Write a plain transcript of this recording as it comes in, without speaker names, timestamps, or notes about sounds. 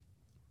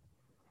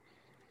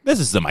This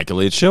is the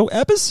Michael H. Show,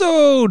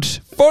 episode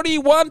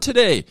 41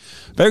 today.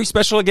 Very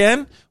special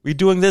again. We're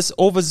doing this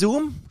over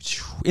Zoom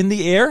in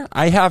the air.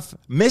 I have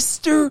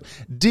Mr.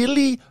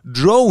 Dilly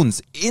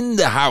Drones in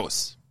the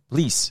house.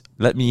 Please,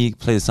 let me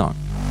play the song.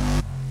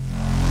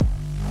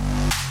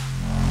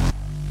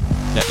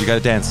 Yeah, you gotta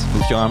dance.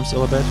 Move your arms a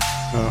little bit.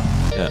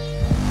 Oh. Yeah.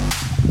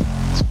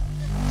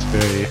 It's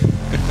very...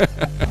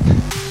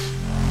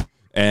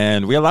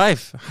 And we're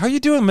live. How are you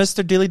doing,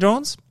 Mr. Dilly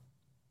Drones?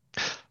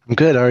 I'm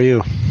good. How are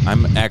you?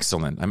 I'm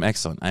excellent.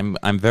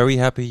 I'm very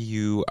happy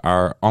you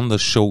are on the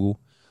show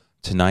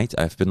tonight.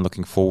 I've been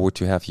looking forward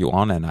to have you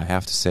on, and I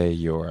have to say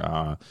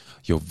your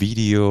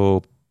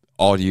video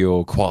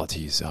audio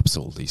quality is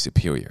absolutely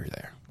superior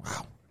there.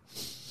 Wow.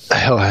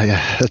 Oh,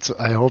 yeah,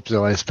 I hope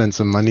so. I spent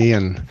some money,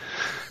 and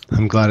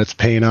I'm glad it's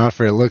paying off,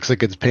 or it looks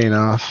like it's paying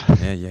off.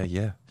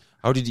 Yeah.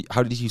 How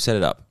did you set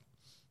it up?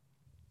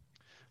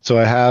 So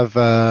I have,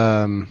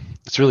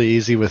 it's really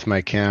easy with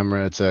my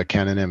camera. It's a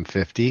Canon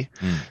M50.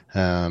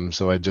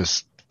 So I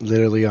just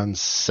literally on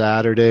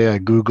Saturday, I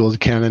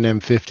Googled Canon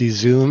M50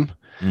 zoom,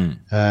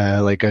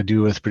 like I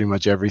do with pretty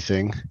much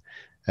everything.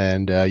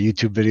 And a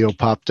YouTube video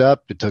popped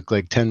up. It took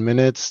like 10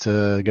 minutes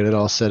to get it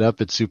all set up.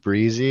 It's super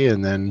easy.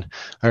 And then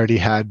I already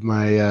had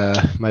my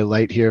my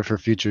light here for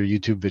future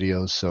YouTube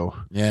videos. So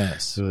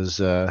yes, it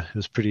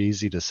was pretty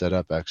easy to set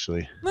up,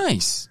 actually.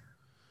 Nice.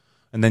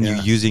 And then you're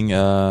using,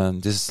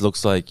 this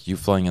looks like you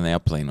flying an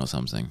airplane or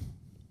something.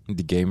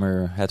 The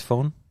gamer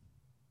headphone?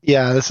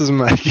 Yeah, this is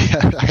I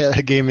had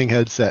a gaming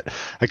headset.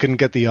 I couldn't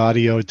get the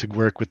audio to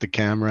work with the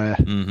camera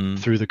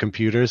through the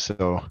computer,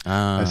 so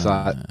I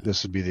thought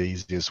this would be the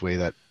easiest way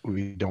that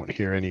we don't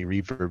hear any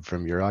reverb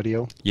from your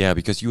audio. Yeah,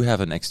 because you have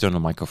an external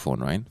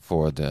microphone, right,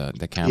 for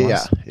the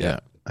cameras?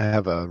 Yeah. I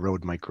have a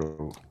Rode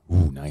Micro.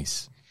 Ooh,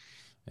 nice.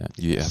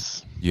 Yeah,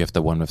 you have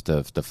the one with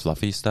the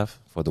fluffy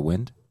stuff for the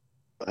wind?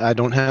 I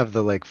don't have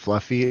the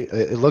fluffy.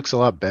 It looks a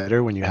lot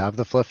better when you have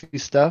the fluffy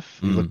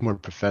stuff. You look more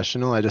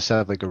professional. I just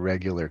have like a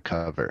regular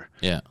cover.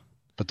 Yeah.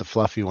 But the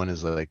fluffy one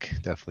is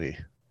definitely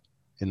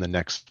in the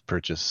next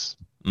purchase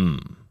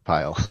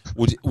pile.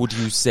 Would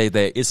you say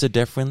there is a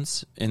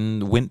difference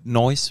in wind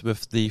noise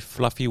with the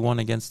fluffy one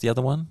against the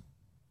other one?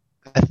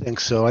 I think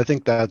so. I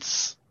think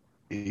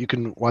you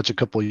can watch a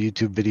couple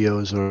YouTube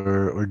videos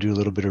or do a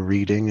little bit of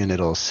reading, and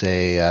it'll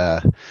say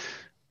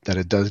that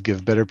it does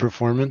give better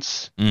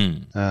performance.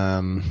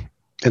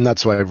 And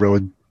that's why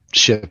Rode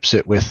ships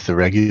it with the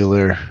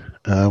regular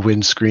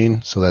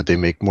windscreen, so that they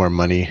make more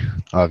money,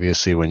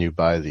 obviously, when you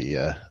buy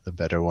the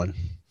better one.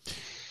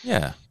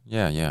 Yeah.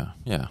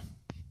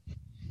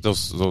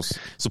 Those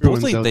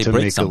supposedly they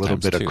break make sometimes a little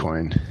bit too. Of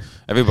coin.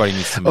 Everybody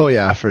needs to make. Oh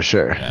yeah, for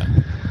sure. Yeah,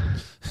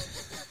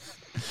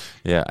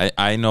 yeah,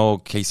 I know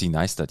Casey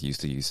Neistat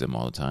used to use them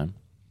all the time.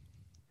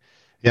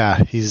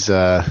 Yeah, he's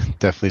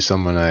definitely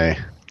someone I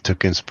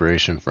took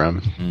inspiration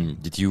from.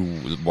 Did you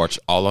watch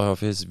all of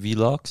his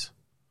vlogs?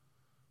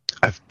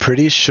 I'm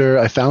pretty sure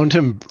I found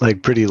him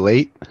pretty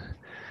late.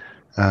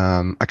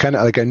 I kind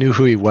of I knew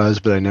who he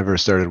was, but I never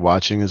started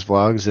watching his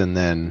vlogs. And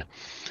then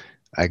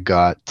I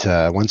got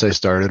once I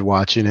started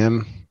watching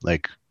him,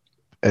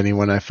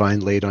 anyone I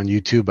find late on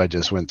YouTube, I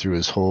just went through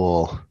his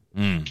whole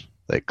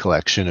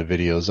collection of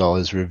videos, all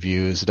his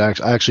reviews. I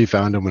actually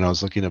found him when I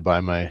was looking to buy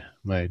my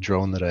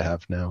drone that I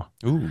have now.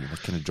 Ooh,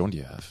 what kind of drone do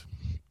you have?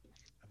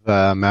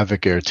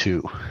 Mavic Air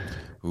 2.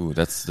 Ooh,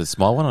 that's the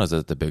small one, or is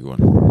it the big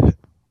one?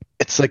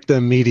 It's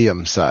the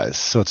medium size,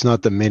 so it's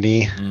not the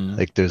mini.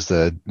 There's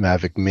the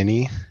Mavic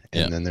Mini,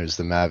 and then there's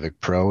the Mavic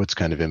Pro. It's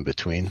kind of in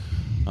between.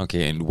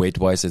 Okay, and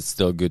weight-wise, it's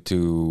still good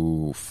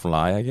to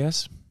fly, I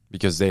guess,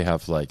 because they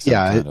have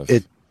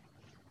it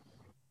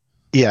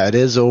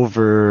is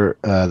over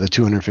the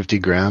 250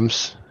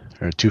 grams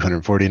or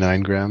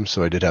 249 grams.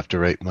 So I did have to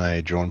write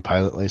my drone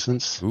pilot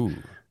license. Ooh.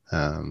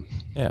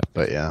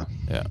 But yeah,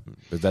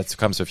 but that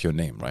comes with your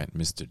name, right,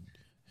 Mr.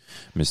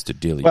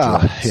 Dilly well,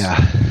 Drones.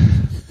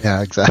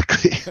 yeah,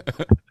 exactly.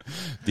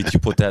 Did you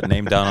put that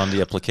name down on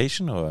the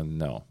application or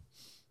no?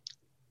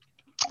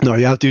 No,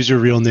 you have to use your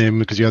real name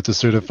because you have to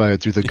certify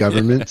it through the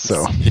government. Yes,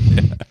 so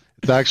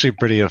it's actually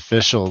pretty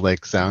official,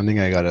 sounding.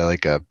 I got a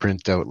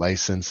printout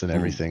license and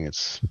everything.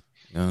 It's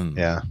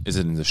Is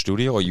it in the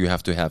studio or you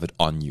have to have it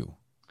on you?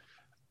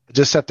 I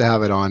just have to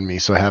have it on me,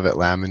 so I have it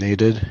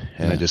laminated,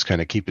 and I just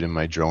kind of keep it in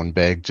my drone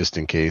bag just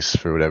in case,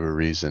 for whatever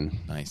reason.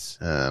 Nice.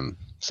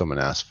 Someone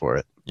asked for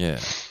it. Yeah.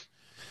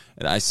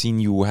 And I seen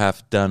you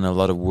have done a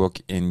lot of work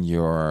in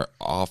your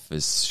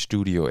office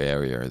studio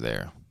area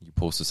there. You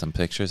posted some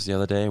pictures the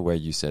other day where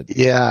you said,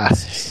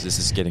 this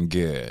is getting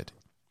good.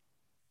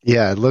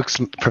 Yeah, it looks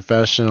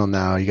professional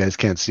now. You guys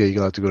can't see it.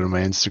 You'll have to go to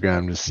my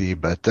Instagram to see,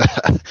 but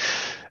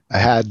I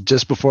had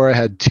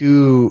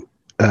two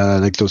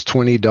those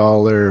 $20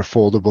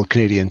 foldable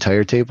Canadian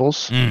Tire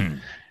tables,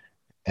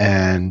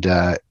 and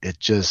it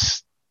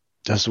just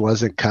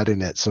wasn't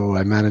cutting it. So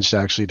I managed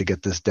actually to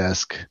get this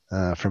desk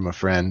from a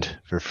friend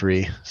for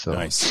free. So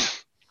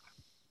nice.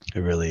 It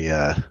really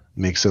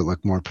makes it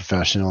look more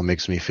professional,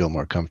 makes me feel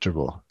more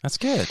comfortable. That's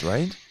good,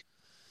 right?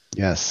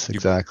 Yes,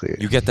 exactly.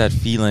 You get that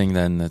feeling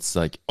then it's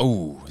like,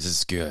 oh, this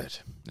is good.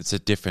 It's a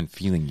different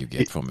feeling you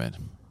get from it.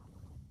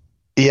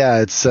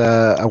 Yeah, it's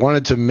I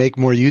wanted to make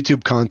more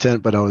YouTube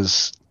content, but I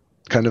was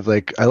kind of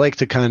like, I like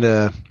to kind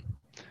of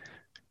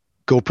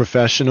go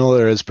professional,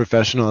 or as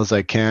professional as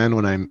I can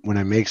when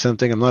I make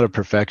something. I'm not a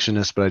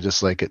perfectionist, but I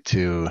just like it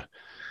to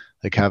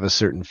like have a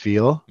certain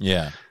feel.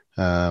 Yeah.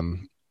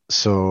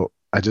 So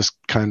I just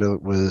kind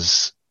of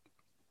was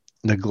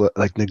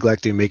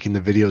neglecting making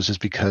the videos just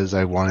because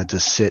I wanted to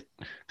sit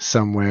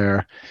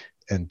somewhere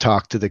and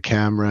talk to the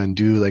camera and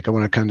do like, I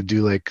want to kind of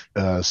do like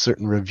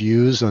certain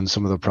reviews on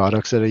some of the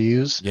products that I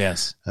use.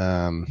 Yes.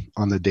 On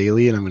the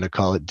daily, and I'm going to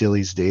call it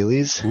Dilly's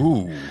Dailies.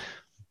 Ooh.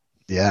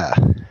 Yeah,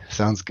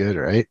 sounds good,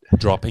 right?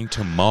 Dropping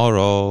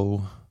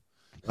tomorrow.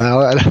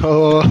 Well, I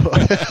know,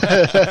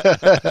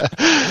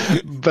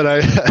 but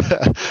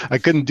I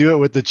couldn't do it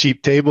with the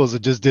cheap tables.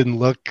 It just didn't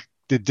look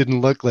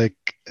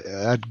like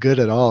good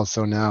at all.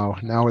 So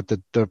now with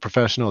the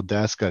professional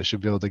desk, I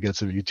should be able to get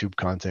some YouTube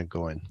content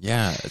going.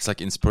 Yeah, it's like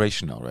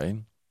inspirational, right?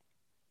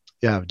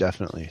 Yeah,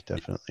 definitely.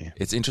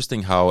 It's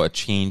interesting how a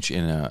change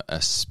in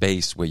a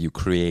space where you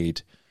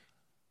create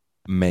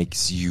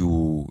makes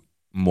you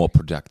more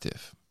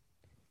productive.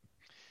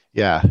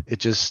 Yeah, it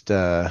just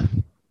now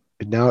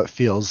it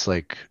feels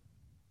like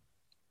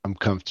I'm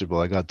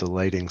comfortable. I got the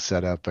lighting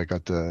set up. I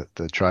got the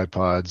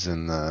tripods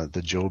and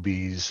the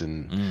Jobies,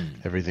 and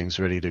everything's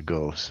ready to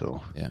go.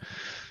 So yeah,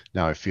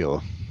 now I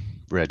feel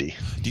ready.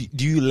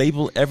 Do you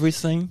label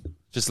everything?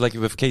 Just like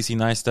with Casey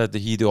Neistat,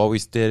 he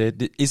always did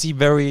it. Is he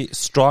very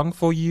strong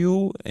for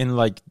you in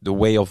like the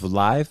way of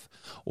life,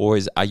 or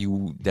are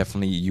you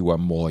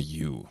more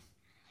you?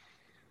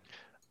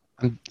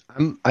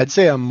 I'd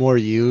say I'm more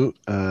you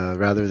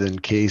rather than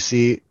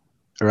Casey,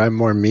 or I'm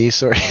more me.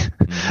 Sorry,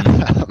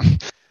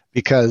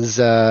 because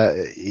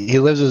he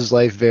lives his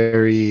life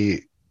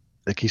very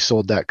like, he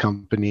sold that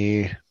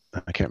company.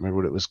 I can't remember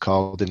what it was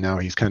called, and now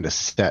he's kind of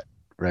set,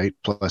 right?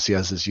 Plus, he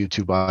has his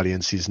YouTube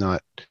audience. He's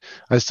not.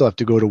 I still have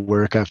to go to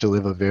work. I have to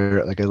live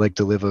I like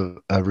to live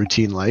a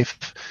routine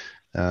life.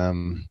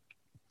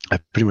 I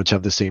pretty much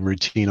have the same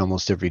routine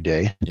almost every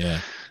day. Yeah.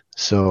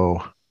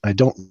 So I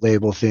don't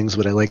label things,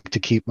 but I like to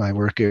keep my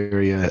work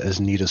area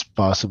as neat as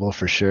possible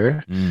for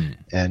sure.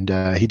 And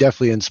he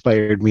definitely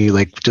inspired me,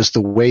 like just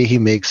the way he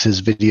makes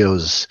his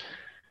videos.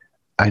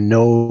 I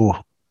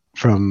know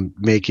from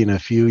making a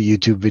few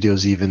YouTube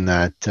videos even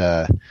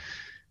that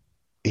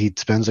he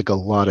spends like a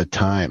lot of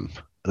time.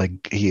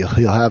 Like he'll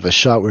have a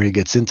shot where he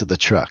gets into the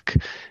truck,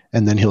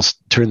 and then he'll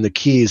turn the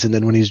keys, and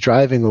then when he's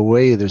driving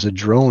away, there's a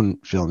drone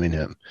filming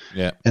him.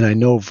 Yeah. And I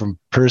know from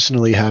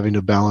personally having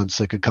to balance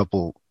like a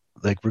couple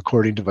like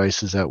recording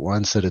devices at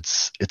once that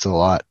it's a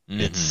lot.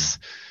 It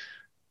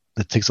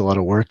takes a lot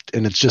of work,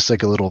 and it's just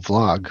like a little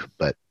vlog,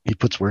 but he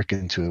puts work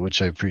into it,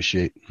 which I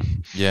appreciate.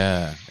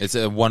 Yeah, it's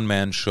a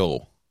one-man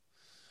show.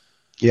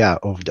 Yeah,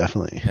 oh,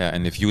 definitely. Yeah,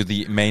 and if you're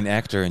the main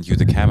actor and you're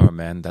the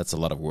cameraman, that's a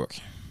lot of work.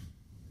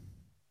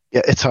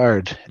 Yeah, it's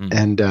hard,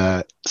 and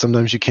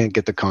sometimes you can't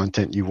get the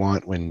content you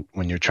want when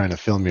you're trying to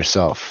film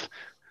yourself.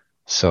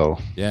 So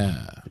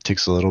yeah, it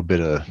takes a little bit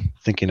of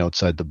thinking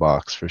outside the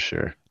box for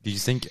sure. Do you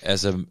think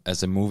as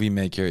a movie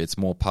maker, it's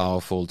more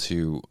powerful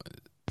to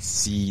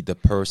see the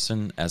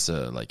person as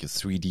a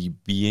 3D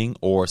being,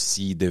 or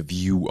see the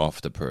view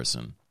of the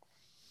person?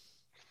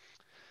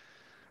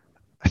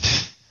 I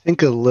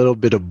think a little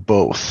bit of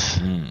both.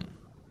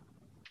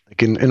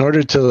 Like in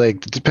order to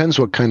it depends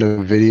what kind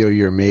of video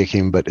you're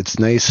making, but it's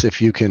nice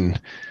if you can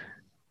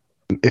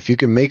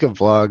make a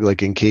vlog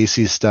like in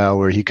Casey's style,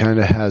 where he kind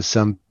of has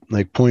some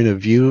like point of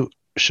view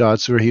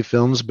shots where he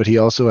films, but he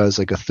also has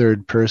like a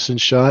third person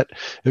shot.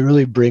 It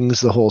really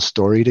brings the whole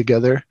story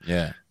together.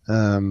 Yeah.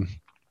 And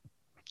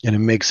it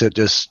makes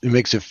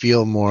it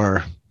feel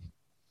more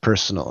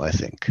personal, I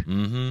think.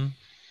 Mm-hmm.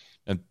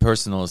 And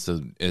personal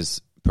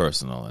is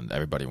personal, and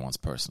everybody wants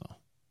personal.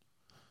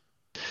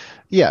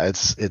 Yeah,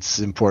 it's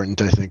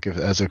important, I think,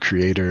 as a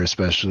creator,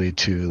 especially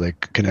to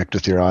like connect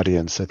with your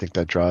audience. I think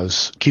that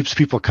keeps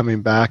people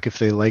coming back if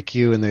they like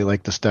you and they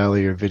like the style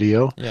of your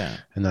video. Yeah.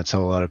 And that's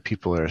how a lot of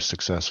people are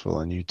successful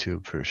on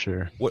YouTube for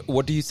sure.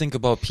 What do you think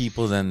about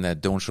people then that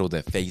don't show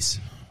their face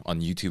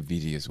on YouTube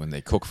videos when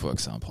they cook, for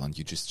example, and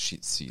you just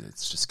see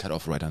it's just cut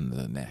off right under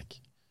the neck?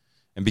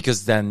 And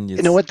because then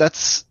you know what,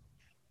 that's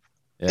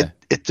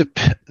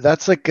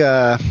that's like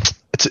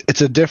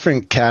it's a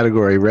different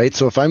category, right?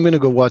 So if I'm going to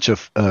go watch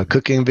a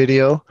cooking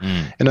video,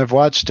 and I've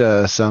watched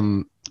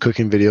some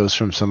cooking videos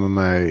from some of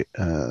my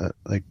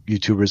like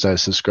YouTubers I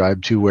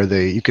subscribe to, where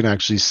you can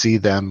actually see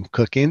them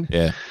cooking.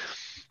 Yeah.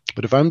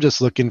 But if I'm just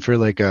looking for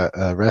like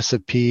a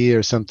recipe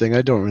or something,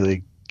 I don't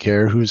really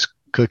care who's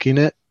cooking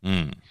it.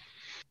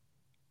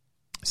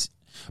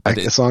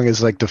 As long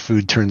as like the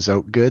food turns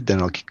out good,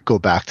 then I'll go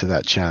back to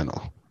that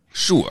channel.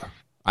 Sure.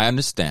 I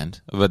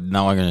understand, but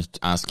now I'm going to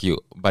ask you,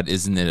 but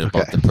isn't it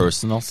about the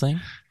personal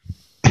thing?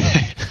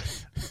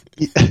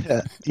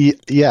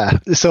 Yeah.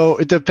 So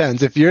it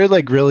depends. If you're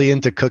like really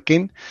into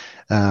cooking,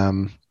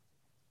 and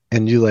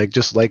you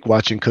just like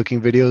watching cooking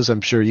videos,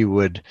 I'm sure you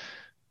would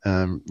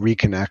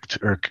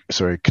connect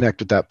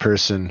with that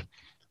person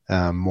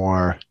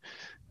more.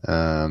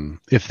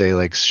 If they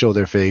like show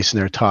their face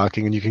and they're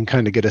talking, and you can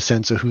kind of get a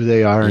sense of who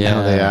they are and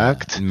how they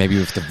act. And maybe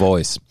with the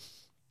voice.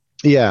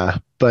 Yeah.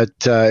 But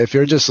if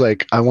you're just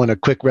like, I want a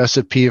quick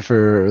recipe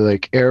for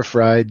like air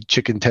fried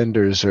chicken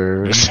tenders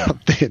or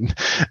something,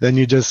 then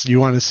you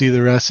want to see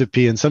the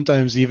recipe. And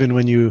sometimes even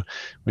when you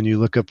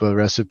look up a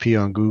recipe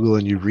on Google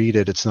and you read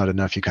it, it's not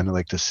enough. You kind of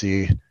like to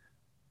see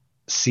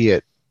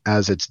it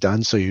as it's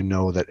done, so you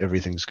know that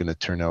everything's going to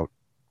turn out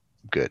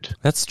good.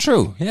 That's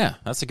true. Yeah,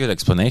 that's a good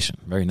explanation.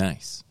 Very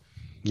nice.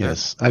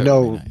 Yes, very, I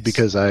know nice.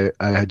 because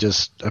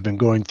I've been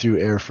going through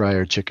air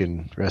fryer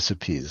chicken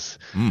recipes,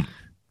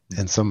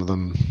 and some of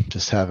them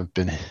just haven't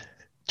been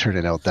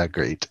turning out that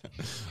great.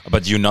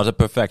 But you're not a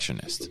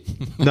perfectionist.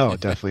 No,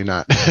 definitely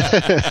not.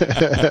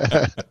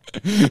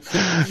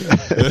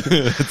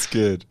 That's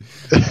good.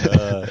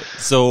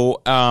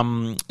 So,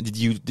 did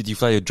you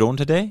fly a drone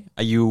today?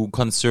 Are you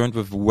concerned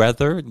with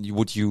weather?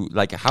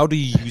 How do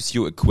you use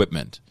your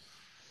equipment?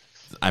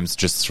 I'm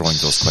just throwing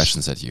those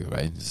questions at you,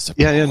 right?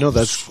 No,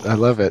 I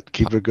love it.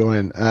 Keep it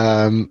going.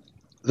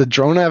 The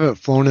drone I haven't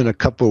flown in a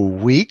couple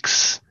of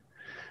weeks.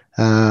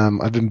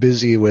 I've been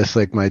busy with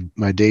like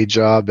my day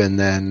job, and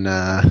then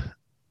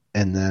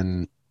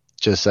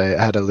just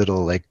I had a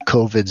little like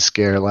COVID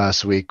scare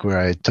last week where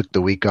I took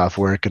the week off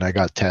work and I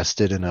got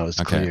tested and I was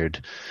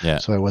cleared. Yeah.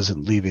 So I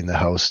wasn't leaving the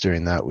house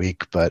during that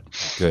week, but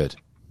good.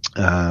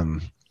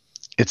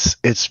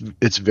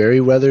 It's very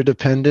weather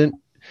dependent.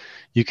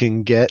 You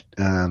can get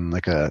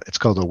it's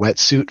called a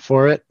wetsuit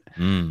for it.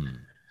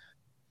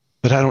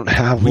 But I don't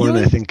have one.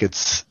 I think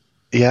it's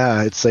like,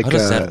 how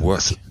does that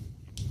work?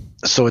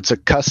 So it's a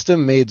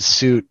custom made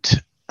suit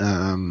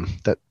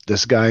that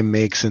this guy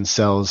makes and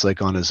sells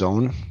like on his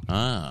own.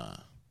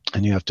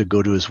 And you have to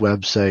go to his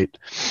website,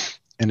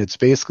 and it's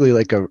basically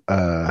like a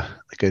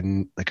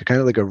kind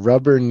of like a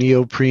rubber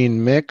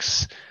neoprene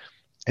mix,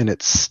 and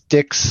it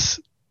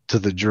sticks to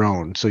the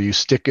drone. So you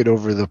stick it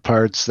over the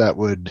parts that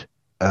would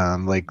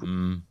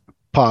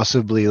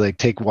possibly like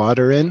take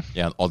water in.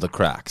 Yeah, all the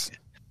cracks.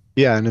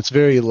 Yeah, and it's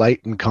very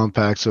light and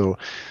compact, so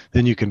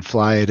then you can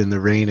fly it in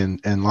the rain,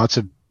 and lots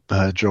of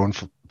drone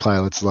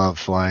pilots love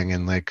flying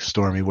in like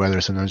stormy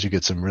weather. Sometimes you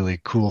get some really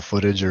cool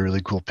footage or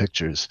really cool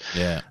pictures.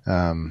 Yeah.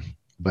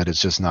 But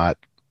it's just not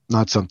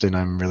something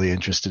I'm really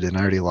interested in.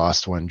 I already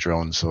lost one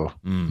drone, so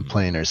I'm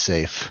playing her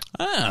safe.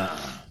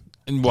 And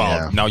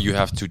now you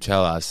have to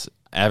tell us,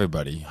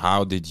 everybody,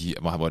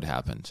 what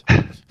happened?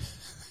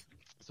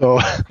 So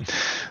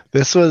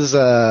this was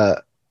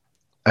I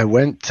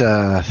went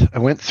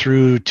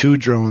through two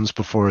drones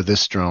before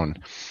this drone.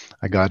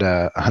 I got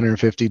a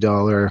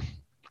 $150.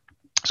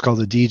 It's called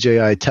the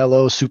DJI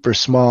Tello, super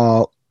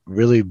small,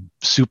 really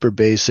super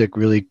basic,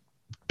 really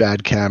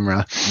bad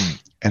camera.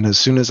 And as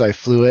soon as I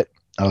flew it,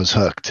 I was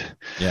hooked.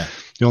 Yeah.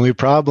 The only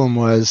problem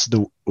was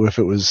if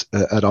it was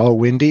at all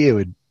windy, it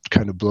would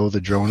kind of blow the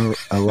drone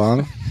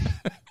along.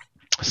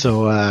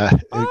 So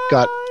it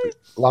got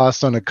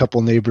lost on a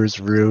couple neighbors'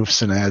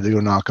 roofs, and I had to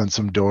go knock on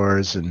some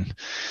doors and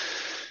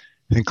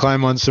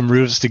climb on some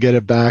roofs to get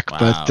it back. Wow.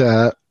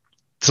 But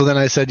so then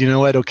I said, you know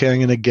what? Okay, I'm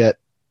going to get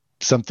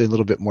something a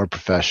little bit more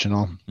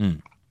professional.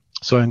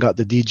 So I got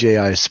the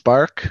DJI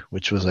Spark,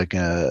 which was like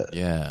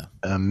a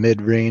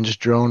mid-range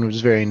drone. It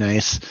was very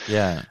nice.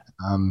 Yeah.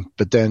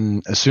 But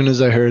then as soon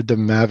as I heard the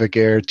Mavic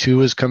Air 2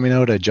 was coming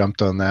out, I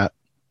jumped on that.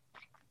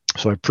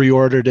 So I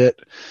pre-ordered it.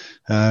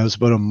 It was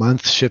about a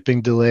month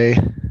shipping delay,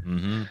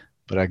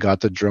 but I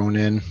got the drone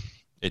in.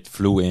 It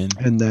flew in.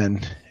 And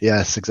then,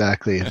 yes,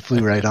 exactly. It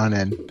flew right on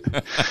in.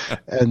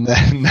 And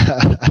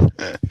then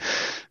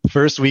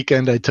first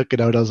weekend I took it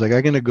out. I was like,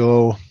 I'm going to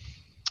go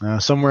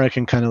somewhere I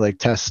can kind of like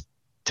test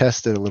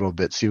it a little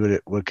bit, see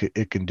what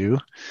it can do.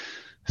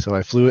 So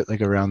I flew it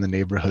like around the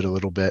neighborhood a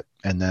little bit,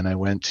 and then I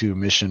went to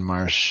Mission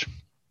Marsh,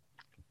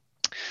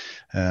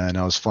 and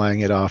I was flying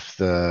it off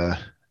the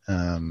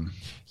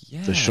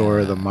shore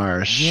of the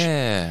marsh.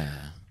 Yeah.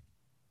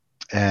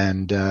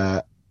 And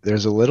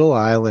there's a little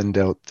island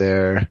out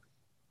there,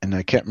 and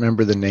I can't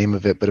remember the name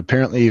of it, but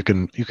apparently you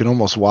can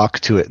almost walk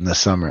to it in the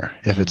summer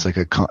if it's like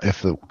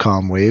if the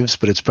calm waves,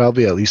 but it's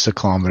probably at least a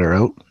kilometer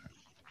out.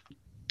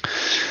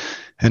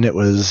 And it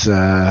was,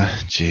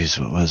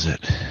 what was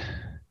it?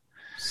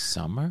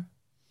 Summer?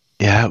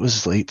 Yeah, it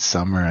was late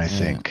summer, I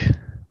think.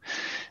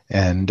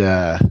 And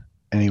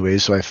anyway,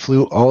 so I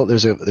flew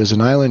there's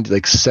an island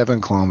like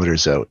 7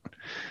 kilometers out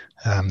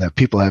that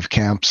people have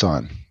camps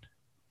on.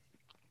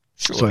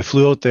 Sure. So I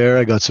flew out there.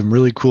 I got some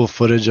really cool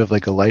footage of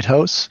like a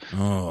lighthouse.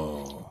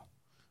 Oh,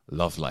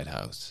 love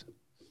lighthouse.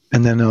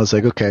 And then I was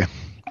like, okay,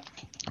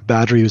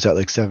 battery was at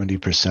like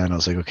 70%. I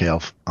was like, okay,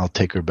 I'll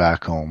take her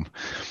back home.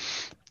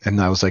 And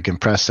I was like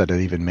impressed that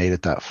it even made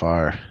it that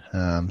far.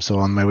 So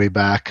on my way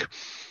back,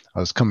 I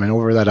was coming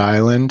over that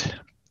island,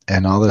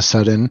 and all of a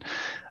sudden,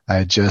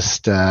 I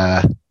just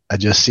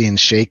seen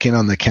shaking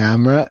on the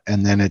camera,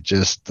 and then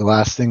the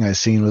last thing I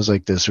seen was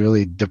like this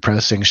really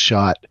depressing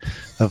shot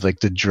of like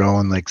the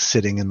drone like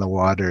sitting in the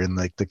water and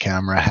like the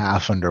camera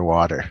half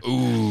underwater.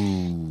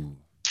 Ooh.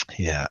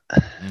 Yeah.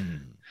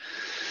 Mm.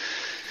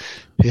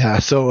 Yeah.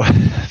 So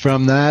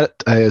from that,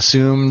 I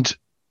assumed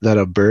that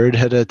a bird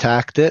had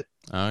attacked it.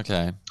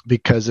 Okay.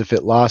 Because if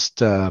it lost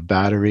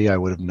battery, I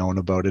would have known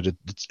about it.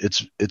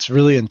 It's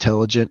really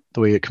intelligent the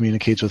way it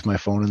communicates with my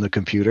phone and the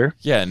computer.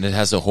 Yeah, and it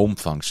has a home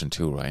function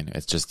too, right?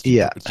 It's just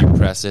you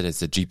press it,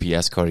 it's a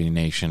GPS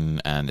coordination,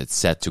 and it's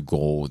set to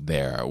go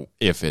there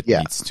if it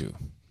needs to.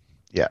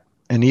 Yeah,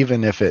 and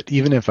even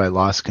if I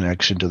lost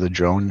connection to the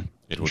drone,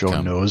 it would drone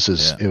come. knows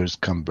it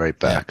would come right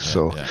back.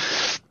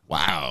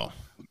 Wow.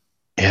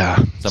 Yeah.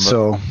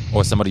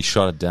 Somebody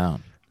shot it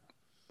down.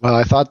 Well,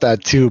 I thought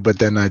that too, but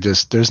then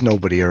there's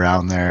nobody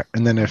around there.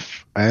 And then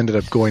if I ended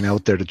up going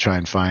out there to try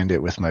and find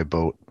it with my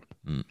boat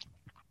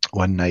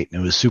one night, and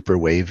it was super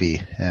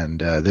wavy, and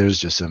there's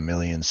just a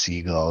million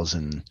seagulls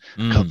and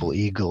a couple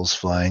eagles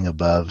flying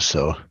above.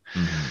 So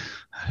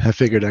I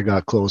figured I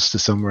got close to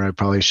somewhere I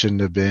probably shouldn't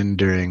have been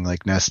during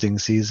like nesting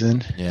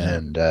season. Yeah.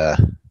 And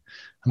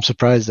I'm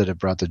surprised that it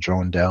brought the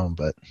drone down,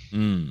 but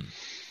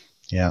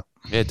yeah.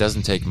 It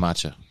doesn't take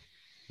much,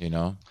 you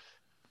know?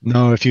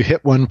 No, if you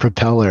hit one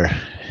propeller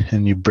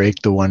and you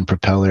break the one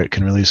propeller, it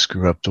can really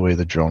screw up the way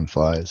the drone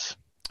flies.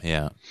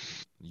 Yeah.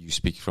 You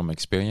speak from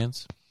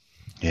experience?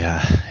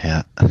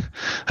 Yeah.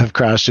 I've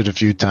crashed it a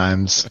few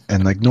times,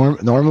 and like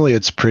normally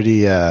it's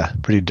pretty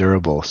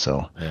durable,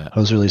 so I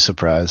was really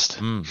surprised.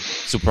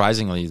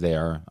 Surprisingly, they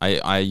are.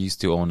 I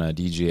used to own a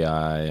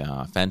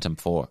DJI Phantom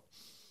 4.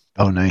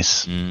 Oh,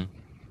 nice.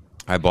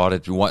 I bought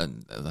it,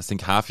 I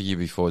think half a year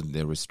before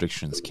the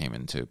restrictions came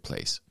into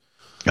place.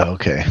 Oh,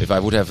 okay. If I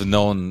would have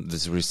known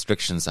these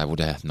restrictions, I would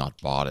have not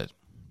bought it.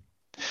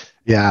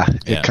 Yeah,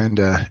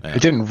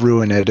 it didn't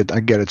ruin it. I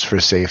get it's for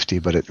safety,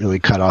 but it really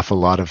cut off a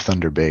lot of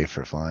Thunder Bay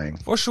for flying.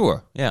 For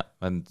sure, yeah.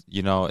 And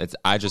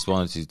I just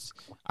wanted to.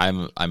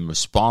 I'm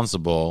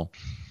responsible,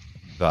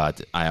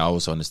 but I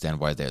also understand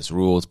why there's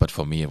rules. But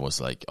for me, it was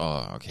like,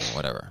 oh, okay,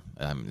 whatever.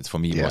 For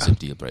me, it was a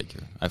deal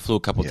breaker. I flew a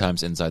couple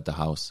times inside the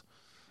house.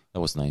 That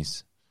was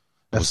nice.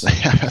 That's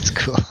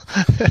cool.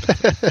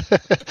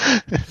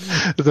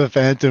 The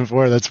Phantom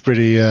 4, that's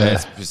pretty...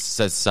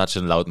 It's such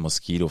a loud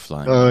mosquito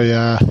flying. Oh,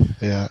 yeah.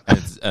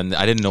 And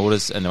I didn't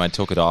notice, and then I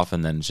took it off,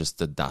 and then just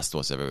the dust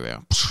was everywhere.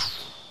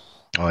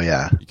 Oh,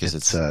 yeah. Because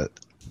it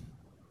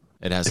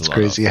has it's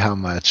crazy how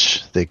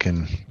much they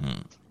can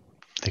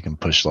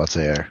push lots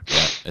of air.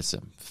 Yeah, it's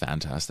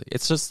fantastic.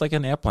 It's just like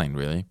an airplane,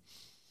 really.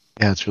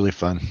 Yeah, it's really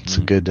fun. It's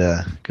a good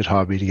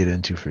hobby to get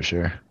into for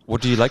sure.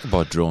 What do you like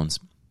about drones?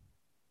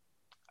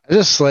 I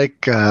just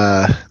like,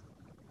 I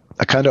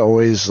kind of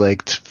always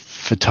liked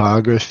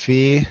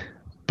photography,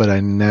 but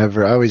I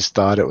always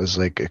thought it was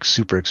like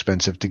super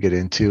expensive to get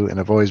into. And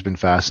I've always been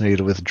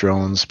fascinated with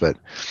drones, but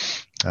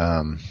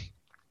I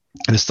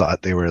just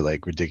thought they were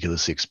like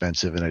ridiculously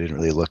expensive, and I didn't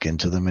really look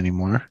into them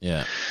anymore.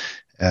 Yeah.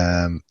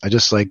 I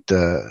just like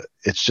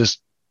it's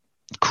just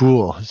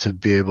cool to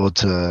be able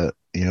to,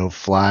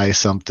 fly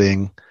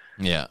something.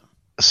 Yeah.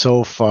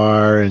 So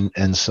far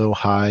and so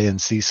high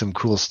and see some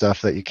cool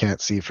stuff that you can't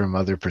see from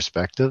other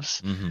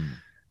perspectives.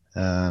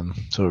 So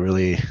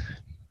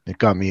it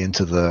got me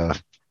into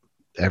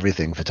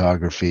everything,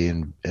 photography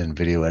and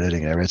video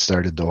editing. I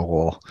started the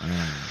whole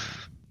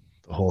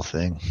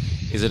thing.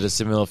 Is it a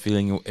similar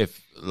feeling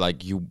if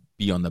like you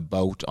be on the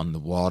boat on the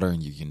water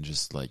and you can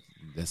just like,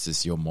 this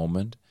is your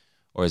moment,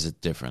 or is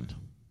it different?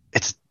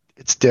 It's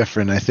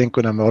different. I think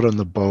when I'm out on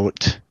the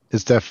boat,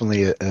 it's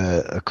definitely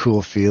a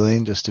cool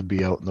feeling just to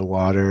be out in the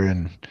water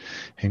and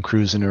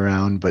cruising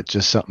around, but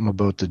just something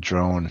about the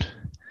drone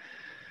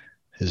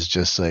is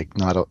just like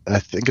I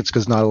think it's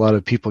because not a lot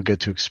of people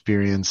get to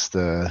experience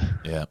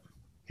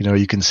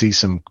you can see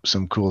some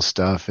cool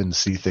stuff and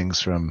see things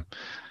from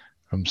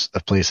a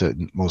place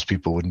that most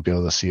people wouldn't be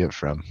able to see it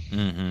from.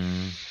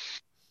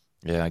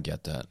 Yeah, I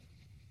get that.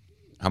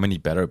 How many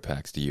battery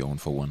packs do you own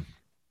for one?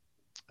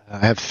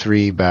 I have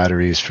 3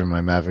 batteries for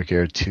my Mavic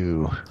Air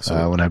 2.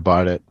 So when I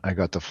bought it, I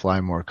got the Fly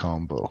More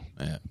combo.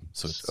 Yeah,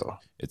 so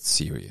it's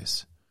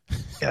serious.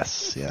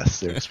 Yes,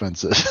 they're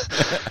expensive.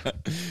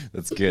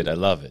 That's good. I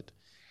love it.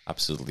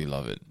 Absolutely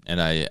love it.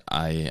 And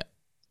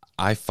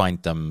I find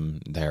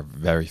they're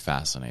very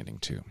fascinating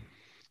too.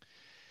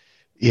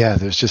 Yeah,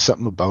 there's just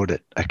something about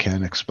it. I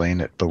can't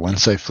explain it. But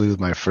once I flew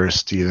my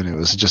first, even it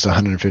was just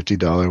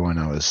 $150 one,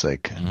 I was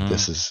like,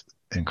 this is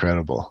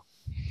incredible.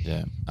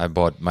 Yeah, I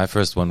bought my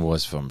first one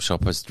was from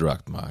Shoppers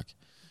Drug Mart,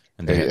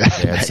 and they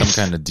had some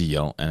kind of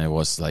deal, and it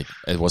was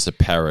a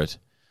parrot,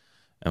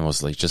 and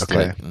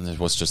it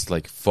was just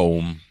like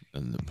foam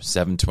and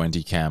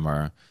 720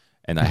 camera,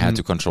 and I had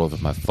to control it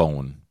with my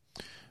phone.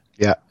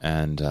 Yeah,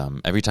 and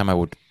every time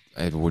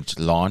it would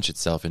launch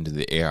itself into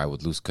the air, I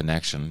would lose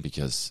connection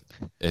because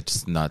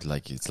it's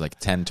like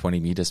 10, 20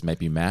 meters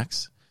maybe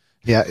max.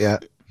 Yeah.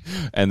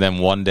 And then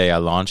one day I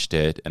launched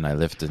it, and I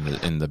lived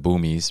in the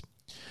boomies.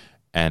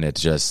 And it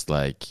just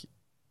like,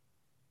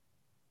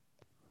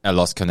 I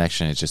lost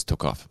connection. It just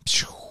took off.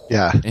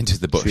 Yeah. Into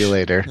the bush. See you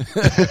later.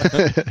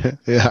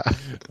 Yeah.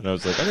 And I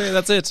was like, okay,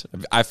 that's it.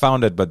 I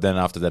found it, but then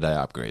after that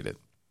I upgraded.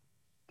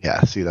 Yeah.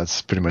 See,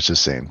 that's pretty much the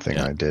same thing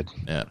I did.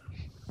 Yeah.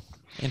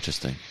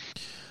 Interesting.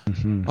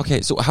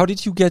 Okay, so how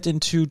did you get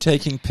into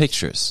taking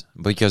pictures?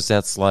 Because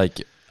that's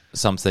like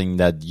something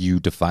that you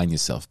define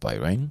yourself by,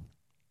 right?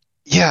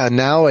 Yeah,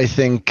 now I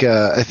think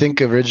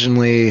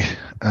originally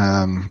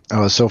I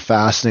was so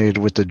fascinated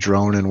with the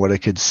drone and what I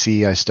could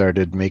see. I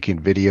started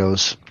making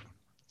videos,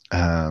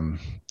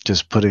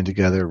 just putting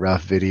together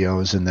rough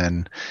videos, and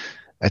then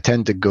I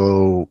tend to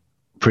go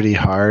pretty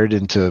hard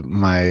into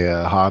my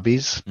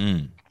hobbies.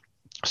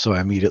 So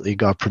I immediately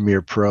got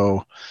Premiere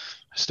Pro,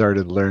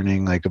 started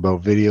learning like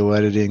about video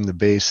editing, the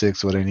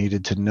basics, what I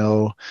needed to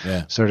know.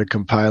 Yeah. Started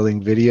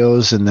compiling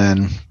videos, and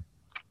then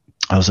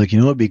I was like,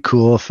 it'd be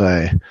cool if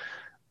I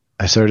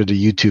started a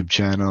YouTube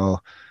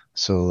channel,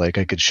 so like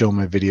I could show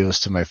my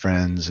videos to my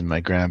friends and my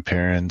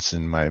grandparents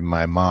and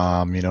my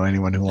mom,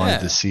 anyone who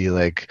wanted to see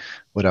like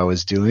what I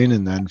was doing.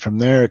 And then from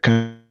there,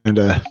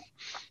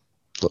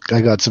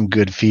 I got some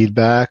good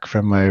feedback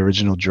from my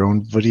original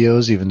drone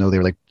videos, even though they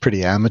were like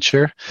pretty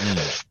amateur.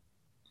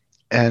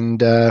 And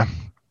then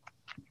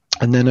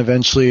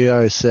eventually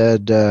I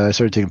said, I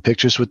started taking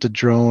pictures with the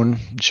drone,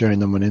 sharing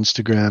them on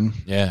Instagram.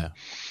 Yeah.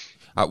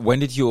 When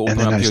did you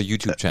open up your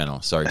YouTube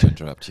channel? Sorry to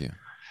interrupt you.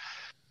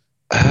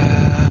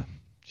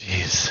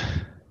 Jeez.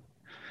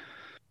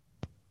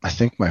 I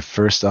think my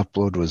first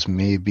upload was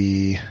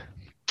maybe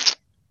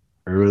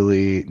I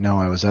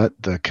was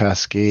at the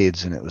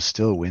Cascades and it was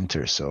still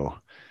winter, so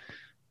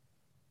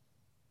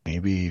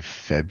maybe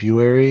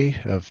February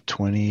of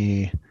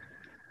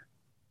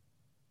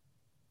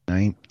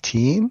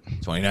 2019.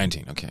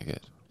 2019, okay,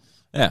 good.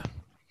 Yeah,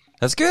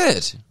 that's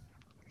good.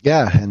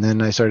 Yeah, and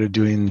then I started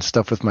doing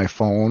stuff with my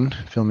phone,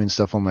 filming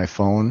stuff on my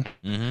phone.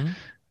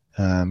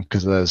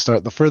 Because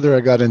the further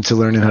I got into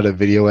learning how to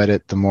video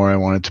edit, the more I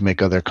wanted to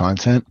make other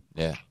content.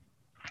 Yeah.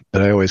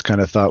 That I always kind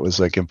of thought was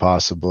like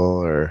impossible,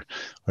 or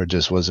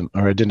just wasn't,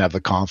 or I didn't have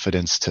the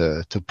confidence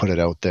to put it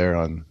out there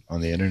on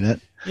the internet.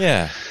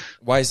 Yeah.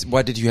 Why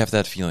did you have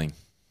that feeling?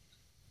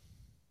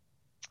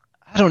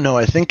 I don't know.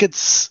 I think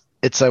it's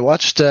I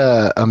watched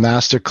a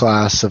master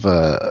class of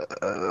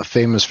a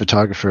famous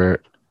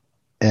photographer,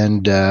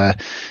 and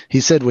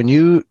he said when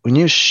you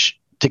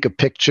take a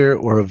picture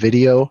or a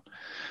video,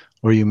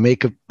 or you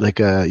make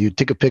you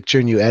take a picture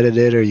and you edit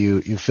it, or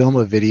you film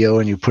a video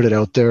and you put it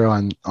out there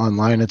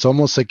online, it's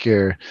almost like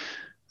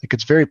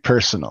it's very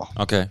personal.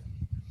 Okay.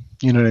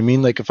 You know what I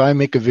mean? Like if I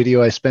make a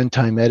video, I spend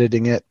time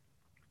editing it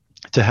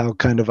to how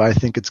kind of I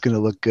think it's going to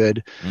look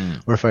good.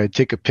 Or if I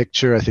take a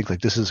picture, I think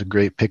like this is a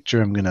great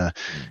picture, I'm going to,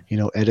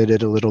 edit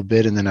it a little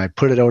bit, and then I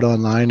put it out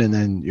online, and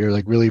then you're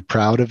like really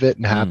proud of it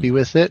and happy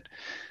with it.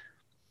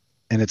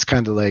 And it's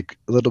kind of like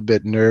a little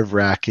bit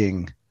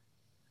nerve-wracking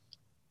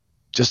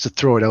just to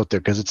throw it out there,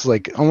 because it's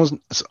like almost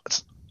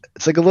it's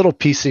like a little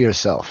piece of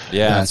yourself.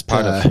 Yeah, it's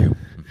part of you.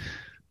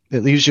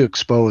 It leaves you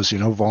exposed,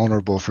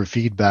 vulnerable for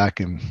feedback,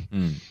 and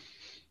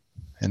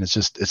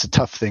it's a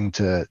tough thing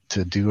to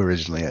do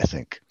originally, I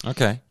think.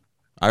 Okay,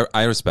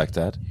 I respect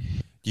that.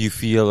 Do you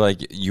feel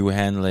like you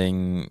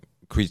handling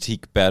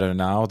critique better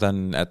now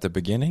than at the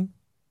beginning?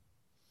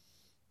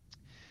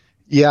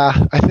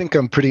 Yeah, I think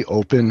I'm pretty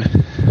open.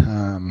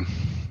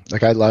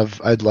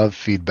 I'd love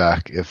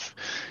feedback.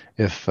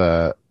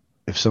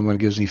 If someone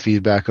gives me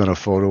feedback on a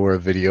photo or a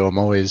video, I'm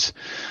always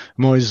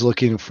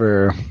looking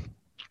for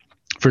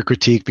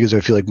critique, because I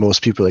feel like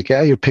most people are like,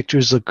 yeah, your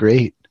pictures look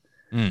great.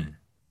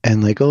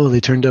 And like, oh,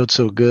 they turned out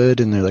so good,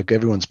 and they're like,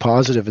 everyone's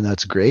positive, and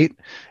that's great.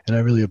 And I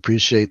really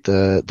appreciate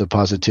the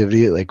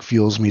positivity. It like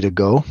fuels me to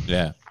go.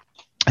 Yeah.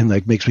 And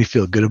like makes me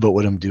feel good about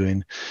what I'm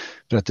doing.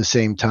 But at the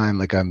same time,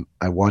 like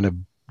I want to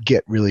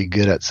get really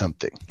good at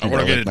something. I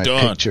want to get like it my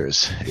done.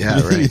 Pictures.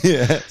 Yeah, right.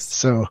 Yes.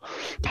 So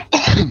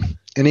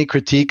any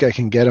critique I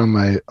can get on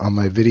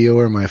my video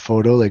or my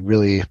photo, like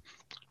really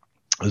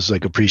is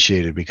like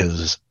appreciated,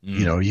 because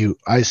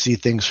I see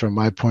things from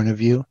my point of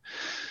view,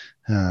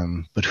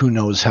 but who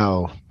knows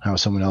how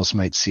someone else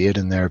might see it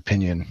in their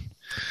opinion.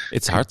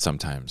 It's hard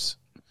sometimes.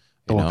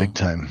 Big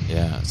time.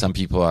 Yeah, some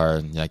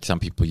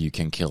people you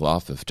can kill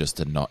off with just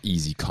a not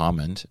easy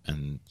comment,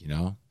 and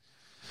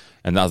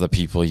and other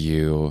people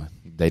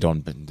they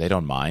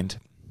don't mind.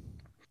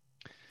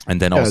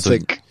 And then also,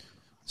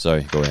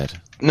 sorry, go ahead.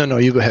 No,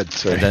 you go ahead.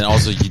 Sorry. And then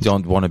also, you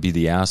don't want to be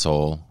the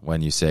asshole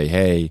when you say,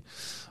 "Hey,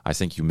 I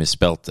think you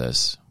misspelled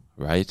this,"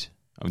 right?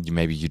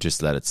 Maybe you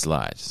just let it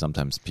slide.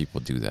 Sometimes people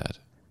do that.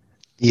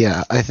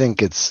 Yeah, I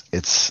think it's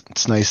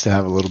nice to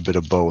have a little bit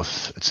of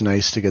both. It's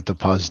nice to get the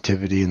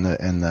positivity and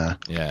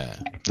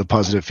the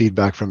positive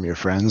feedback from your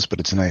friends,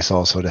 but it's nice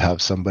also to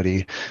have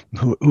somebody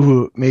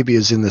who maybe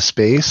is in the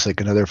space,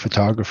 like another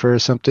photographer or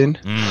something.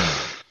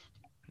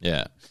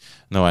 Yeah.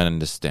 No, I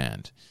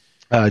understand.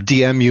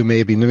 DM you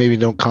maybe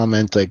don't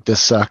comment like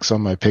this sucks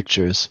on my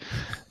pictures.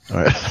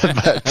 But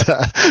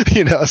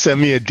send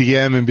me a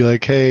DM and be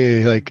like,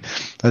 hey, like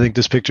I think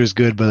this picture is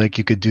good, but like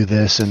you could do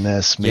this and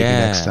this maybe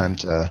next time.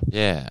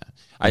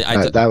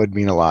 That would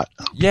mean a lot.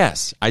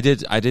 Yes, I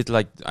did.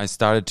 I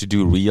started to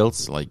do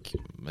reels like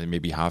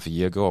maybe half a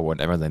year ago or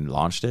whatever, then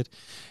launched it.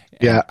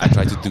 And I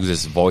tried to do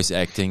this voice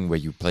acting where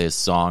you play a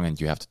song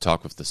and you have to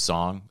talk with the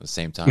song at the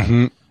same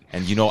time.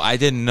 And I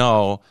didn't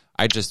know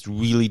I just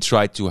really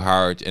tried too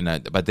hard,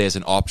 but there's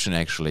an option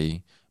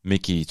actually.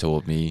 Mickey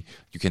told me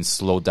you can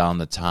slow down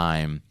the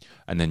time,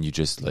 and then you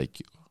just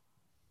like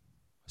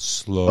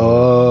slow.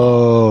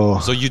 Oh,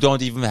 so you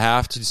don't even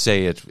have to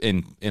say it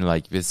in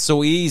like, it's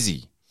so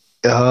easy.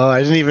 Oh, I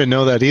didn't even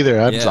know that either.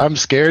 I'm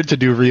scared to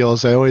do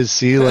reels. I always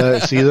see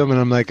them, and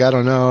I'm like, I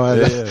don't know.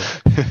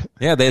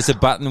 Yeah, there's a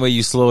button where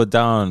you slow it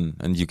down,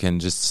 and you can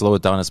just slow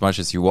it down as much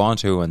as you want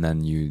to, and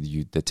then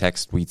the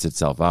text reads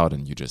itself out,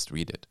 and you just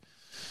read it.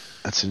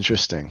 That's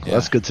interesting. Well,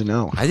 that's good to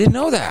know. I didn't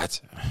know that.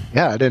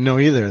 Yeah, I didn't know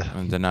either.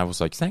 And then I was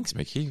like, "Thanks,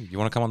 Mickey. You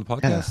want to come on the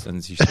podcast?"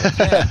 And she said,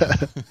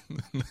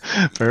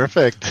 "Yeah."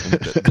 Perfect. And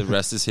the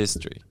rest is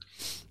history.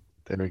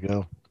 There we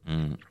go.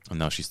 And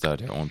now she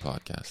started her own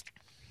podcast.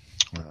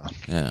 Wow.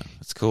 Yeah,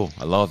 it's cool.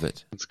 I love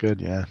it. It's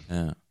good. Yeah.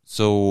 Yeah.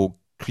 So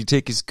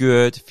critique is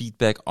good.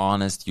 Feedback,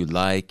 honest. You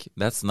like.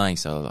 That's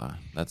nice. I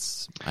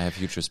have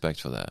huge respect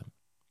for that.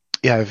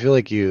 Yeah, I feel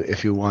like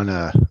if you want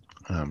to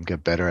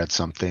get better at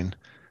something,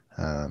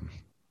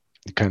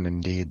 you kind of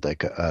need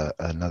like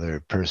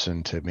another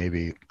person to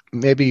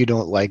maybe you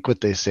don't like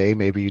what they say,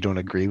 maybe you don't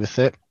agree with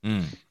it.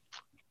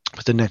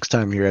 But the next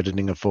time you're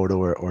editing a photo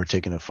or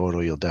taking a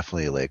photo, you'll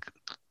definitely like,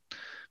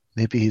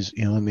 maybe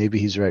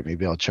he's right.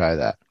 Maybe I'll try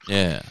that.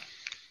 Yeah.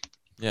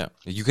 Yeah.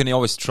 You can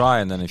always try,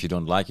 and then if you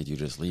don't like it, you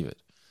just leave it.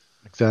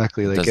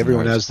 Exactly. Like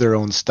everyone has their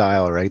own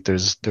style, right?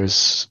 There's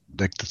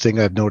like the thing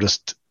I've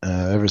noticed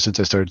ever since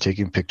I started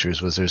taking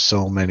pictures was there's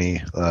so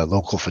many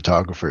local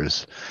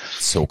photographers.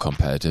 So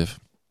competitive.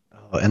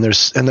 And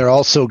they're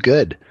all so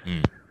good.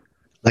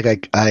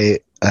 Like I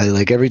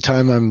like every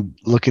time I'm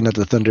looking at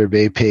the Thunder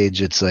Bay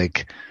page, it's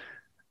like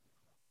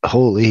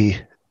holy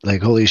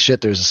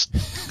shit, there's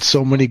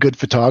so many good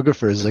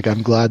photographers. Like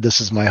I'm glad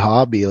this is my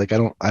hobby. Like I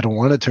don't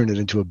want to turn it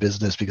into a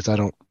business because I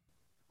don't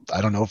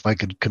know if I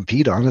could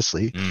compete,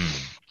 honestly.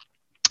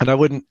 And I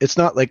wouldn't. It's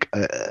not like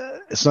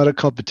it's not a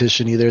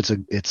competition either.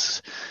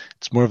 It's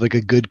more of like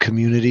a good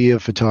community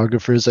of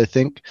photographers, I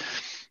think.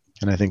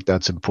 And I think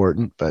that's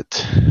important,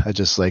 but I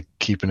just like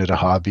keeping it a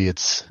hobby.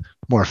 It's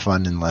more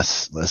fun and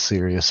less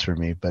serious for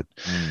me, but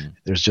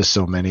there's just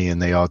so many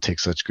and they all take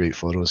such great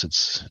photos.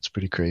 It's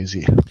pretty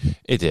crazy.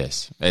 It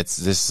is.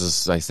 This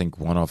is, I think,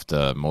 one of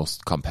the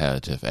most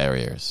competitive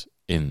areas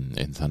in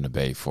Thunder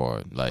Bay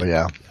for like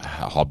a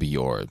hobby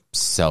or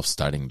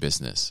self-starting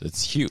business.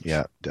 It's huge.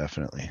 Yeah,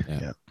 definitely.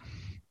 Yeah.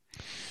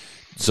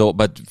 So,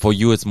 but for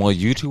you, it's more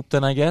YouTube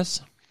then, I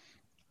guess?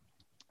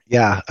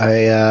 Yeah,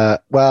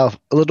 well,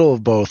 a little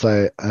of both.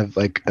 I've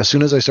like, as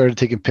soon as I started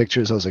taking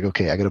pictures, I was like,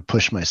 okay, I got to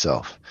push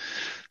myself.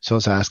 So I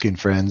was asking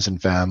friends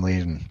and family,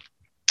 and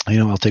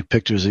I'll take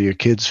pictures of your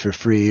kids for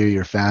free, or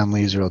your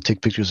families, or I'll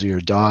take pictures of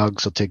your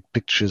dogs. I'll take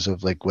pictures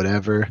of like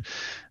whatever.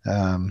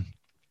 I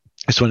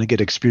just want to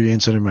get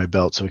experience under my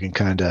belt so I can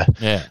kind of,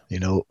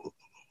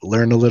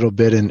 learn a little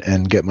bit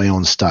and get my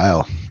own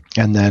style.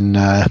 And then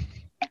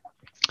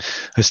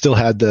I still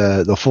had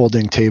the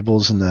folding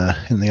tables in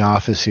the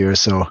office here,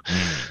 so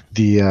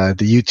the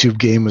YouTube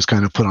game was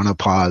kind of put on a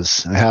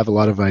pause. I have a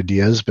lot of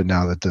ideas, but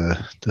now that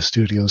the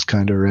studio's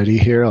kind of ready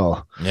here,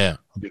 I'll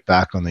be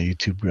back on the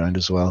YouTube grind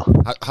as well.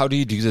 How do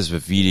you do this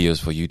with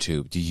videos for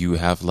YouTube? Do you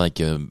have like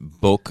a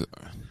book?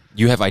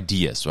 You have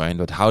ideas, right?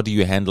 But how do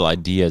you handle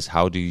ideas?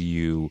 How do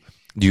you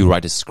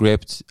write a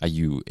script? Are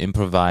you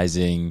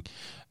improvising?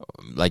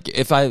 Like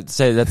if I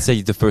say, let's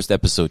say the first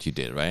episode you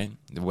did, right?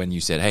 When you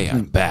said, "Hey,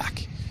 I'm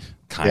back,"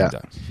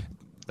 kinda.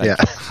 Yeah.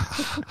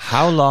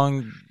 How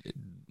long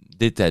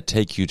did that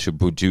take you to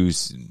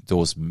produce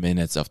those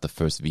minutes of the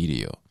first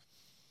video?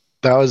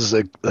 That was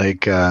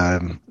like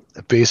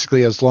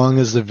basically as long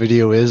as the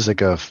video is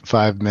like a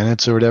 5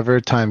 minutes or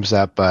whatever, times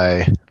that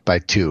by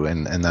 2,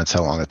 and that's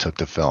how long it took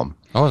to film.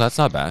 Oh, that's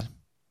not bad.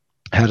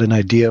 Had an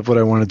idea of what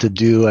I wanted to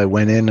do. I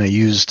went in, I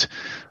used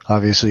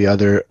obviously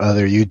other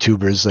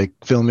YouTubers like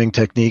filming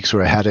techniques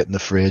where I had it in the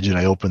fridge and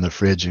I opened the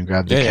fridge and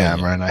grabbed the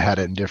camera and I had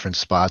it in different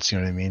spots, you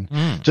know what I mean?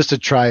 Just to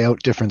try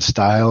out different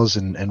styles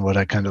and what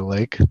I kind of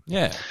like.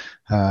 Yeah.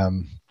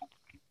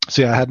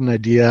 So yeah, I had an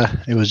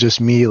idea. It was just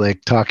me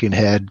like talking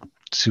head,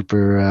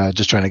 super,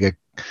 just trying to get,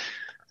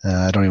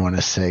 I don't even want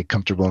to say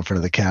comfortable in front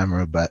of the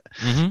camera, but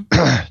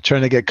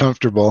trying to get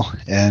comfortable.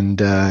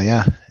 And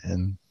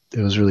and it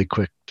was really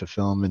quick to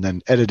film, and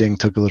then editing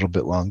took a little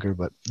bit longer,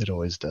 but it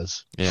always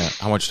does. Yeah.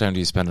 How much time do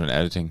you spend on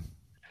editing?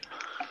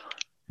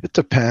 It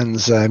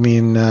depends. I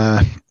mean,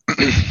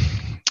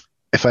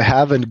 if I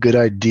have a good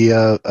idea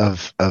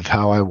of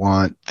how I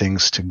want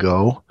things to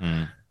go,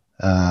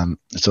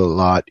 it's a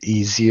lot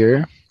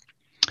easier.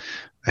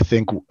 I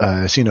think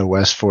Sino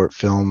Westfort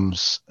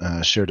Films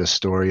shared a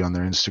story on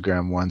their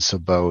Instagram once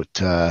about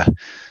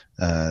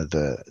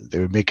they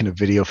were making a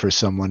video for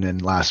someone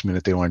and last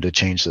minute they wanted to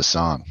change the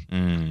song,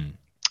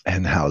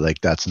 and how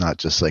like that's not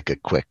just like a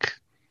quick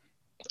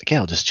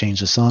I'll just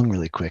change the song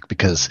really quick,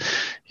 because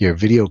your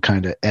video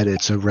kind of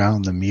edits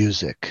around the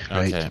music,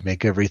 right, to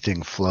make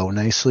everything flow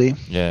nicely.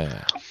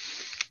 Yeah.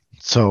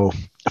 So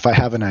if I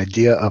have an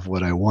idea of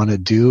what I want to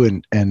do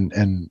and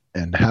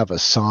have a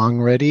song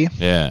ready,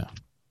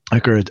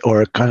 like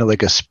or kind of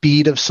like a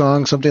speed of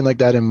song, something like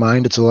that in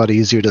mind. It's a lot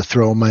easier to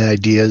throw my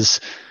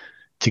ideas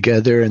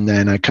together, and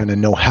then I kind of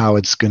know how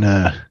it's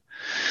gonna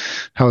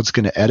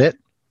edit.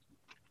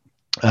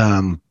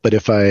 But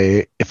if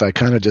I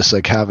kind of just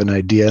like have an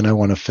idea and I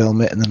want to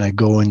film it, and then I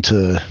go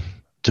into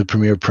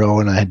Premiere Pro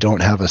and I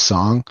don't have a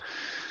song,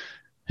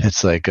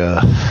 it's like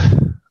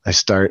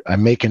I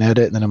make an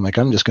edit, and then I'm like,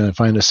 I'm just going to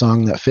find a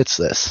song that fits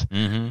this.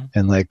 Mm-hmm.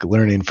 And like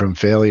learning from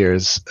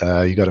failures,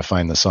 you got to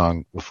find the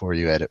song before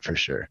you edit for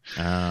sure.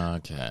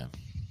 Okay.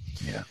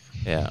 Yeah.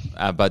 Yeah.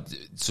 But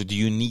so do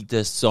you need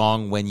the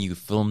song when you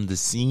film the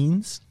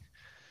scenes?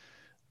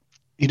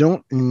 You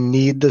don't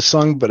need the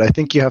song, but I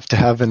think you have to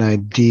have an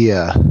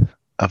idea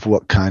of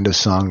what kind of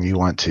song you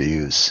want to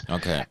use.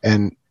 Okay.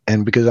 And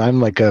because I'm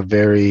like a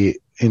very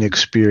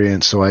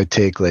inexperienced, so I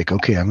take like,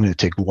 okay, I'm going to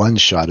take one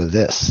shot of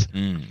this.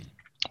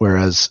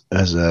 Whereas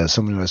as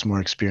someone who has more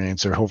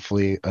experience, or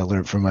hopefully I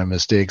learned from my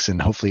mistakes, and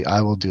hopefully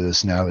I will do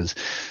this now, is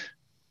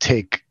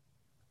take,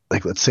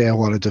 like, let's say I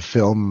wanted to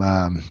film,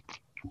 I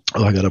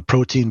got a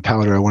protein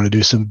powder, I want to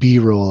do some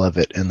B-roll of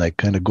it and like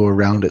kind of go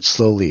around it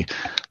slowly.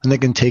 And I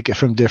can take it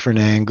from different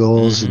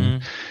angles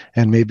and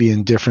maybe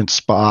in different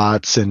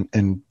spots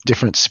and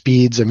different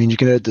speeds. I mean, you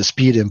can edit the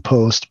speed in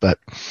post, but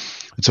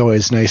it's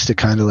always nice to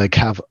kind of like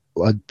have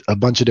a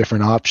bunch of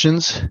different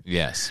options.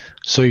 Yes.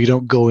 So you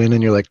don't go in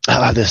and you're like,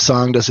 this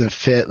song doesn't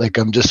fit. Like,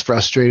 I'm just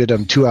frustrated.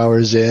 I'm 2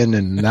 hours in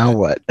and now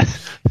what?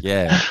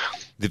 Yeah.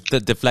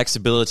 The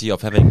flexibility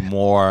of having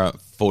more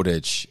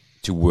footage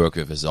to work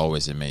with is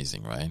always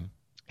amazing, right?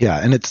 Yeah.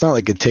 And it's not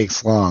like it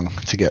takes long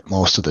to get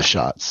most of the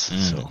shots.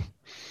 So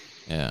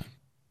yeah.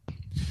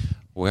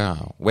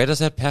 Wow. Where does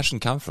that passion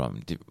come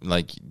from? Did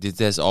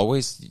there's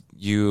always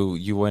you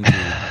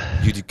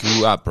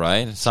grew up,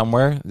 right?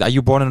 Somewhere? Are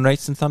you born and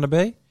raised in Thunder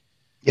Bay?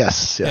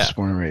 Yes, Yeah.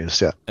 Born and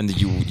raised, yeah. And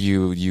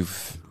you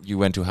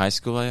went to high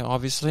school,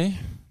 obviously?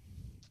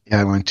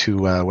 Yeah, I went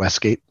to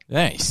Westgate.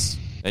 Nice.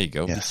 There you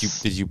go.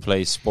 Yes. Did you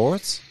play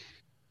sports?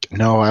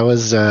 No, I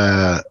was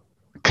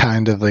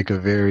kind of like a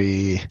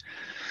very,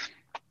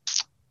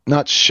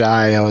 not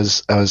shy. I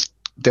was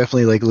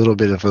definitely like a little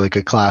bit of like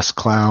a class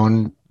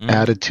clown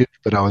attitude,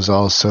 but I was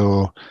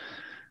also,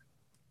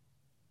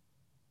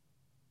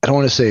 I don't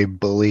want to say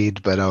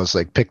bullied, but I was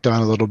like picked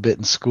on a little bit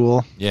in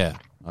school. Yeah.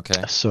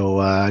 Okay. So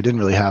I didn't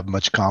really have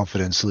much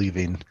confidence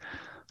leaving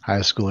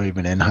high school or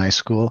even in high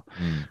school.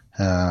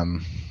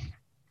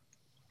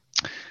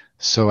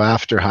 So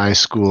after high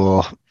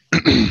school,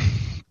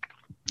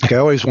 like I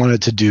always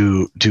wanted to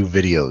do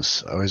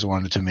videos. I always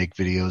wanted to make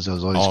videos. I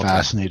was always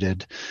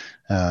fascinated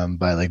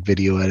by like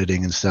video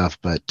editing and stuff,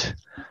 but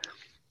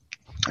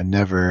I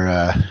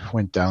never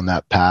went down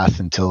that path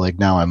until like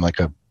now I'm like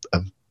a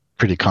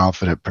pretty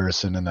confident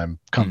person and I'm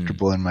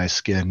comfortable in my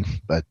skin.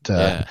 But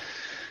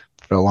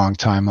for a long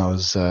time I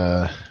was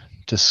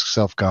just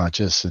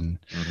self-conscious and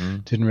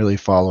didn't really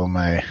follow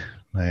my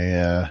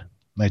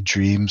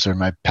dreams or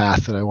my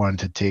path that I wanted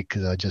to take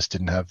because I just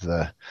didn't have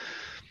the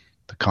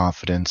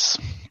confidence.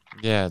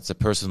 Yeah, it's a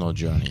personal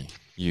journey.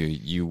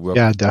 You work.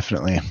 Yeah,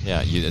 definitely.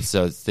 Yeah, it's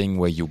a thing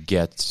where you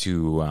get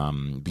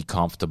to be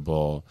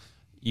comfortable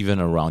even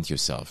around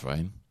yourself,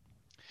 right?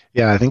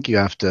 Yeah, I think you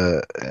have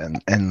to,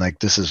 and like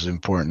this is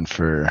important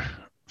for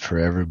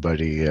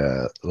everybody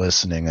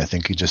listening. I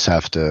think you just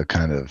have to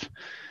kind of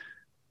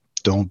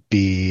don't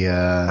be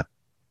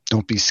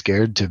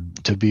scared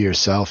to be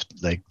yourself.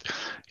 Like,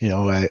 you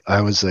know,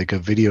 I was like a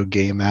video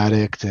game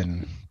addict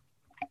and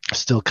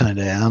still kind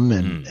of am,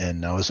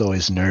 and I was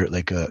always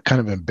kind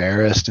of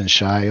embarrassed and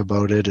shy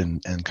about it,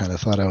 and kind of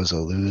thought I was a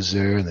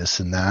loser and this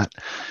and that.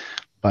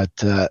 But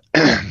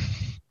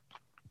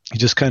you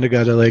just kind of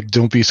got to like,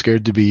 don't be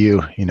scared to be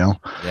you, you know?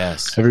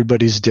 Yes.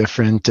 Everybody's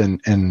different,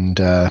 and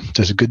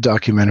there's a good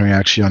documentary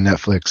actually on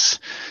Netflix.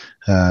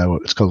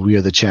 It's called We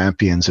Are the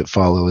Champions. It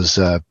follows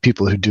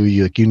people who do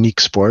like unique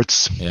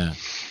sports. Yeah.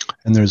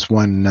 And there's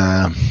one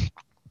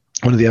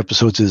of the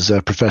episodes is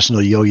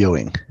professional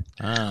yo-yoing.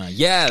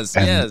 Yes,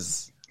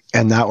 yes.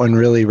 And that one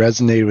really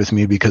resonated with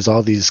me because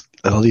all these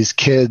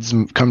kids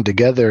come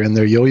together and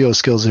their yo-yo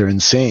skills are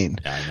insane,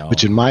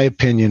 which in my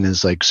opinion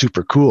is like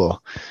super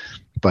cool.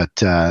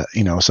 But,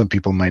 you know, some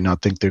people might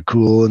not think they're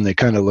cool and they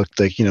kind of looked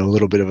like, you know, a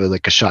little bit of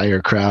a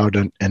shyer crowd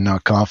and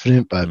not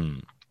confident. But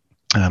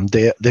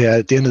they at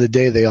the end of the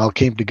day, they all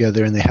came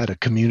together and they had a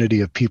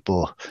community of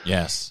people,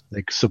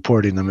 like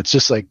supporting them. It's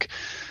just like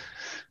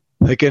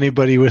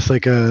anybody with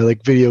like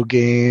video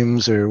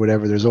games or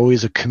whatever, there's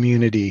always a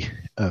community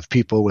of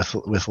people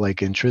with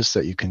like interests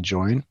that you can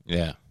join.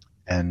 Yeah.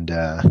 And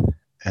I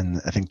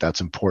think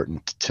that's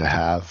important to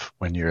have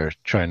when you're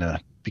trying to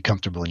be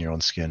comfortable in your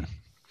own skin.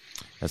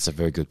 That's a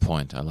very good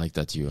point. I like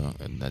that you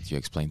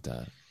explained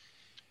that.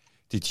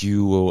 Did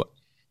you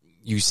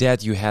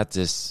said you had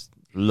this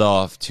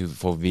love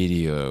for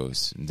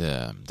videos,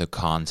 the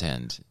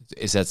content.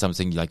 Is that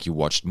something like you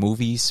watched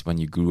movies when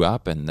you grew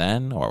up and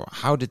then, or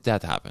how did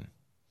that happen?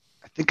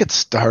 I think it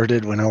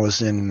started when I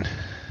was in,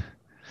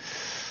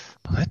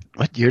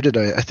 what year did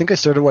I think I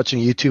started watching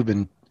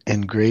YouTube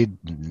in grade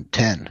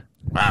 10.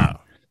 Wow.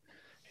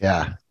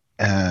 Yeah.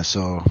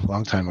 So a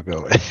long time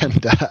ago.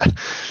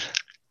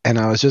 And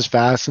I was just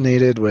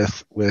fascinated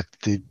with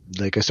the,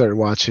 like, I started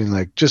watching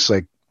just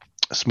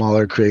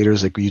smaller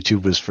creators, like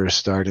YouTube was first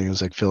starting. It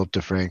was like Philip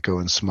DeFranco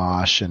and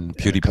Smosh and a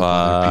couple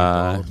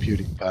other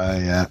people.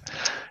 PewDiePie, yeah.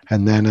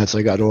 And then as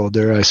I got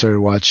older, I started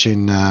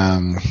watching,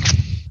 what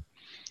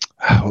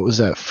was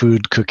that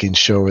food cooking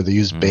show where they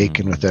used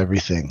bacon with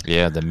everything?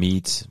 Yeah, the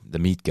meat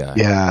guy.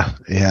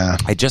 Yeah.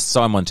 I just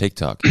saw him on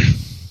TikTok.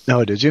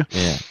 Oh, did you?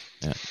 Yeah.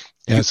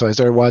 So I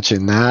started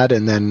watching that,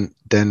 and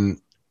then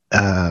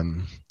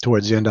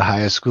towards the end of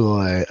high school,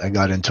 I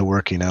got into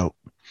working out.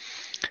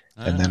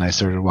 And then I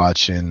started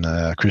watching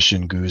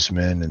Christian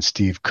Guzman and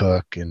Steve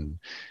Cook and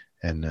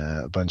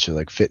a bunch of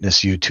like fitness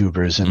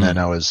YouTubers. And then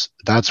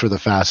that's where the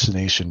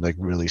fascination like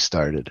really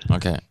started.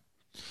 Okay.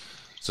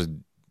 So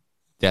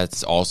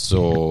that's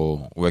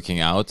also working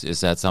out. Is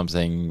that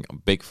something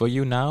big for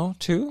you now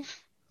too?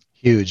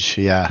 Huge.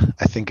 Yeah.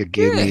 I think it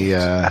gave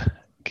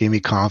me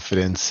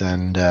confidence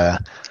and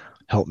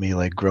helped me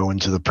like grow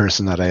into the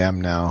person that I am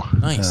now.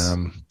 Nice.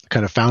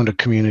 Kind of found a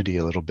community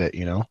a little bit,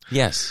 you know?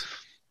 Yes.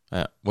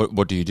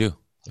 What do you do?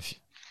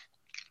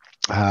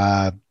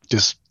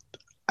 Just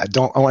I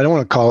don't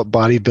want to call it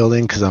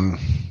bodybuilding because I'm,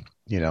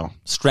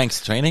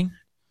 strength training.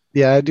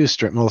 Yeah, I do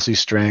mostly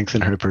strength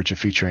and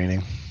hypertrophy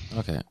training.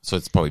 Okay, so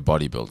it's probably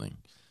bodybuilding.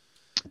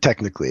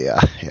 Technically,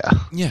 yeah.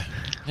 Yeah,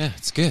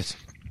 it's good.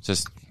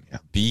 Just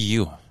be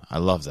you. I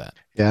love that.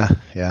 Yeah.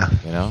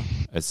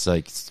 It's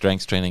like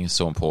strength training is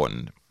so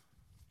important.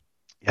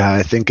 Yeah,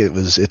 I think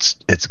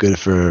it's good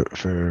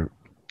for.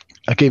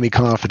 It gave me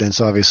confidence.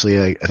 Obviously,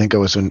 I think I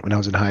was when I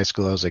was in high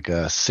school, I was like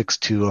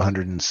 6'2",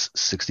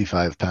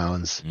 165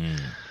 pounds.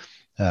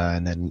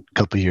 And then a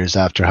couple of years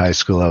after high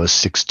school, I was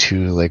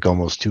 6'2", like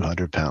almost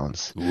 200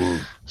 pounds. Ooh.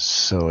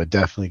 So it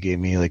definitely gave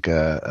me like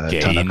a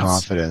ton of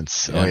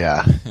confidence. Yeah. Oh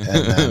yeah. And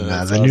then the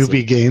awesome.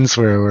 Newbie gains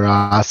were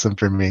awesome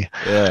for me.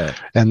 Yeah.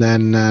 And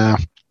then I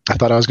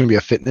thought I was going to be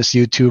a fitness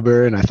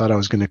YouTuber, and I thought I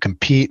was going to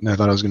compete, and I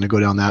thought I was going to go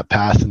down that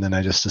path. And then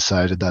I just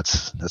decided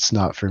that's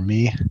not for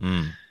me.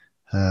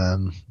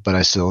 But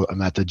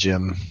I'm at the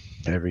gym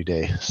every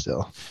day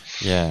still.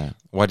 Yeah.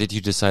 Why did you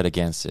decide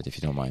against it, if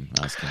you don't mind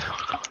asking?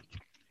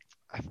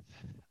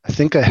 I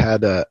think I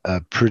had a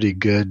pretty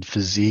good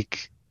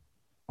physique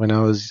when I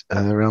was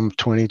around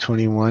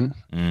 2021.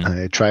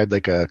 I tried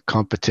like a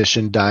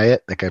competition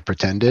diet, like I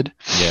pretended.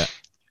 Yeah.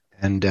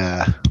 And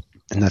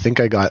I think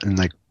I got in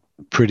like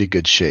pretty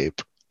good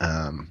shape.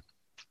 I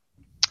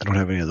don't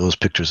have any of those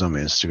pictures on my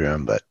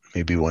Instagram, but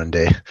maybe one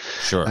day.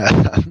 Sure.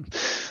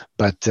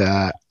 But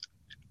the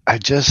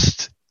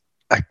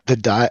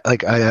diet,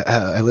 like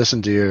I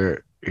listened to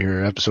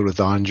your episode with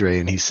Andre,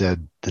 and he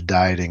said the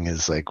dieting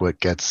is like what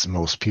gets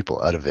most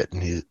people out of it,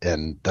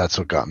 and that's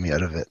what got me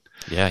out of it.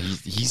 Yeah,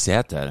 he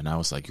said that, and I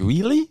was like,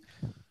 really?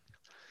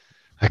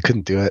 I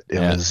couldn't do it. It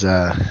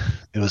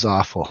was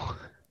awful.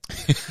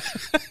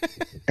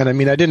 And I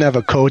mean, I didn't have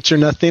a coach or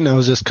nothing. I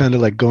was just kind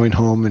of like going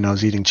home, and I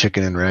was eating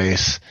chicken and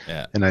rice.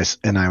 Yeah.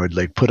 And I would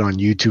like put on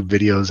YouTube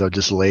videos. I would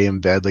just lay in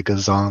bed like a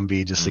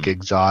zombie, just like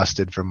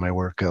exhausted from my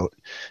workout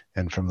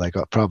and from like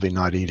probably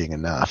not eating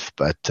enough.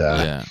 But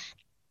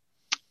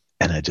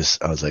and I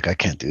was like, I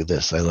can't do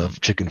this. I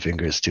love chicken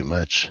fingers too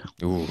much.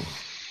 Ooh.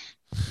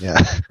 Yeah.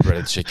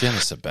 Breaded chicken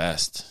is the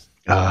best.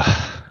 Yeah.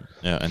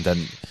 And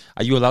then,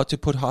 are you allowed to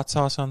put hot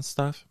sauce on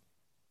stuff?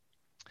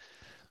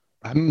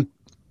 I'm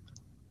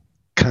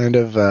kind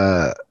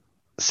of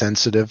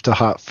sensitive to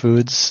hot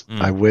foods.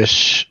 I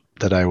wish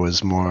that I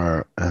was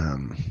more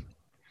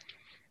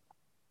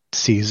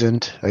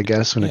seasoned, I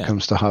guess, when it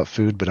comes to hot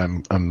food. But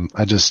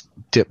I just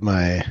dip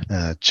my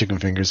chicken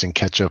fingers in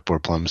ketchup or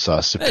plum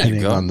sauce,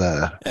 depending on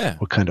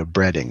what kind of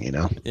breading, you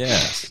know. Yeah.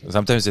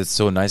 Sometimes it's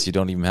so nice you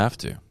don't even have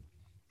to.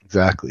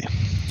 Exactly.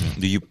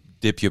 Do you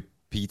dip your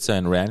pizza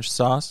in ranch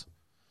sauce?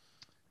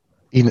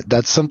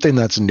 That's something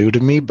that's new to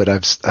me, but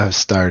I've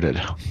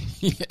started.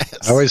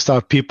 Yes. I always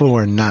thought people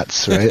were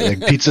nuts, right?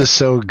 Like, pizza's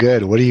so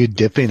good. What are you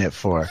dipping it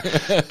for?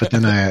 But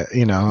then I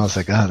was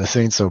like, this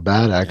ain't so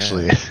bad,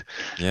 actually.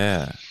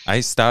 Yeah. I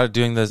started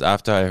doing this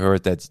after I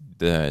heard that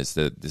there's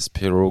this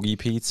pierogi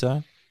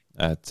pizza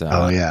at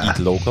Eat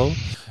Local,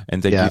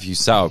 and they give you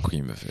sour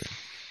cream with it.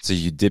 So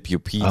you dip your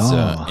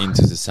pizza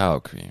into the sour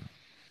cream.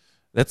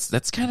 That's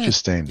kind of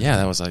interesting. Yeah,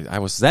 that was like I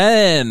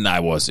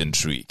was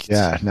intrigued.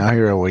 Yeah, now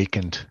you're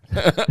awakened.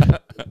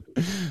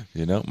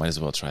 Might as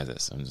well try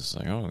this. I'm just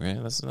like, okay,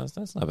 that's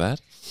not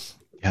bad.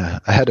 Yeah,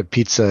 I had a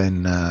pizza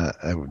and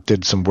I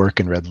did some work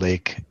in Red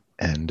Lake,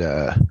 and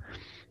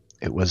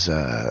it was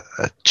a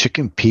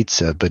chicken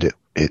pizza, but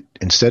it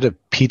instead of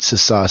pizza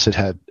sauce, it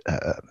had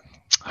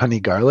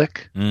honey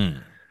garlic.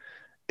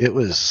 It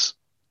was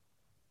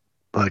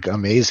like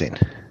amazing.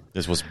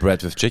 This was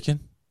bread with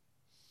chicken?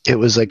 It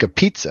was like a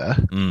pizza,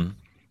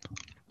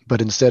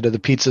 but instead of the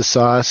pizza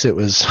sauce, it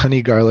was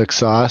honey garlic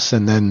sauce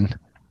and then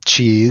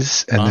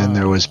cheese, and then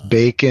there was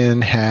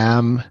bacon,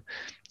 ham,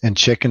 and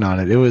chicken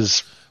on it. It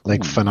was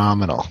like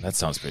phenomenal. That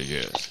sounds pretty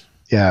good.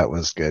 Yeah, it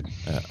was good.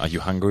 Are you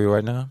hungry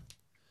right now?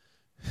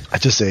 I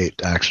just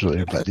ate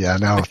actually, but yeah,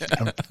 now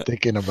I'm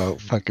thinking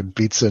about fucking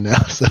pizza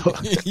now. So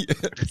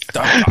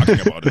Stop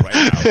talking about it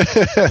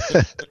right now.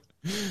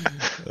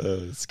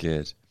 It's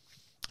good.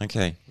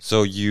 Okay,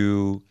 so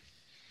you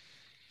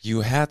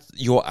had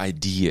your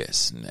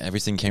ideas and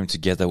everything came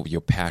together with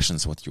your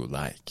passions, what you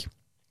like,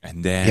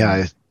 and then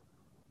yeah,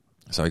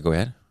 sorry, go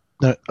ahead.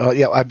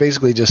 I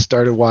basically just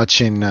started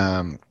watching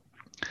as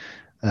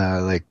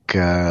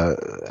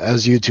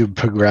YouTube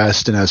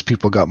progressed and as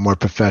people got more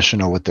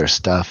professional with their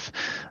stuff.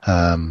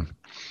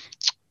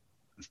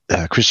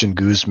 Christian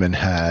Guzman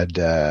had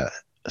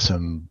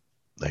some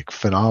like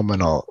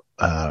phenomenal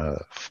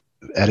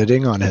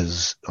editing on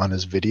his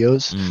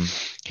videos.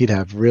 He'd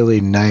have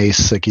really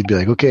nice, like he'd be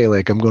like, okay,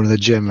 like I'm going to the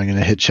gym, I'm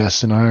gonna hit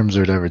chest and arms or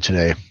whatever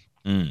today.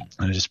 And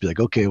I'd just be like,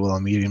 okay, well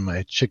I'm eating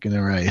my chicken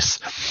and rice.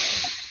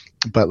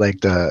 But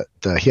like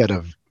he had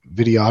a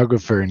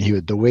videographer, and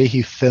the way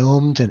he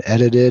filmed and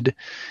edited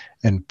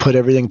and put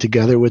everything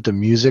together with the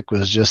music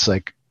was just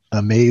like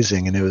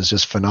amazing, and it was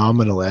just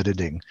phenomenal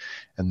editing.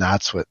 And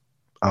that's what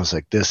I was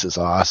like, this is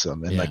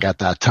awesome. And like at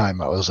that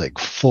time I was like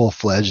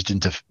full-fledged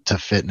into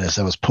fitness.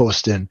 I was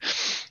posting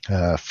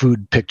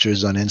food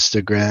pictures on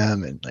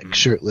Instagram and like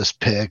shirtless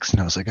pics, and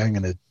I was like, I'm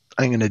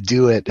gonna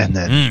do it. And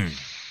then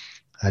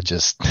I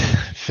just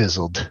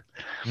fizzled.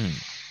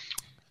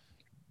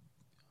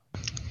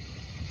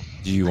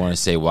 Do you want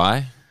to say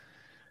why?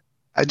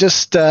 I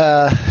just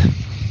I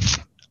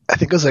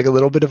think it was like a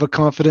little bit of a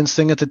confidence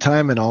thing at the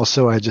time, and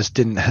also I just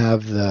didn't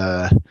have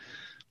the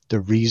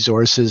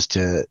resources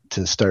to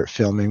start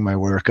filming my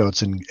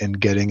workouts and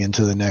getting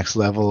into the next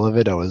level of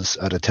it. I was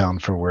out of town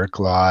for work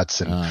lots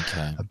and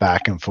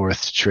back and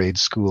forth to trade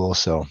school,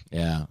 so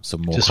so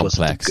more just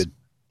complex.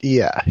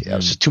 It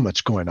was just too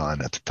much going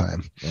on at the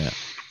time.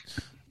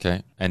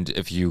 Okay, and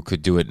if you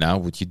could do it now,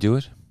 would you do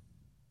it?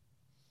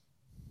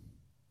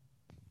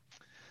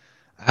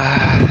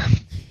 I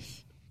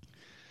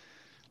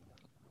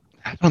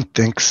don't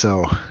think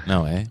so.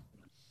 No, eh?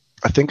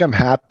 I think I'm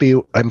happy.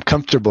 I'm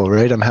comfortable,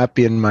 right? I'm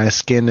happy in my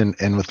skin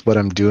and with what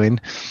I'm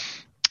doing.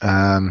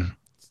 And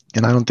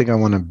I don't think I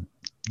want to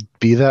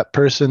be that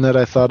person that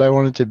I thought I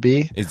wanted to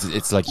be.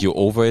 It's like you're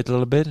over it a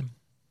little bit?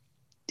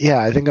 Yeah,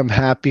 I think I'm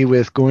happy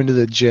with going to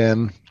the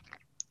gym,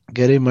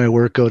 getting my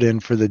workout in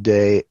for the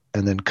day,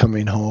 and then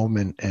coming home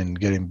and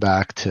getting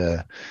back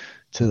to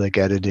like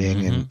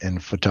editing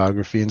and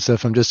photography and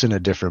stuff. I'm just in a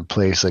different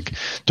place. Like,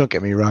 don't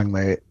get me wrong,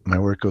 my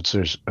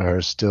workouts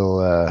are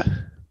still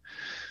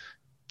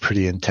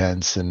pretty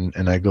intense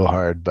and I go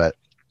hard, but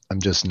I'm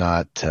just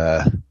not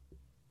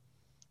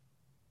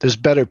there's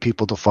better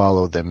people to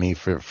follow than me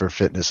for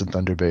fitness in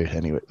Thunder Bay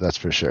anyway, that's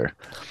for sure.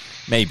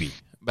 Maybe.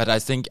 But I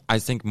think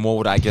more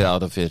what I get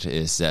out of it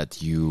is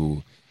that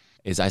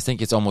I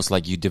think it's almost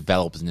like you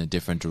developed in a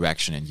different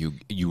direction and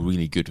you're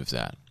really good with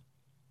that.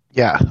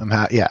 Yeah,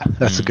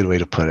 that's a good way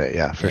to put it.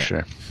 Yeah, for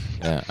sure.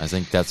 Yeah, I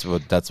think that's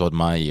what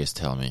my ears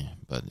tell me,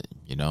 but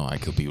I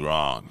could be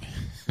wrong.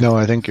 No,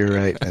 I think you're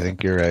right.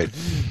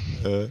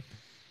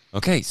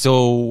 Okay,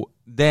 so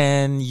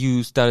then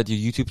you started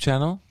your YouTube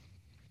channel,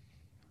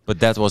 but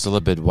that was a little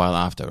bit while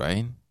after,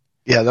 right?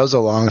 Yeah, that was a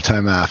long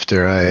time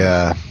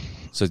after.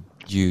 So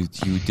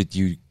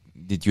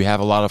did you have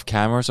a lot of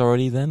cameras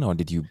already then, or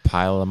did you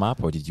pile them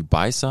up, or did you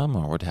buy some,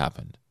 or what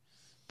happened?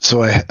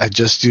 So I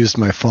just used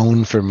my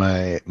phone for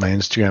my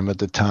Instagram at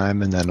the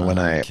time, and then when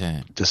I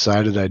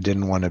decided I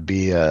didn't want to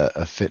be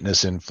a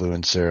fitness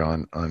influencer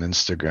on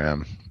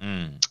Instagram,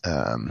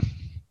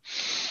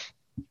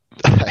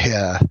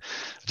 I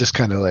just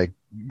kind of like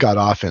got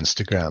off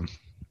Instagram.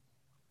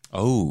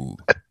 Oh.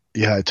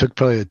 Yeah, I took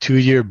probably a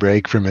 2-year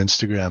break from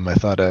Instagram. I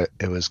thought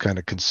it was kind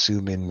of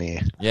consuming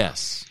me.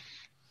 Yes.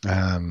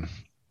 And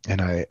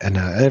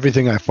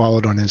everything I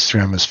followed on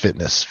Instagram was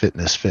fitness. I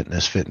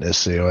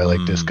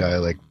like this guy, I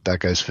like that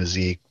guy's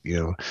physique,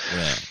 Yeah.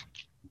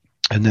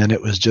 And then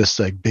it was just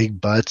like big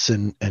butts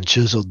and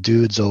chiseled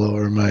dudes all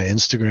over my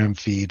Instagram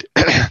feed.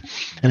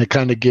 And it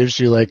kind of gives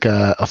you like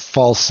a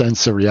false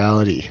sense of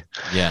reality.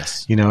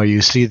 Yes.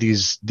 You see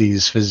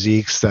these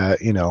physiques that,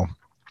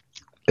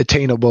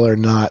 attainable or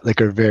not,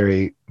 like are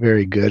very,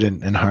 very good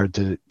and hard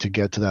to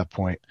get to that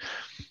point.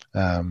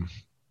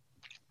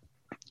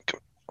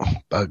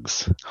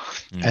 Bugs.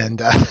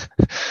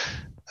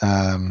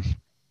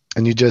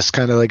 And you just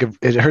kind of like,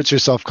 it hurts your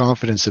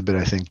self-confidence a bit,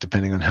 I think,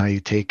 depending on how you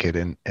take it,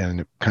 and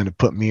it kind of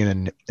put me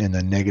in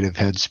a negative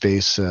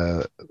headspace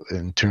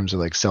in terms of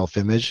like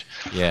self-image.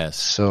 Yes.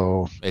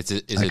 So I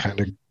kind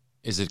of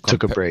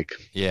took a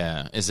break.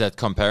 Yeah. Is that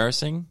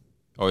comparison,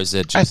 or is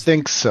it just... I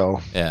think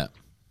so. Yeah.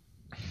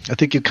 I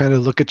think you kind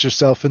of look at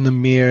yourself in the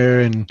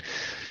mirror, and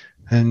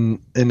I'm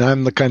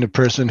the kind of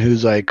person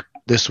who's like,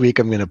 this week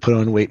I'm going to put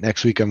on weight,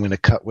 next week I'm going to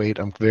cut weight.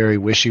 I'm very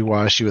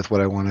wishy-washy with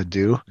what I want to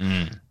do,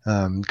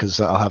 because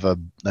I'll have a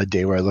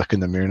day where I look in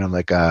the mirror and I'm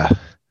like,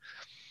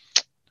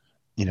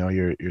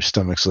 your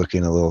stomach's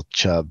looking a little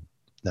chub.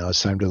 Now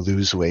it's time to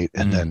lose weight.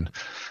 And then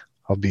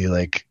I'll be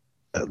like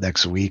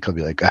next week I'll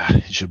be like,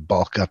 you should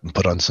bulk up and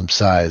put on some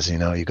size.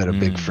 You got a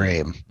big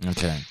frame.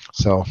 Okay.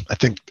 So I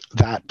think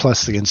that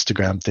plus the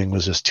Instagram thing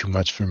was just too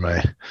much for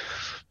my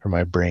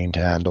brain to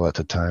handle at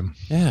the time.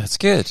 Yeah, it's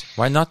good.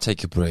 Why not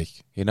take a break?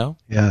 Yeah,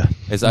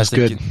 I think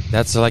good.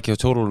 That's like a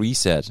total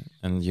reset,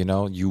 and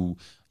you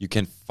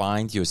can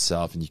find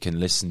yourself and you can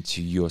listen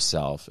to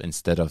yourself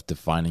instead of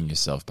defining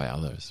yourself by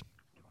others.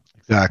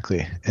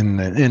 Exactly.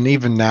 And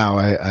even now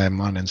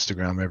I'm on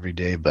Instagram every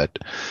day, but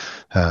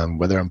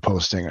whether I'm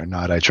posting or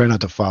not, I try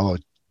not to follow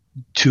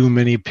too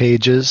many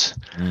pages.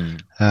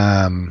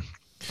 So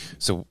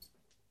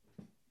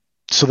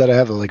that I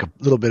have a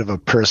little bit of a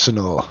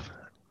personal,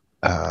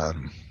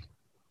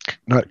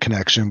 not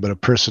connection, but a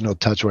personal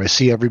touch where I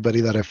see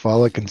everybody that I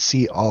follow. I can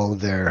see all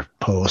their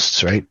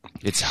posts, right?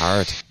 It's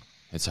hard.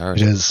 It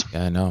is.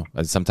 Yeah, I know.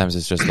 And sometimes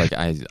it's just like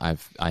I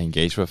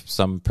engage with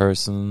some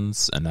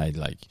persons and I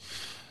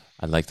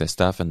like their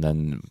stuff, and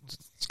then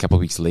a couple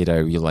of weeks later I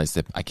realized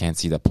that I can't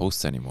see that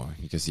post anymore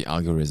because the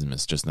algorithm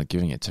is just not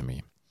giving it to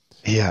me.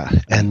 Yeah,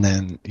 and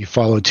then you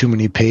follow too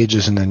many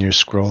pages, and then you're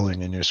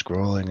scrolling and you're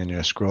scrolling and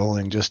you're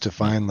scrolling just to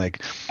find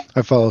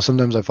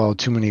sometimes I follow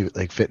too many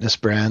fitness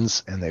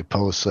brands, and they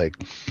post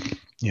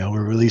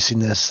we're releasing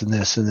this and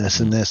this and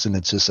this and this, and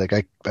it's just like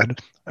I'm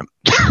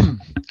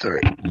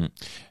sorry.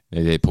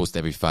 They post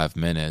every 5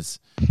 minutes,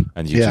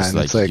 and you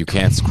just you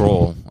can't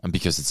scroll, and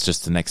because it's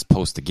just the next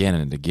post again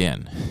and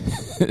again.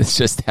 It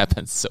just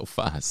happens so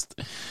fast.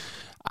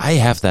 I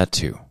have that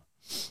too.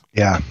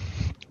 Yeah,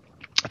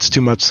 it's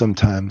too much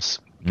sometimes.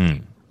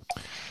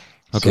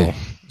 Okay,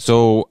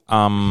 so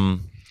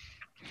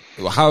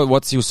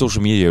what's your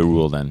social media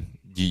rule then?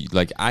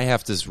 I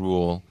have this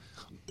rule.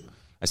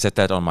 I set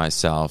that on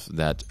myself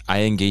that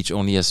I engage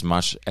only as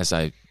much as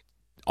I.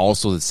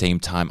 Also, the same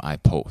time I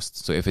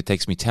post. So if it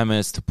takes me 10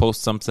 minutes to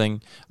post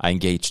something, I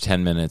engage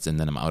 10 minutes and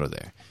then I'm out of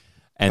there.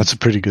 And that's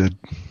pretty good.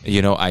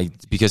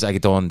 Because I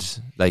don't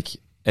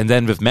and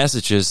then with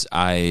messages,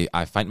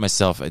 I find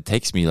myself, it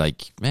takes me a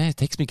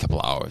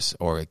couple hours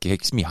or it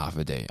takes me half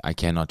a day. I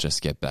cannot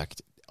just get back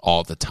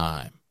all the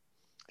time.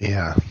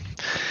 Yeah.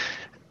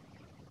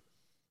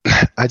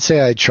 I'd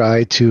say I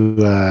try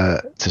to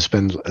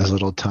spend as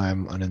little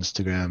time on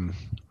Instagram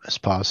as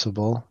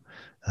possible.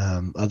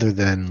 Other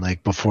than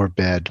before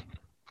bed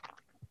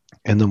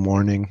in the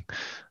morning,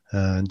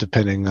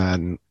 depending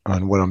on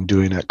what I'm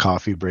doing at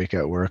coffee break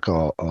at work,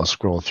 I'll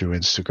scroll through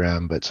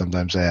Instagram, but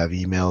sometimes I have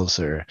emails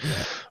or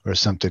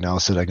something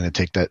else that I'm going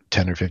to take that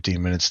 10 or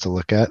 15 minutes to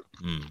look at.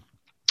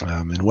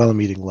 And while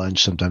I'm eating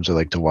lunch, sometimes I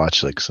like to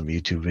watch some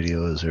YouTube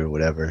videos or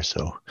whatever.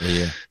 So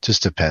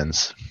just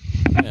depends.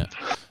 Yeah,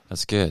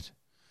 that's good.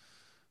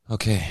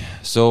 Okay.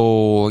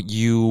 So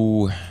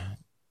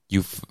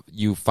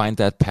you find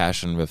that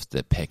passion with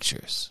the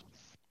pictures.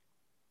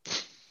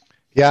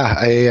 Yeah,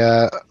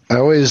 I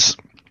always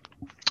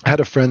had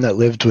a friend that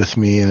lived with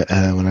me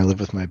when I lived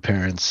with my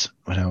parents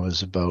when I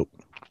was about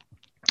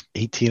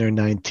 18 or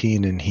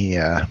 19, and he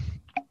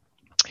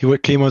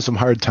came on some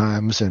hard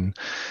times, and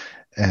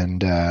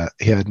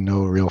he had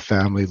no real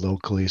family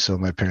locally, so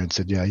my parents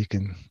said, "Yeah, you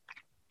can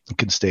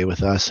stay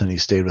with us," and he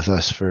stayed with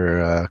us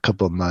for a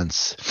couple of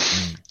months,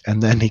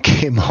 and then he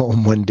came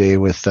home one day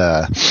with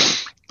a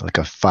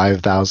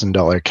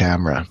 $5,000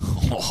 camera.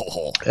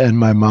 And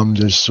my mom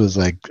just was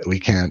like, we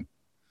can't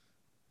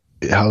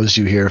house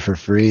you here for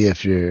free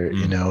if you're,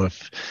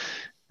 if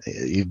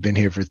you've been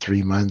here for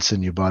 3 months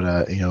and you bought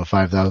a,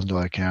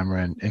 $5,000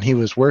 camera, and he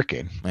was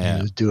working. Yeah.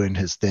 He was doing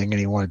his thing and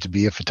he wanted to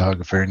be a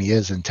photographer, and he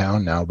is in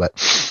town now, but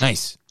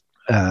nice.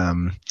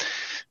 I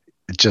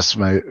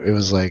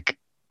was like,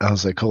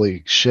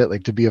 holy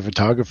shit, to be a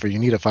photographer, you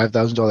need a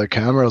 $5,000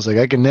 camera. I was like,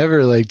 I can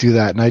never do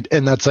that.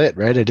 And that's it,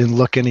 right? I didn't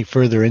look any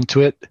further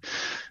into it.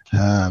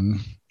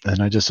 And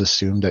I just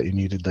assumed that you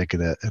needed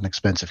an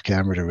expensive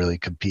camera to really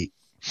compete.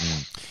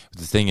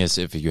 The thing is,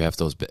 if you have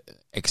those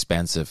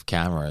expensive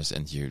cameras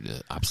and you're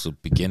the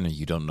absolute beginner,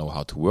 you don't know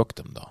how to work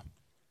them though.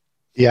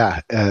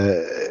 Yeah.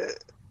 The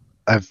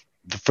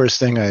first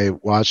thing I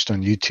watched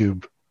on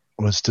YouTube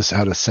was just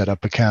how to set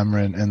up a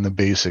camera and the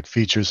basic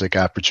features like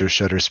aperture,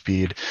 shutter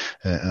speed,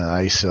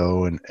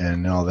 ISO,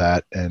 and all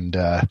that. And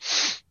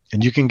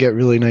you can get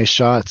really nice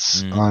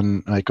shots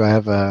on, I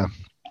have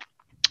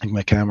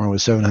my camera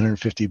was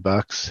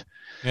 $750.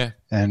 Yeah.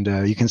 And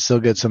you can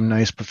still get some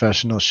nice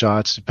professional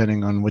shots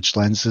depending on which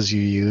lenses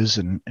you use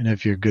and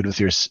if you're good with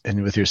your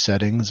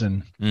settings,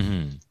 and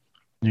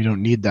you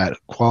don't need that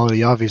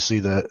quality. Obviously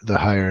the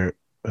higher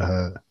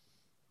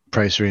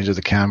price range of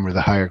the camera,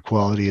 the higher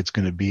quality it's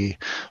going to be,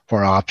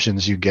 more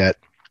options you get,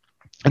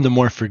 and the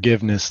more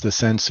forgiveness the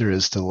sensor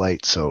is to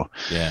light, so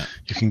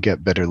you can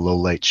get better low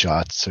light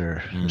shots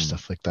or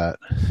stuff like that.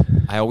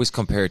 I always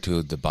compare it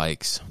to the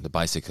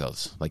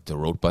bicycles, like the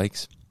road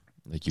bikes.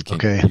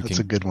 That's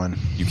a good one.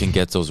 You can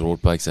get those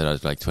road bikes that are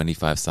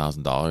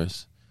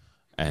 $25,000,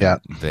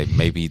 and they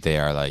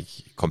are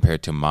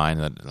compared to mine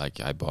that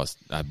I bought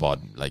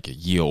a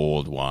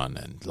year-old one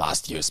and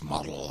last year's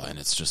model, and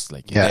it's just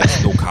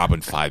there's no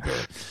carbon fiber,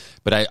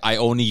 but I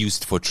only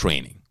used for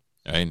training.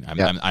 Right?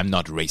 I'm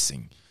not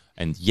racing,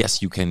 and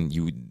yes, you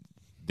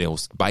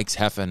those bikes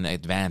have an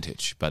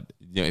advantage, but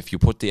if you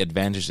put the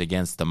advantage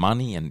against the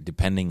money, and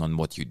depending on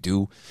what you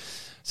do,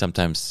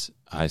 sometimes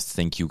I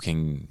think you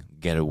can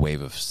get away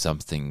with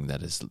something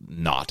that is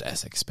not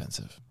as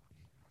expensive.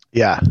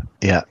 Yeah,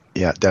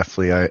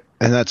 definitely.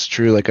 And that's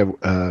true. Like,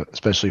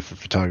 especially for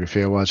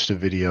photography, I watched a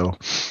video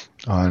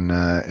on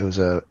I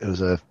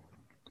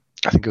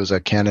think it was a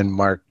Canon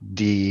Mark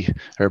D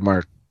or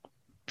Mark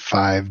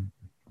 5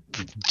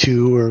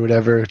 II or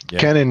whatever,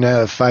 Canon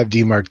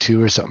 5D Mark II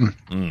or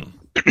something.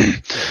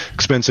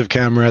 Expensive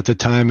camera at the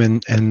time,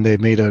 and they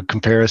made a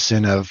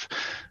comparison of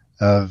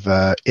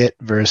it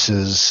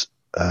versus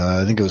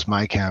I think it was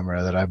my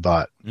camera that I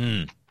bought.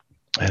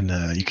 And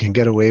you can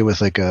get away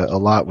with like a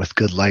lot with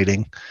good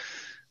lighting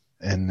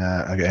and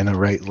a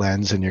right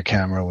lens in your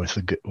camera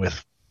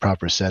with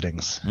proper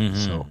settings.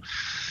 So,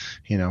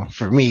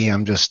 for me,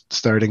 I'm just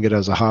starting it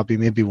as a hobby.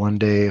 Maybe one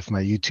day, if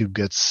my YouTube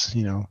gets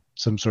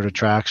some sort of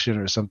traction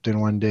or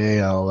something, one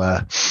day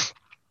I'll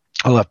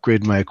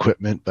upgrade my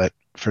equipment. But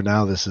for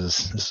now, this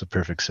is a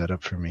perfect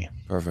setup for me.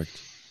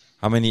 Perfect.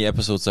 How many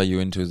episodes are you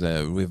into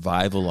the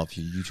revival of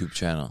your YouTube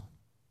channel?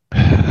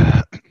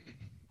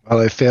 Well,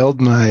 I failed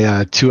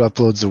my 2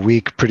 uploads a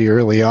week pretty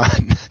early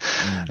on.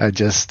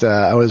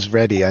 I was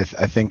ready. I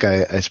think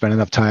I spent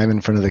enough time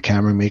in front of the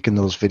camera making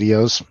those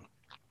videos,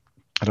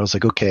 and I was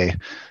like, okay,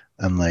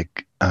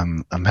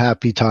 I'm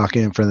happy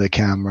talking in front of the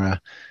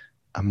camera.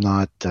 I'm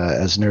not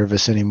as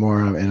nervous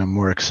anymore, and I'm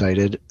more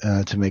excited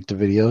to make the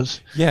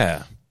videos.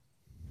 Yeah.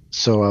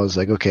 So I was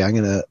like, okay,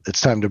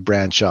 it's time to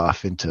branch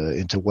off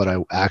into what I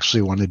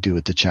actually want to do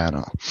with the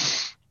channel.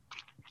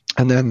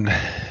 And then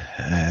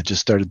I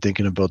just started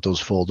thinking about those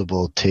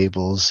foldable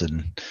tables,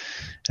 and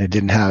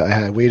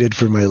I waited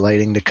for my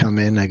lighting to come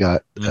in. I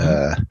got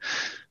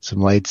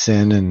some lights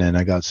in, and then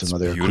I got some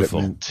other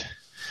equipment.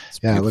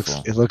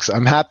 It looks,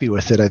 I'm happy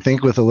with it. I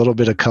think with a little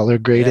bit of color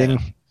grading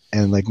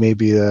and like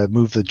maybe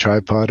move the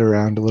tripod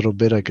around a little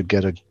bit, I could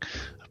get a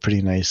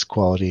pretty nice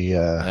quality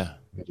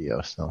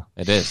video. So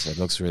it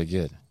looks really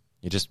good.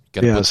 You just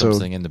got to put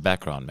something in the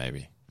background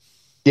maybe.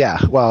 Yeah,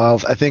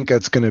 well, I think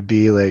that's going to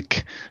be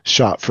like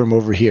shot from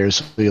over here,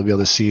 so you'll be able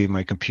to see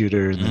my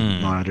computer and the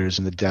monitors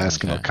and the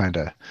desk, and I'll kind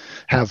of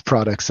have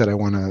products that I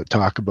want to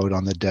talk about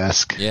on the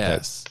desk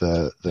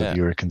that the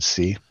viewer can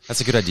see.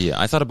 That's a good idea.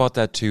 I thought about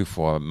that too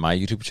for my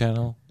YouTube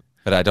channel,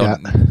 but I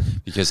don't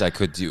because I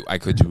could do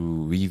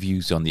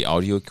reviews on the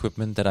audio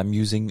equipment that I'm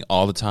using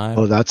all the time.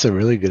 Oh, that's a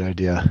really good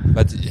idea.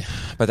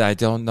 But I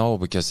don't know,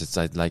 because it's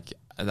like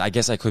I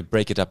guess I could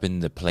break it up in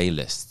the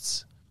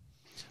playlists.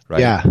 Right?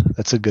 Yeah,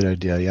 that's a good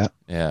idea. Yeah.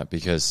 Yeah,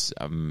 because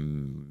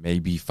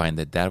maybe find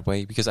it that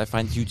way. Because I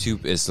find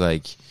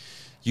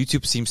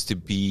YouTube seems to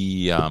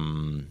be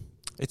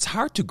it's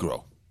hard to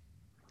grow.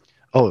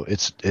 Oh,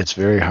 it's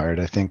very hard.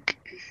 I think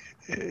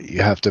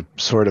you have to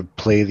sort of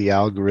play the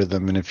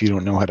algorithm, and if you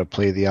don't know how to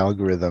play the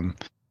algorithm,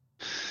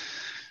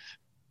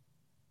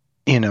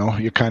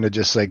 you're kind of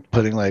just like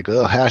putting like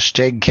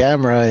hashtag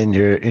camera in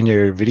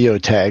your video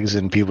tags,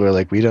 and people are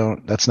like,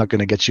 that's not going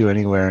to get you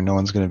anywhere. No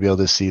one's going to be able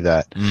to see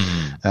that.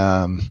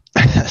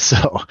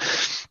 So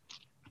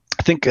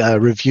I think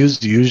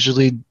reviews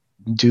usually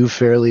do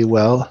fairly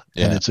well,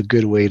 and it's a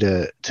good way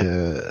to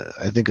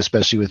I think,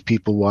 especially with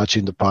people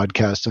watching the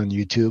podcast on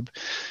YouTube,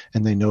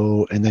 and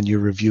and then you're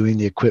reviewing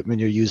the equipment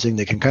you're using,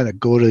 they can kind of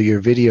go to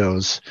your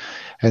videos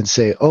and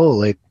say,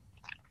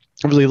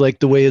 I really like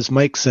the way his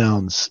mic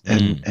sounds,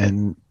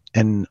 and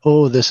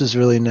this is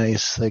really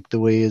nice, like the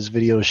way his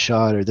video is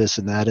shot, or this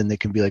and that, and they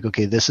can be like,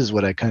 okay, this is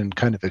what I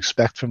kind of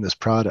expect from this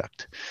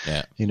product,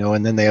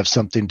 and then they have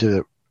something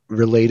to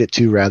relate it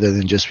to, rather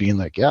than just being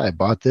like, I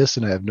bought this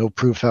and I have no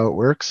proof how it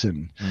works,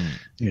 and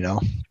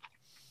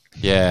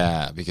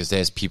Yeah, because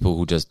there's people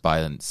who just buy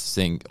and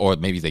think, or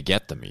maybe they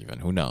get them even,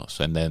 who knows,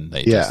 and then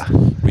they just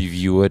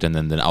review it, and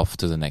then off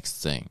to the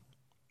next thing.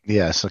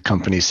 Yeah, so a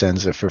company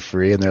sends it for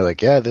free, and they're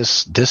like,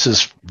 this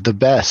is the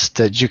best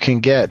that you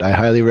can get. I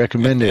highly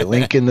recommend it.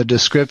 Link in the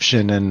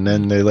description, and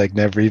then they like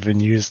never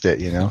even used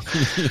it,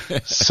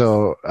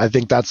 So I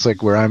think that's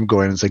like where I'm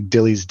going. It's like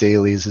Dilly's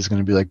Dailies is going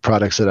to be like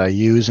products that I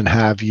use and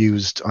have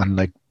used on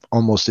like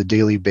almost a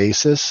daily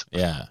basis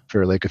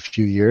for like a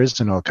few years,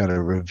 and I'll kind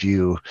of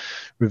review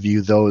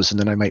those, and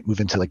then I might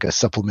move into like a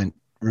supplement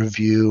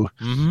review.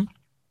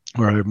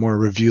 Or more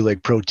review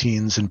like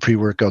proteins and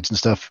pre-workouts and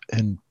stuff,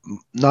 and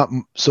not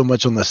so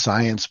much on the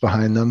science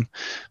behind them,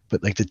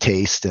 but like the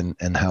taste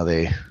and how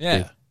they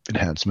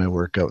enhance my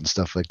workout and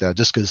stuff like that.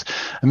 Just because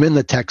I'm in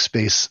the tech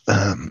space,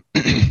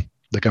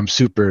 like I'm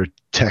super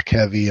tech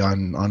heavy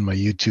on my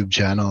YouTube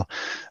channel,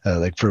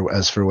 like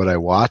for what I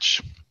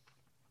watch,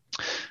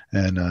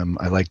 and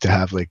I like to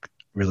have like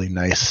really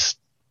nice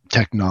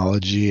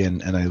technology,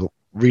 and I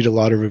read a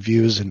lot of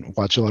reviews and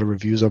watch a lot of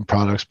reviews on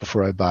products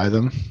before I buy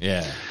them.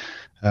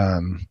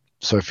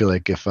 So I feel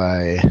like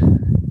I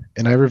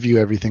review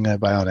everything I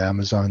buy on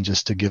Amazon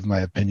just to give my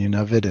opinion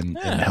of it and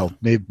help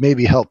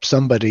maybe help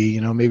somebody,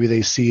 maybe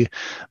they see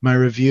my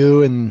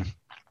review and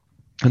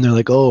And they're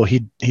like, oh, he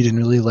didn't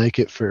really like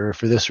it for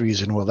this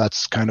reason. Well,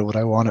 that's kind of what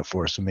I want it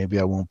for, so maybe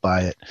I won't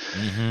buy it.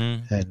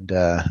 And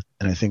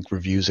I think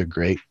reviews are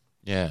great.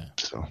 Yeah.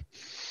 So,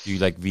 do you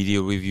like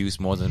video reviews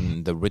more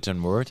than the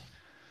written word?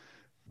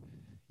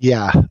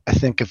 Yeah, I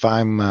think if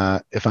I'm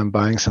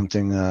buying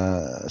something,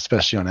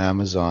 especially on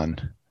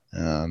Amazon,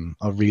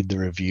 I'll read the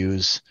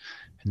reviews,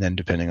 and then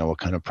depending on what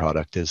kind of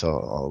product it is,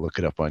 I'll look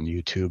it up on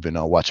YouTube, and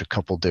I'll watch a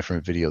couple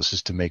different videos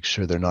just to make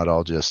sure they're not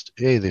all just,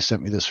 hey, they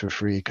sent me this for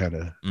free kind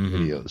of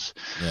videos.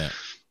 Yeah.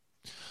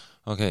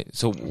 Okay,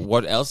 so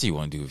what else do you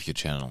want to do with your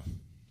channel?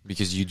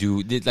 Because you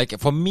do, like,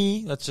 for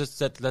me,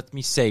 let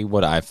me say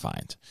what I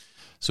find.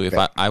 So if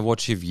I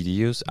watch your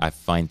videos, I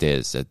find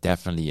there's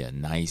definitely a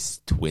nice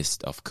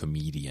twist of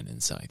comedian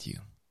inside you.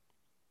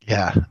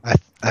 Yeah,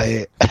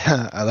 I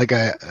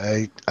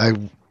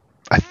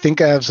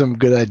think I have some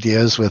good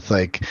ideas with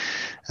like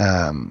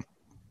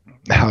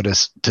how to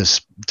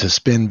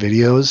spin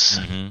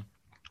videos.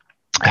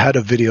 I had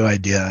a video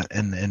idea,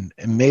 and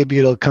maybe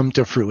it'll come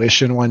to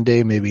fruition one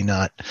day, maybe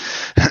not.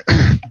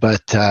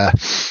 But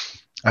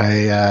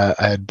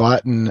I'd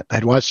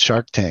watched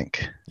Shark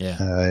Tank,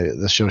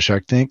 the show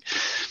Shark Tank,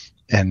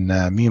 and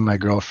me and my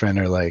girlfriend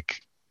are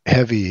like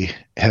heavy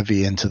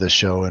into the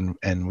show,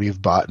 and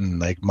we've bought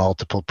like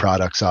multiple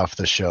products off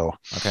the show.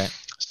 Okay.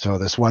 So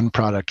this one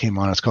product came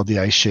on, it's called the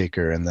Ice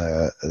Shaker, and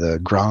the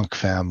Gronk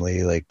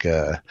family, like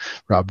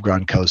Rob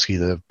Gronkowski,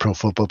 the pro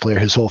football player,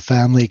 his whole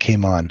family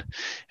came on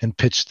and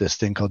pitched this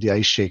thing called the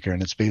Ice Shaker,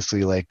 and it's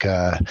basically like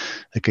a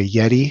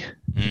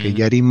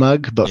Yeti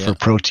mug, but for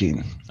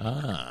protein.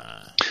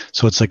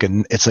 So it's like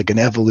an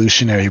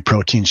evolutionary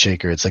protein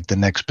shaker. It's like the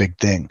next big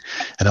thing.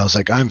 And I was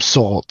like, I'm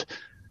sold.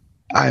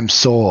 I'm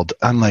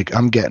like,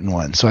 I'm getting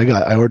one. So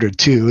I ordered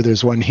 2.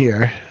 There's one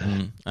here.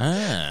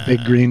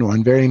 Big green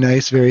one. Very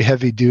nice, very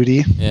heavy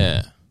duty.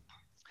 Yeah.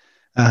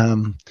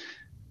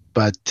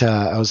 But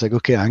I was like,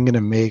 okay, I'm going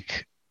to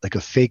make like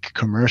a fake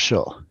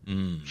commercial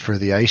for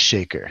the Ice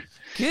Shaker.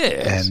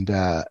 Good. And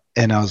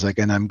I was like,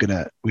 and I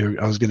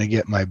was going to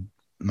get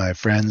my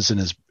friends and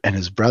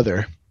his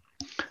brother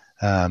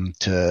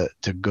to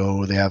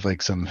go. They have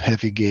like some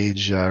heavy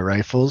gauge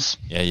rifles.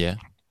 Yeah.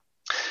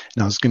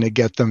 And I was going to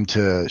get them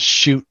to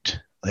shoot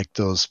like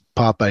those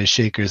Popeye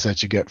shakers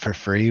that you get for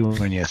free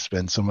when you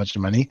spend so much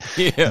money,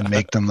 and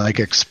make them like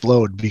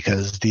explode,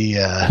 because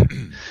the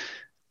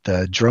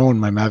drone,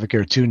 my Mavic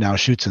Air 2, now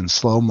shoots in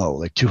slow-mo,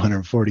 like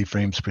 240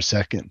 frames per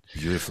second.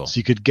 Beautiful. So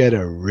you could get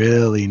a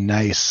really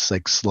nice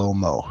like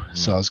slow-mo.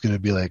 So I was going to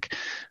be like,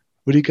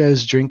 what are you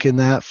guys drinking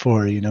that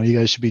for? You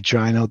guys should be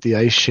trying out the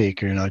Ice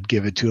Shaker. And I'd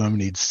give it to him,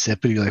 and he'd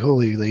sip it. He'd be like,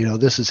 holy,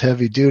 this is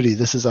heavy duty.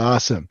 This is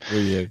awesome.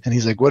 Yeah. And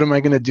he's like, what am I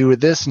going to do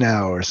with this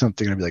now? Or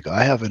something. And I'd be like,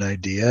 I have an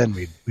idea. And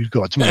we'd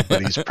go out to my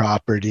buddy's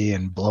property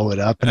and blow it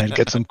up. And I'd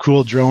get some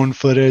cool drone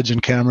footage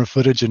and camera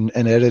footage and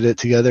edit it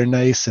together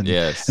nice. And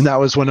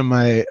that was one of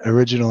my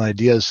original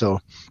ideas.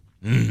 So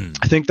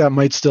I think that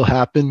might still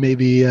happen.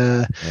 Maybe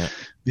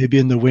maybe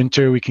in the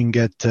winter we can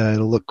get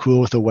it'll look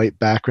cool with a white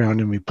background,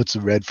 and we put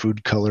some red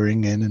food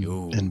coloring in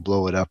and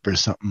blow it up or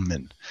something.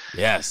 And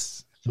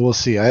we'll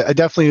see. I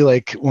definitely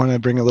like want to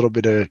bring a little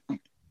bit of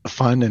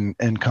fun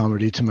and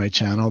comedy to my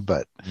channel,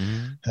 but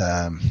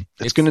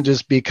it's going to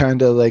just be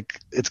kind of like,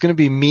 it's going to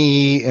be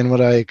me and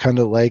what I kind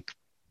of like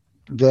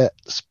that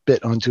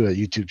spit onto a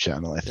YouTube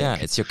channel, I think. Yeah,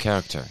 it's your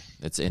character.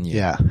 It's in you.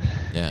 Yeah.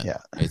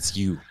 It's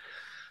you.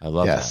 I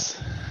love that.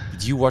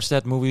 Did you watch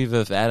that movie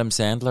with Adam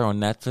Sandler on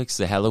Netflix,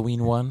 the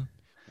Halloween one,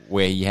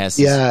 where he has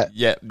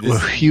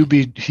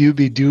Hubie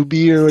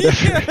Doobie or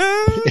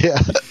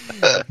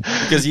whatever?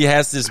 Because he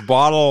has this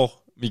bottle.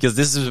 Because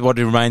this is what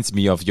it reminds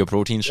me of, your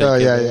protein shake. Oh,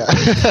 yeah.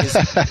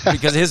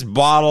 Because his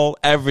bottle,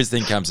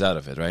 everything comes out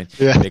of it, right?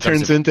 Yeah, it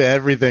turns into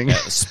everything.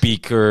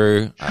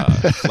 Speaker,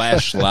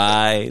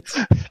 flashlight.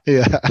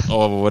 Yeah.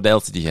 Or what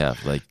else did he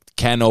have? Like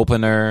can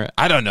opener?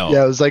 I don't know.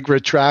 Yeah, it was like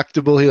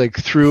retractable. He like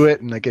threw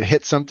it and like it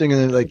hit something and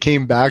then it like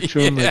came back to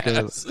him.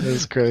 Yes. Like it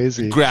was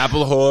crazy.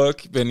 Grapple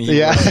hook.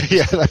 Yeah,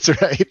 that's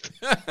right.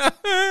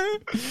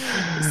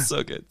 It's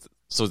so good.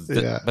 So,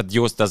 but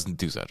yours doesn't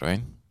do that,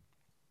 right?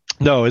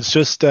 No, it's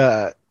just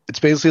it's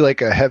basically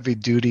like a heavy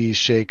duty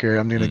shaker.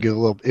 I'm gonna give a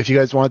little. If you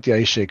guys want the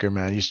Ice Shaker,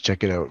 man, you should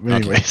check it out.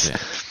 Anyways,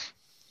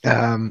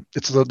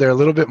 they're a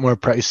little bit more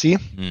pricey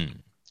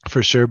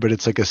for sure, but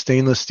it's like a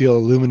stainless steel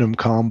aluminum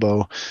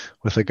combo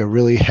with like a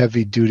really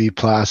heavy duty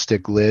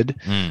plastic lid.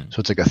 So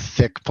it's like a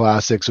thick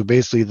plastic. So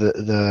basically,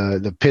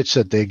 the pitch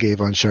that they gave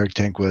on Shark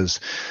Tank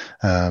was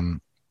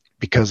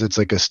because it's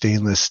like a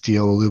stainless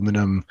steel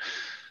aluminum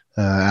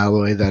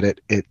alloy, that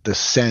the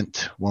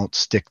scent won't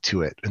stick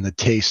to it and the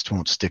taste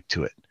won't stick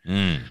to it.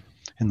 And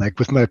like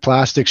with my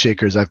plastic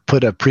shakers, I've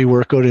put a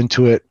pre-workout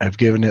into it. I've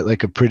given it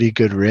like a pretty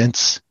good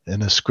rinse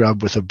and a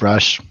scrub with a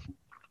brush.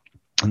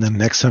 And then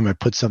next time I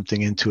put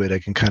something into it, I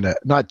can kind of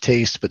not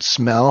taste, but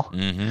smell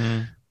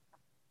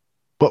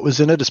what was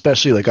in it.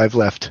 Especially like I've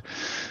left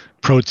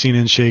protein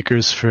in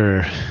shakers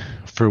for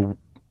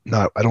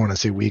not, I don't want to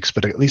say weeks,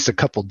 but at least a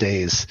couple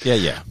days.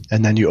 Yeah.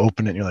 And then you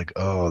open it and you're like,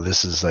 oh,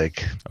 this is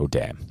like, Oh,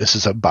 damn. this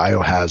is a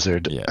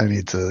biohazard. Yeah. I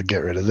need to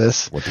get rid of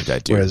this. What did I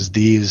do? Whereas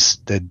these,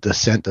 the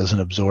scent doesn't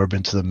absorb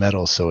into the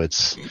metal, so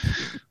it's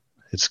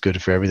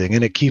good for everything,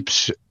 and it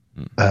keeps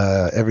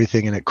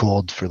everything in it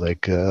cold for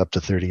like up to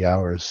 30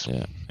 hours.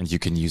 Yeah, and you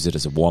can use it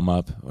as a warm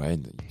up, right?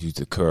 Use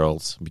the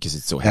curls because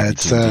it's so heavy.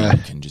 Yeah,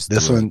 you can just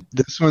this one.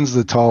 This one's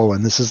the tall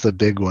one. This is the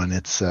big one.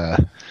 It's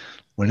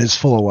when it's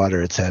full of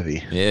water, it's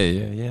heavy.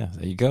 Yeah.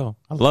 There you go.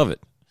 I love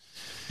it.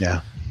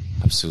 Yeah,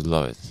 absolutely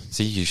love it.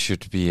 See, you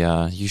should be.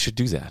 You should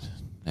do that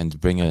and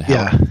bring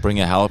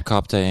a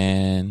helicopter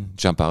in,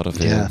 jump out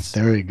of it. Yeah,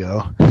 there we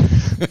go.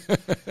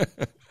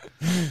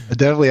 I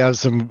definitely have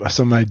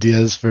some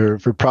ideas for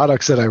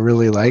products that I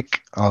really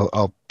like.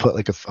 I'll put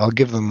like I'll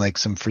give them like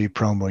some free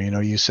promo. You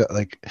know, you said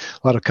like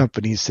a lot of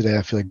companies today,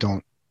 I feel like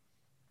don't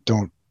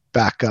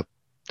back up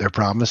their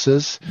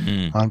promises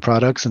on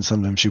products, and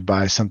sometimes you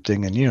buy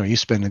something and you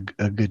spend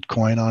a good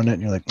coin on it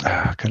and you're like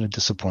kind of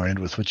disappointed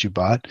with what you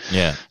bought.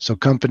 Yeah. So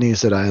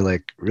companies that I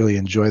like really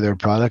enjoy their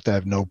product, I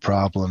have no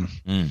problem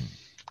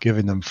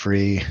giving them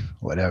free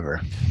whatever.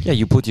 Yeah,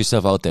 you put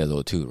yourself out there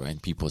though too,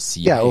 right? People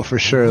see. Yeah, well, for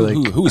sure.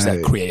 Who's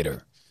that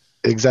creator?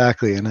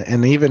 Exactly,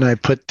 and even I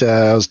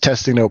was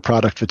testing out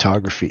product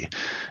photography.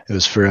 It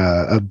was for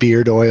a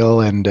beard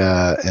oil and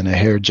a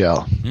hair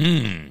gel.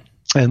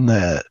 And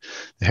the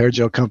hair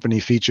gel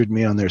company featured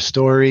me on their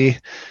story,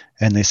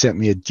 and they sent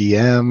me a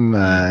DM,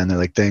 and they're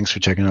like, "Thanks for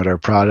checking out our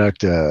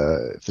product.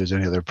 If there's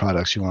any other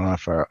products you want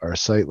off our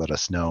site, let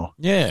us know."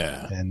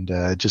 Yeah. And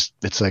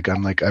it's like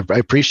I'm like I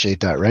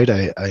appreciate that, right?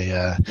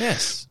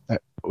 Yes.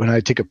 When I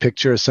take a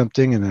picture of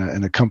something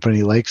and a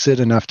company likes it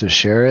enough to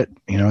share it,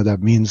 that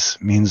means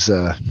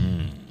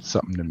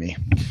something to me.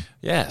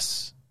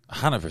 Yes,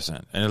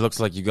 100%. And it looks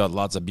like you got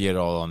lots of beard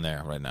oil on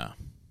there right now.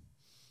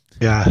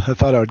 Yeah, I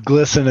thought I would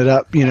glisten it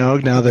up,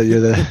 now that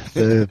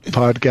the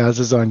podcast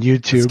is on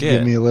YouTube.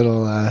 Give me a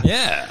little...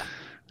 Yeah.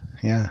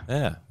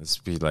 Let's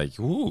be like,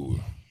 ooh,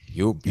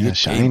 your beard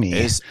shiny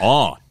is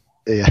on.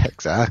 Yeah,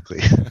 exactly.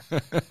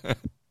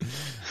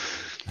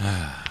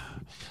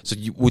 So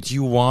would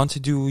you want to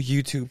do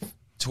YouTube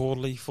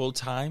totally full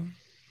time?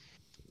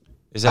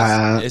 Is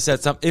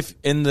that something?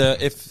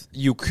 If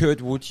you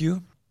could, would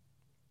you?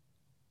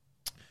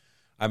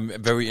 I'm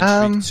very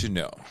intrigued to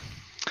know.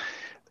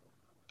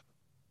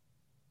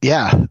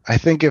 Yeah, I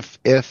think if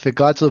it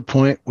got to the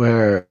point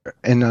where,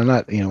 and I'm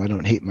not, I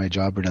don't hate my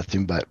job or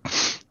nothing, but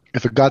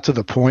if it got to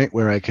the point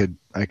where I could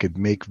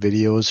make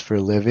videos for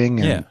a living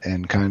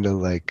and kind of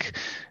like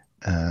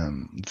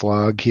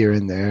vlog here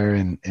and there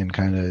and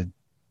kind of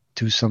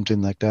do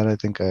something like that, I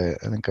think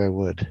I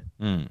would.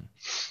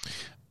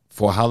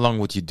 For how long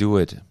would you do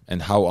it,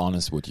 and how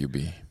honest would you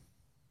be?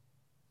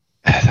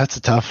 That's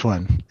a tough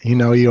one.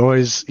 You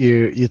always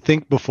you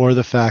think before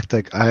the fact,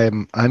 like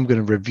I'm going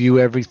to review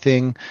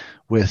everything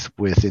with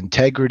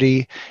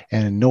integrity,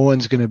 and no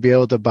one's going to be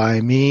able to buy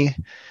me.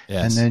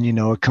 Yes. And then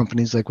a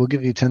company's like, we'll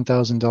give you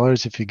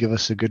 $10,000 if you give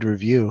us a good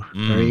review. Or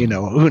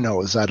who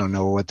knows? I don't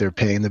know what they're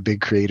paying the big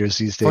creators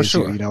these days. For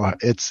sure.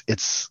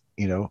 It's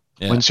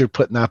once you're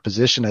put in that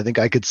position, I think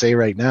I could say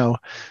right now,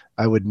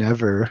 I would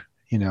never.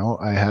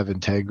 I have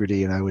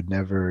integrity, and I would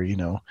never,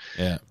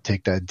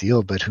 take that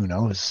deal. But who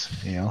knows?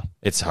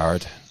 It's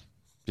hard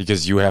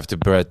because you have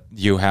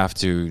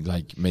to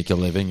like make a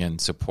living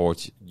and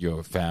support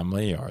your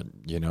family, or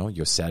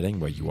your setting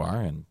where you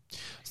are, and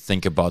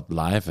think about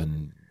life.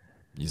 And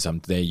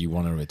someday you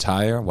want to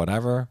retire,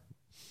 whatever.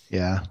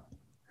 Yeah,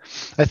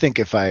 I think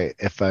if I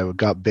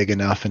got big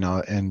enough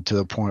and to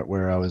the point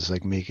where I was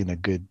like making a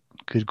good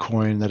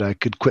coin that I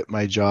could quit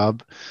my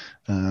job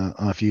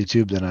off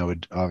YouTube, then I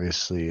would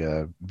obviously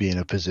be in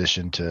a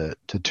position to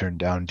turn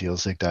down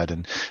deals like that.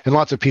 And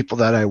lots of people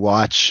that I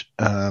watch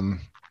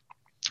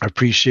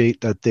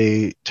appreciate that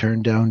they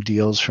turn down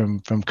deals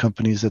from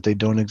companies that they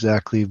don't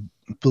exactly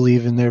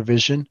believe in their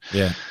vision.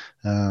 Yeah.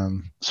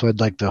 So I'd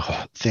like to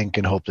think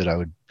and hope that I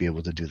would be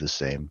able to do the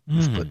same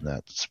if put in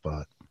that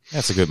spot.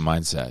 That's a good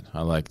mindset.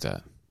 I like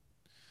that.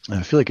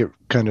 I feel like it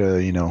kind of,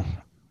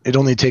 it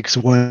only takes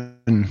one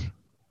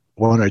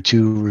or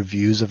two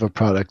reviews of a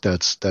product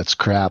that's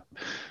crap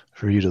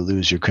for you to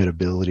lose your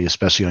credibility,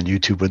 especially on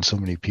YouTube when so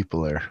many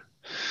people are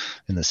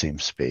in the same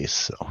space.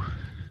 So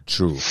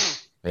true.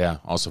 Yeah.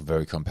 Also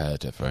very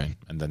competitive, right?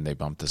 And then they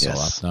bumped this all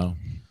up now.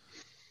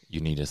 You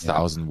need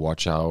 1,000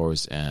 watch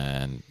hours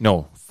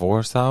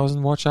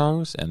 4,000 watch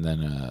hours, and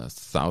then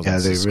 1,000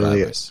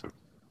 subscribers.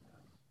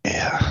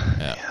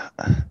 Yeah.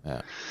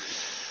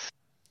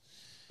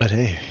 But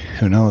hey,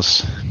 who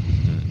knows?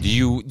 Do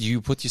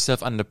you put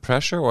yourself under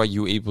pressure, or are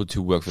you able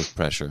to work with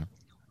pressure?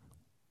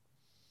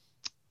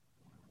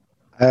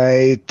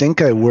 I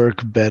think I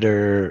work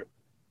better.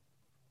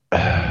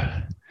 It's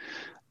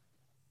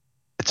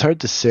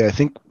hard to say. I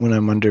think when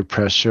I'm under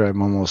pressure,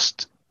 I'm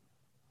almost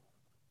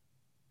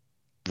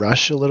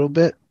rush a little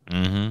bit,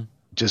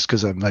 just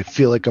because I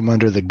feel like I'm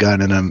under the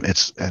gun, and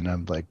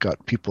I'm like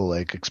got people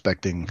like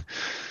expecting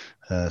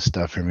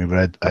stuff from me.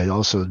 But I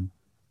also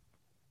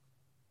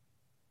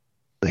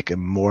like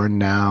am more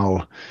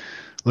now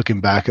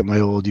looking back at my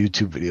old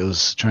YouTube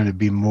videos, trying to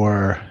be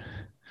more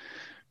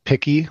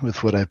picky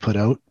with what I put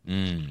out.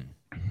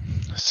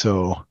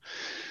 So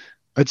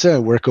I'd say I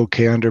work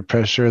okay under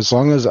pressure as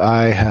long as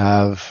I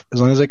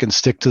can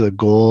stick to the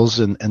goals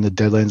and the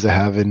deadlines I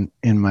have in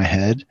my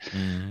head.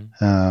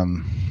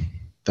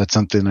 That's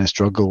something I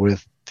struggle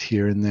with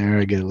here and there.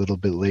 I get a little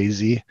bit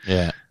lazy.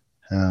 Yeah.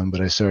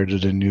 But I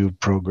started a new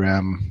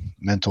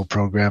mental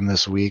program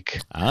this week.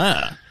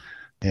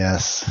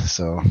 Yes.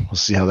 So we'll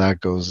see how that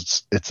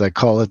goes. I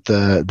call it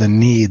the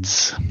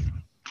needs.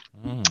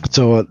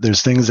 So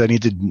there's things I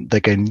need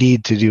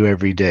to do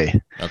every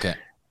day. Okay.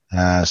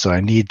 So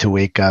I need to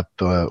wake up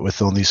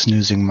with only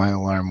snoozing my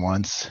alarm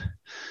once.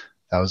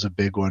 That was a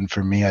big one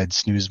for me. I'd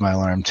snooze my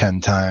alarm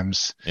 10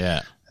 times.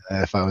 Yeah.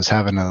 If I was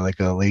having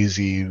a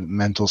lazy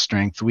mental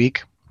strength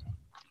week.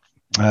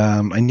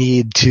 I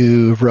need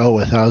to row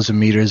 1,000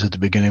 meters at the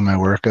beginning of my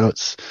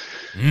workouts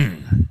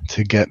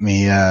to get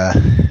me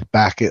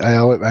back.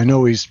 I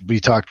know we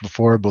talked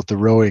before about the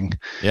rowing.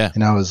 Yeah.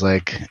 And I was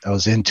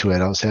into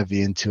it. I was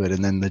heavy into it.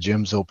 And then the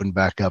gyms opened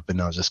back up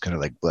and I was just kind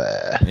of like,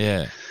 blah.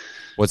 Yeah.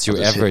 What's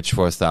your average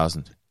for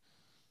 1,000?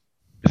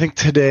 I think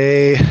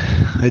today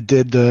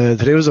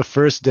today was the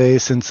first day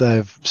since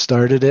I've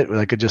started it.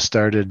 Like I just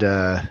started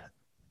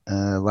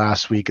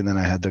last week and then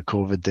I had the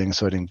COVID thing,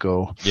 so I didn't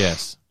go.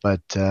 Yes.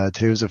 But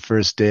today was the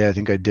first day. I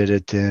think I did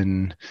it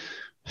in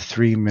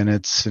 3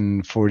 minutes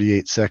and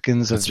 48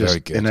 seconds. That's very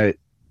good.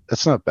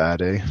 That's not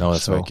bad, eh? No,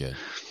 that's very good.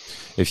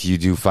 If you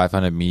do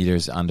 500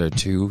 meters under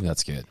 2,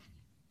 that's good.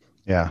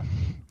 Yeah.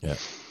 Yeah.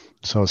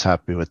 So I was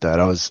happy with that.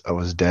 I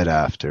was dead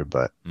after,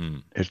 but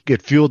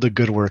it fueled a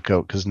good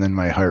workout because then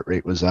my heart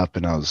rate was up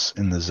and I was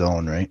in the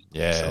zone, right?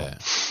 Yeah.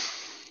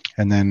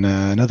 And then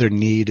another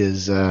need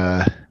is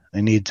I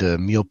need to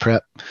meal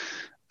prep.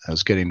 I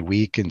was getting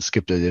weak and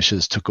Skip the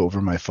Dishes took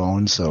over my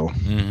phone, so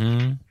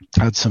I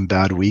had some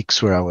bad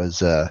weeks where I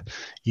was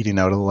eating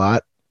out a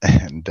lot,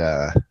 and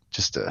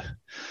just to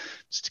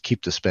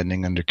keep the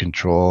spending under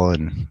control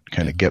and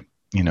kind of get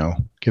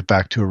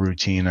back to a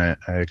routine.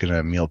 I'm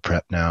gonna meal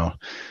prep now,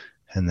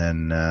 and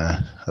then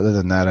other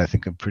than that, I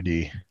think I'm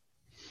pretty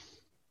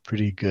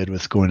good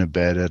with going to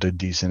bed at a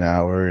decent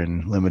hour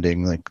and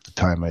limiting like the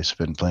time I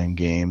spend playing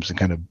games and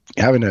kind of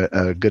having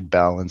a good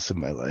balance in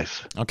my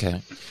life.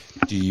 Okay.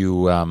 Do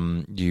you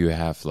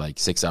have like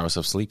 6 hours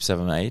of sleep,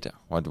 7 or 8?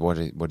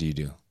 What do you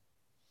do?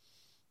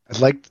 I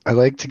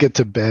like to get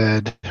to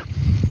bed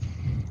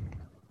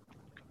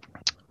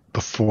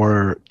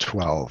before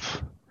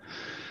 12.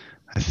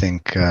 I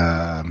think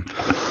yeah.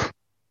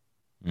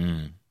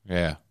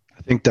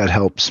 I think that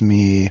helps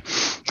me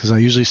because I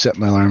usually set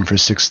my alarm for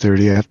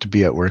 6:30. I have to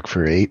be at work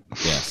for 8.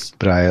 Yes.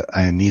 But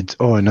I need.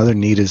 Oh, another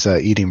need is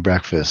eating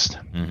breakfast.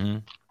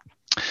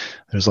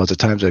 There's lots of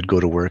times I'd go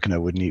to work and I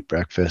wouldn't eat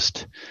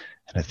breakfast,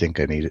 and I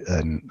think I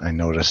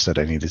noticed that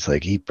I needed to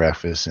like eat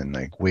breakfast and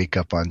like wake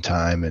up on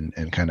time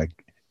and kind of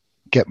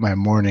get my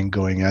morning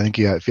going. I think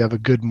if you have a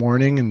good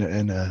morning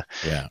and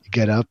you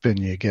get up and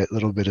you get a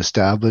little bit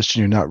established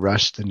and you're not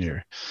rushed,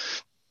 then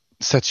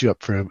sets you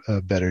up for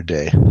a better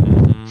day.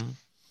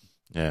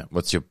 Yeah.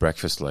 What's your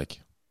breakfast like?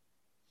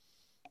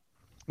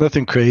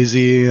 Nothing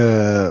crazy.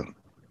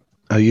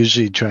 I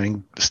usually try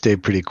and stay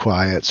pretty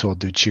quiet, so I'll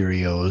do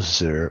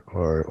Cheerios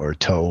or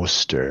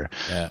toast or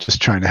just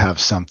trying to have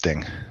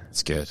something.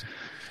 It's good.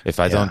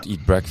 If I don't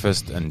eat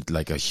breakfast and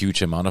like a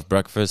huge amount of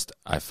breakfast,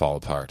 I fall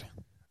apart.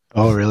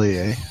 Oh, really,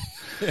 eh?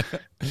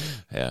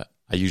 Yeah.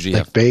 I usually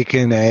like have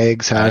bacon,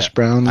 eggs, hash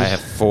browns. I have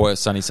 4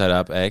 sunny side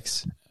up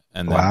eggs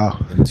and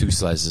then 2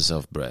 slices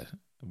of bread.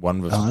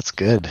 That's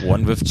good.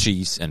 One with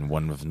cheese and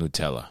one with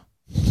Nutella.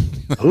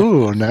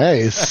 Ooh,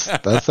 nice.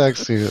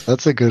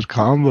 That's a good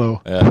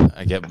combo. Yeah,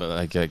 I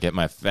get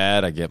my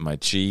fat, I get my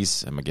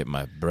cheese, and I get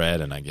my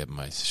bread, and I get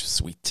my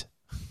sweet.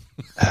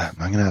 I'm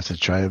gonna have to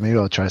try it. Maybe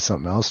I'll try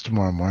something else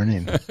tomorrow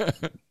morning.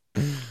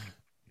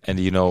 And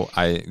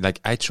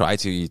I try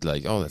to eat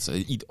let's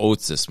eat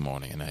oats this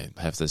morning, and I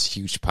have this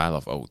huge pile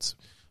of oats.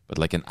 But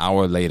like an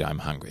hour later, I'm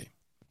hungry.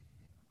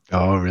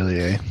 Oh, really?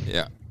 Eh?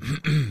 Yeah.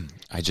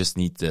 I just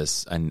need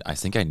this, and I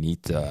think I need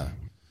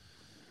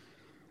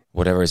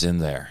whatever is in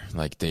there,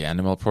 like the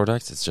animal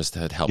products. It's just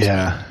it helps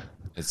me.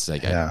 It's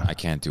like I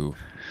can't do.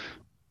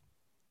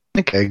 I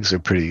think eggs are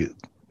pretty.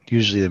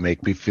 Usually, they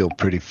make me feel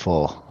pretty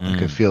full.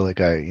 Like I feel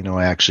like I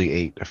actually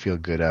ate. I feel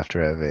good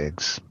after I have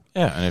eggs.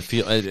 Yeah, and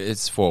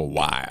it's for a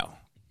while.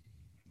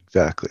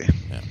 Exactly.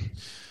 Yeah.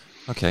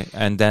 Okay,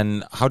 and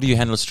then how do you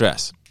handle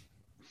stress?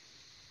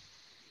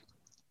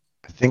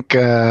 I think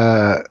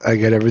I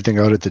get everything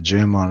out at the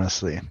gym,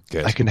 honestly.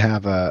 Good. I can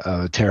have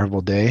a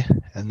terrible day,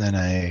 and then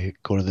I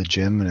go to the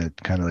gym, and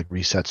it kind of like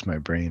resets my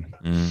brain.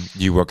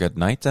 You work at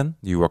night then?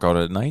 You work out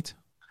at night?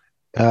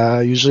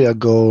 Usually I'll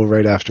go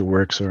right after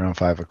work, so around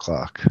 5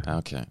 o'clock.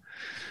 Okay.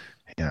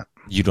 Yeah.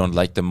 You don't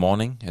like the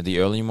morning, the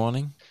early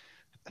morning?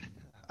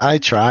 I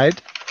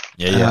tried.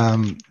 Yeah.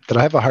 But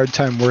I have a hard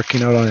time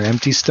working out on an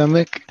empty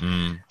stomach,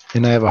 and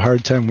I have a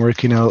hard time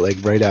working out like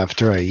right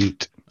after I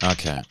eat.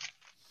 Okay.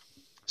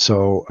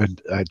 So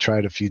I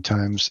tried a few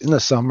times in the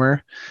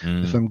summer.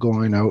 If I'm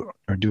going out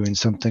or doing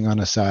something on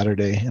a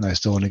Saturday and I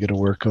still want to get a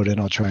workout in,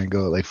 I'll try and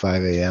go at like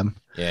 5 a.m.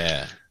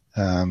 Yeah.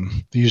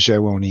 Usually I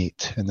won't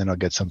eat, and then I'll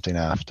get something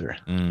after.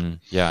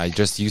 Yeah, I'd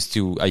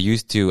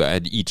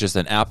eat just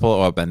an apple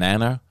or a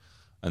banana,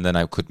 and then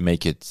I could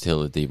make it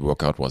till the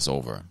workout was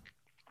over.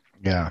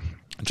 Yeah.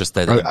 Just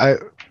that.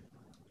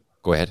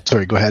 Go ahead.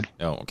 Sorry, go ahead.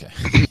 Oh, okay.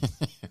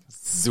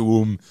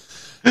 Zoom.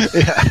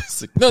 Yeah.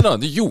 No,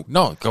 you.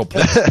 No, go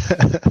please.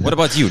 What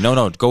about you?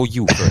 No, go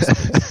you first.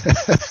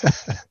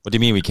 Please. What do you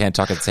mean we can't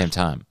talk at the same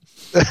time?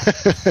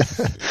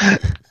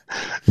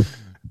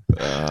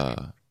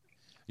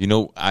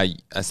 I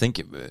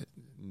think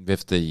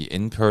with the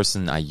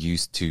in-person, I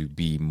used to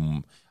be,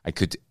 I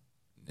could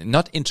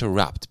not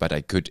interrupt, but I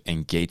could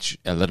engage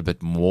a little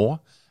bit more.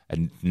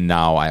 And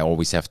now I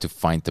always have to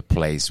find the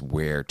place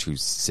where to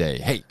say,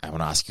 hey, I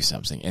want to ask you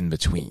something in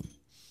between.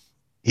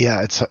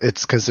 Yeah,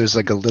 it's because there's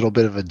like a little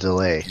bit of a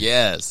delay.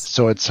 Yes.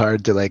 So it's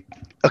hard to like,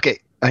 okay,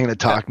 I'm going to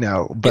talk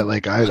now, but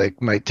like I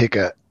like might take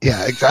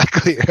yeah,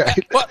 exactly,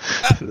 right? What?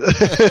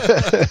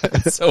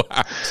 It's so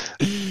hard.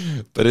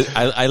 But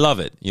I love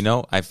it,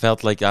 I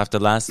felt like after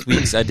last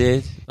week's I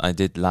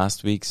did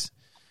last week's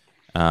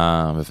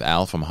with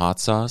Al from Hot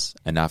Sauce,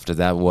 and after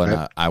that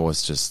one I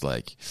was just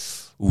like,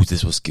 ooh,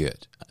 this was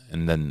good.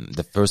 And then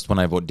the first one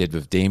I did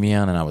with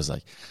Damien, and I was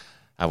like,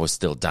 I was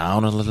still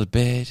down a little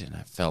bit, and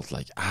I felt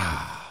like,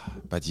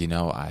 but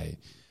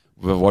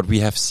what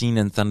we have seen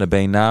in Thunder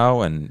Bay now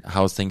and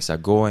how things are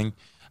going,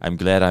 I'm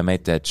glad I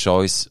made that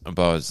choice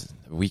about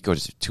a week or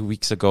 2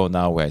 weeks ago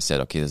now, where I said,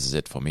 okay, this is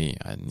it for me.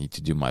 I need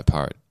to do my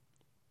part.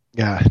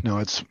 Yeah,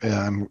 no,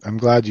 I'm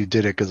glad you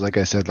did it, because like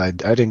I said, I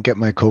didn't get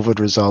my COVID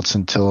results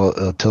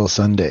until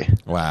Sunday.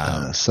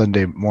 Wow.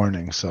 Sunday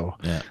morning. So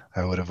yeah.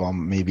 I would have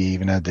maybe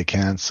even had to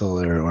cancel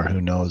or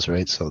who knows,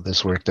 right? So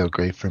this worked out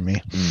great for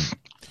me.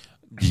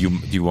 Do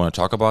you want to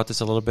talk about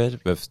this a little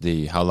bit with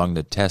how long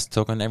the test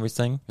took and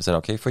everything? Is that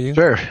okay for you?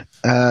 Sure.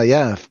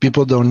 Yeah. If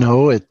people don't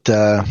know it,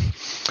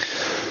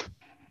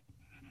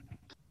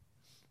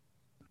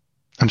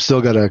 I'm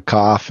still got a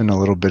cough and a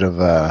little bit of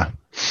a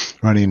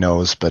runny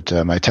nose, but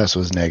my test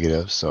was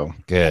negative, so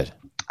good.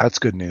 That's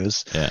good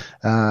news. Yeah.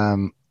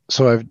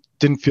 So I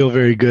didn't feel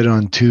very good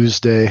on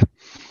Tuesday.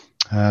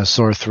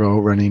 Sore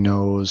throat, runny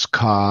nose,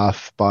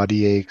 cough,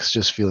 body aches,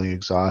 just feeling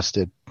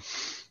exhausted.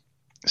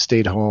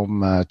 Stayed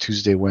home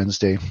Tuesday,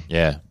 Wednesday.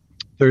 Yeah.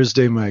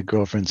 Thursday, my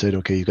girlfriend said,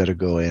 okay, you got to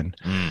go in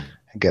and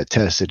get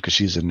tested, because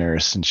she's a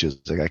nurse, and she was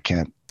like, I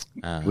can't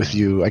with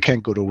you. I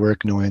can't go to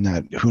work knowing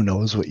that who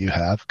knows what you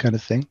have, kind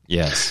of thing.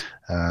 Yes.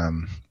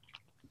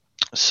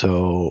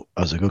 So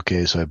I was like,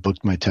 okay. So I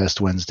booked my test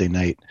Wednesday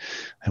night.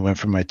 I went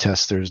for my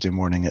test Thursday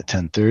morning at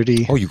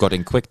 10:30. Oh, you got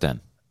in quick then?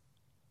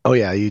 Oh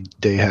yeah,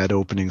 they had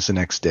openings the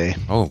next day.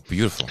 Oh,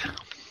 beautiful.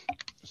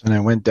 So then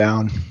I went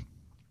down.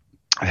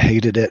 I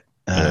hated it.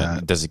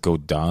 Does it go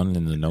down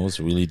in the nose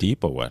really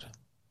deep or what?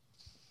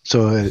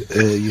 So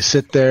you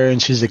sit there,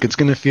 and she's like, it's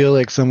going to feel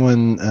like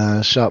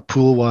someone shot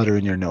pool water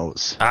in your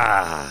nose.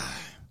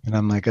 And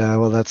I'm like,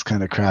 well, that's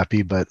kind of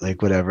crappy, but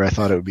like whatever. I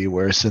thought it would be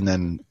worse.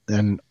 And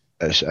then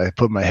I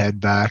put my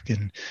head back,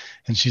 and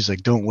she's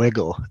like, don't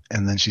wiggle.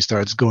 And then she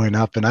starts going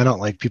up, and I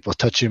don't like people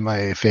touching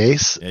my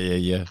face.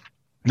 Yeah.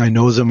 My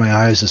nose and my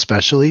eyes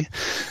especially.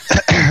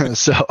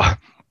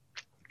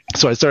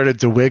 So I started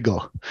to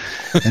wiggle,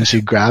 and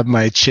she grabbed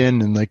my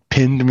chin and like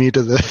pinned me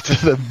to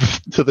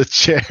the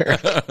chair.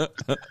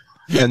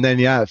 And then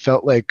it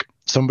felt like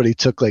somebody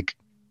took like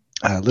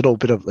a little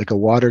bit of like a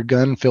water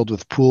gun filled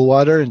with pool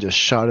water and just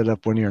shot it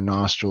up one of your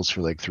nostrils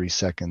for like 3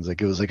 seconds.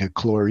 Like it was like a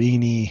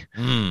chlorine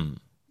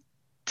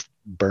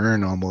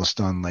burn almost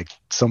on like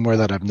somewhere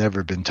that I've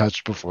never been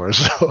touched before.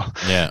 So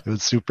yeah, it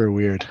was super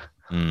weird.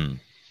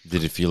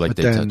 Did it feel like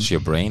they touched your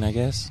brain, I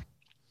guess?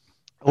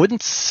 I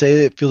wouldn't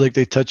say it feel like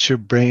they touched your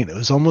brain. It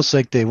was almost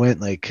like they went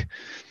like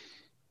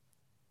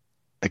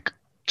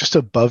just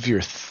above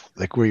your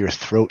like where your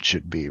throat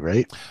should be,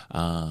 right?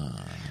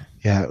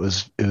 Yeah, it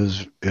was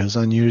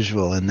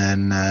unusual. And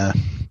then I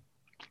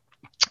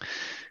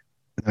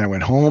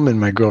went home, and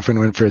my girlfriend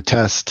went for a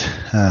test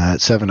at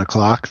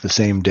 7:00 the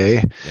same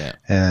day. Yeah.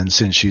 And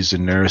since she's a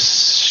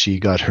nurse, she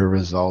got her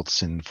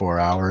results in 4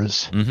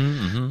 hours.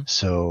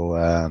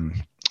 So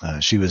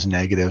she was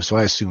negative, so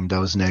I assumed I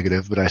was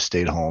negative, but I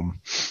stayed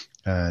home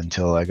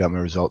until I got my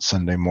results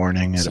Sunday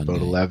morning at about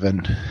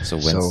 11. So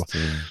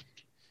Wednesday.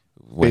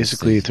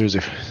 Basically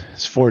Thursday.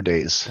 It's 4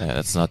 days. Yeah,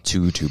 that's not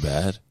too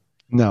bad.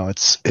 No,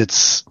 it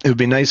would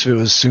be nice if it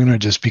was sooner,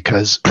 just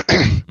because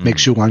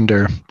makes you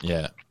wonder.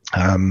 Yeah.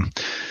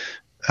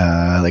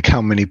 Like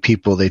how many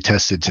people they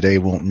tested today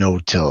won't know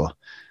till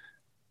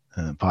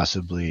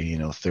possibly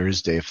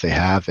Thursday if they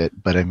have it.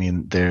 But I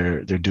mean,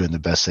 they're doing the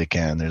best they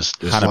can. There's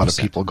 100%. A lot of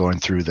people going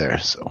through there.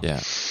 So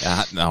yeah,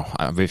 no,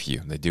 I'm with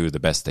you. They do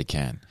the best they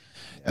can.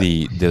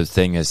 Yeah. The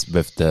thing is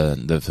with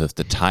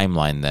the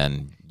timeline,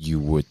 then you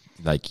would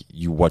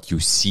what you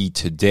see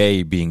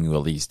today being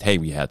released. Hey,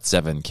 we had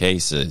 7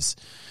 cases.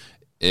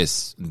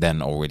 Is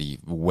then already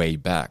way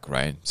back,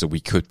 right? So we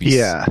could be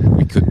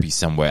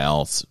somewhere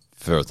else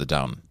further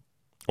down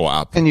or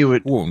up. And you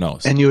would, who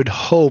knows? and you would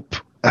hope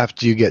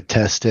after you get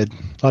tested,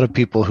 a lot of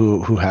people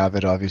who have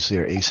it obviously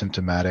are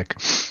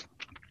asymptomatic.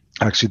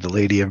 Actually, the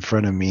lady in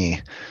front of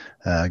me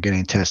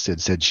getting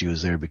tested said she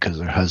was there because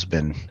her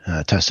husband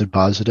tested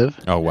positive.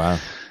 Oh, wow.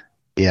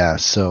 Yeah,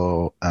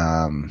 so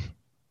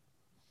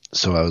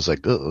so I was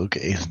like, oh,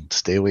 okay,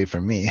 stay away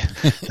from me.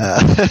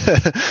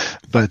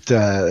 But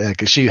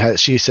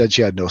she said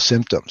she had no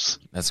symptoms.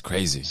 That's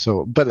crazy.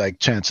 So, but like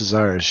chances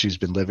are she's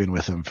been living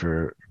with him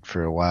for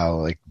a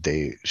while. Like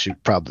she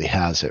probably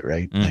has it,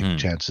 right? Mm-hmm. Like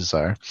chances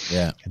are.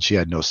 Yeah. And she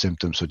had no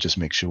symptoms, so it just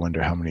makes you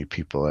wonder how many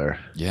people are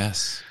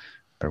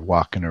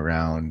walking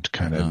around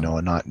kind of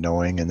not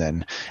knowing, and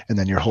then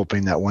you're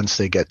hoping that once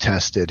they get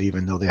tested,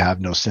 even though they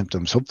have no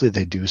symptoms, hopefully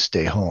they do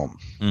stay home.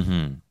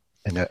 Mm-hmm.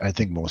 And I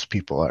think most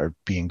people are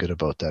being good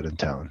about that in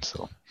town.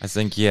 So I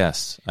think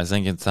yes. I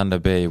think in Thunder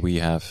Bay we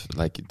have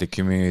like the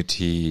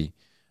community.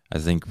 I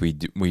think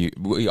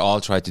we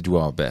all try to do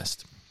our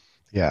best.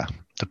 Yeah,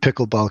 the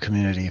pickleball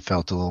community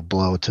felt a little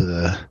blow to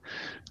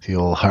the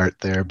old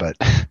heart there, but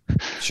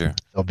sure,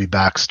 they'll be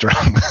back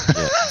strong.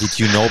 Yeah. Did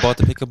you know about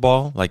the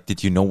pickleball? Like,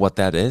 did you know what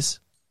that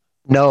is?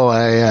 No,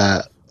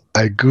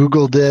 I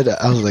Googled it.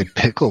 I was like,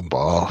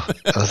 pickleball.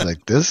 I was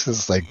like, this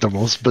is like the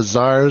most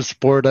bizarre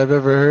sport I've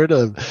ever heard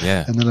of.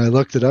 Yeah. And then I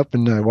looked it up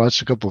and I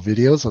watched a couple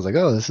videos. I was like,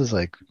 oh, this is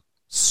like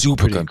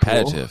super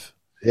competitive.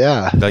 Cool.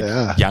 Yeah.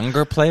 Like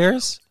younger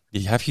players.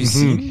 Have you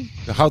seen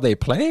how they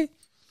play?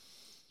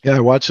 Yeah, I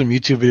watched some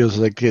YouTube videos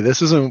like, okay,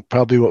 this isn't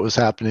probably what was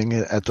happening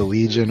at the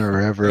Legion or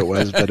wherever it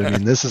was, but I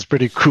mean, this is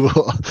pretty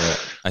cool. Yeah.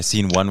 I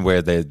seen one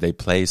where they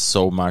play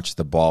so much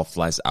the ball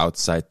flies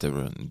outside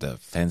the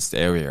fenced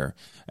area,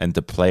 and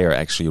the player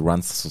actually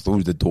runs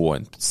through the door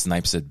and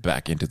snipes it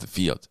back into the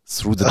field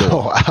through the door.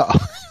 Oh wow!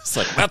 It's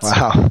like that's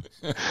wow.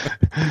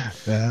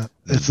 Yeah,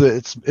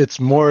 it's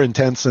more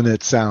intense than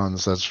it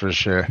sounds. That's for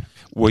sure.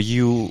 Were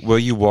you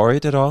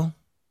worried at all?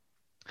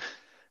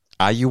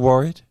 Are you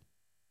worried?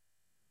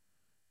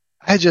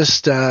 I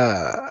just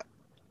I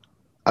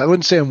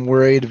wouldn't say I'm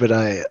worried, but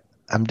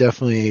I'm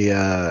definitely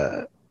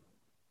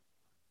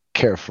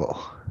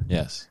careful.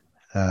 Yes.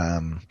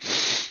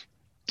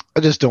 I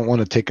just don't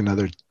want to take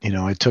another,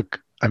 I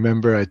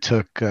remember I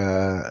took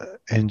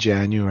in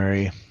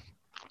January,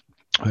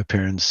 my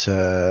parents,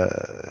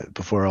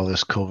 before all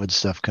this COVID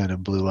stuff kind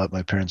of blew up,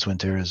 my parents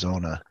went to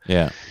Arizona.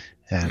 Yeah.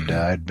 And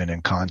I'd been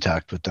in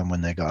contact with them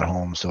when they got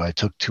home. So I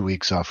took 2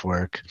 weeks off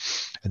work.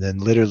 And then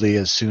literally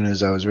as soon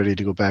as I was ready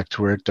to go back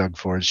to work, Doug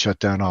Ford shut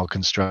down all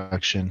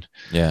construction.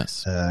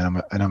 Yes.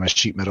 And I'm a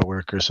sheet metal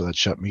worker, so that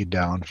shut me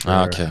down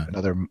for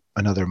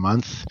another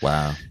month.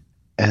 Wow.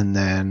 And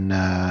then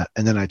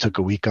I took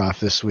a week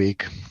off this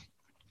week.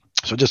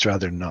 So I'd just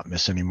rather not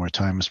miss any more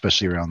time,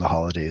 especially around the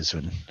holidays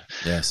when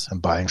I'm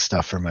buying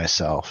stuff for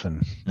myself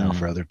and now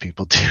for other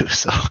people too.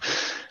 So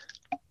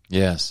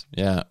yes,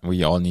 yeah,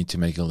 we all need to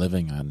make a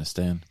living. I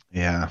understand.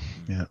 Yeah.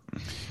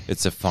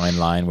 It's a fine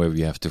line where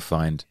we have to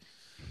find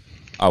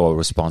our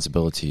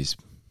responsibilities.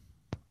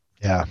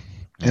 Yeah,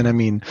 and I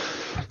mean,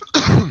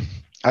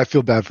 I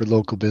feel bad for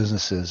local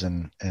businesses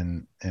and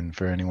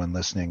for anyone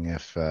listening.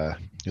 If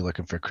you're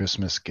looking for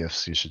Christmas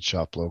gifts, you should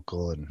shop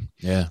local and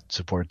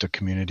support the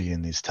community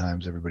in these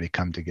times. Everybody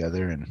come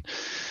together and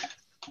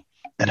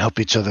help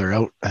each other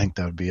out. I think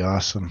that would be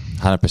awesome.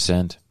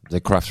 100%.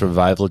 The craft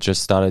revival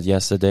just started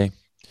yesterday.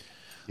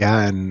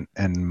 Yeah, and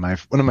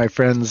one of my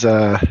friends'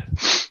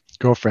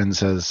 girlfriends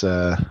has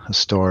a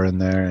store in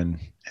there,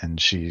 and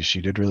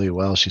she did really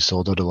well. She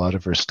sold out a lot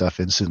of her stuff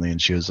instantly,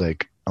 and she was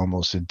like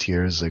almost in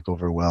tears, like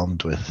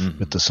overwhelmed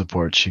with the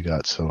support she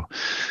got. So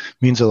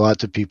it means a lot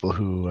to people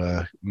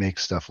who make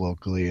stuff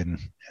locally, and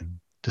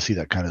to see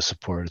that kind of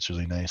support, it's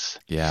really nice.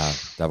 Yeah,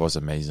 that was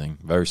amazing.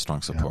 Very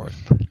strong support.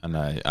 And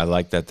I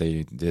like that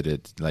they did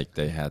it, like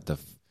they had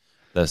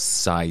the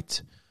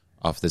site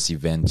of this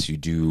event to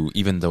do,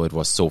 even though it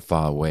was so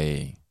far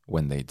away,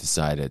 when they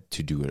decided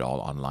to do it all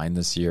online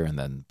this year and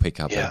then pick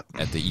up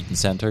at the Eaton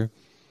Center.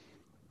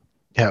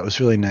 Yeah, it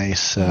was really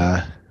nice.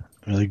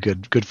 Really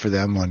good for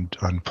them on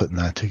putting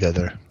that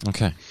together.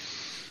 Okay.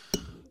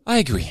 I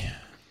agree.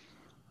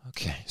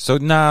 Okay. So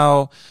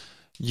now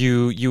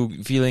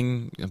you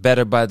feeling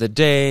better by the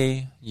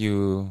day,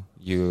 you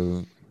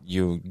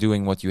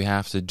doing what you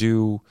have to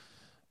do.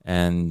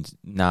 And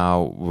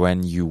now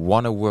when you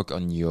want to work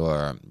on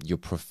your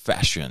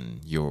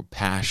profession, your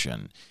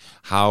passion,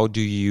 how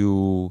do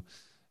you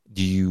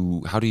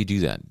do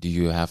that? Do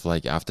you have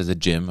like after the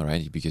gym,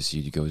 right? Because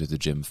you go to the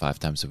gym 5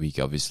 times a week,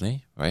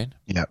 obviously, right?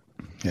 Yep.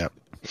 Yeah.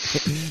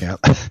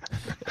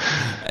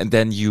 And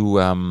then you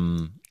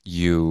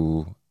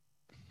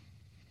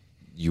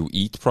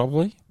eat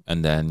probably,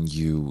 and then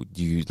you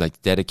like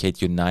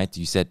dedicate your night.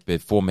 You said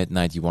before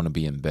midnight you want to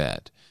be in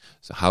bed.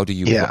 So how do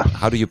you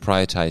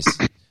prioritize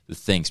the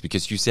things?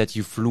 Because you said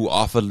you flew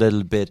off a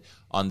little bit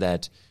on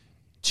that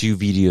 2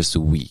 videos a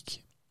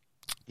week.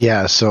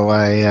 Yeah, so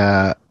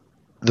I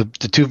the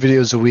 2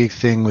 videos a week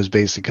thing was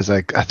basic because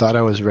I thought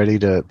I was ready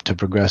to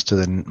progress to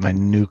my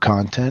new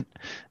content,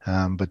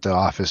 but the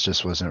office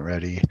just wasn't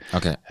ready.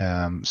 Okay.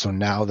 So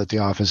now that the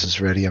office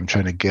is ready, I'm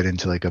trying to get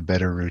into like a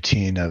better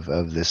routine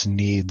of this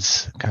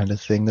needs kind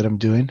of thing that I'm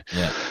doing.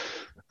 Yeah.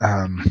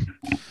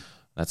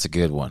 That's a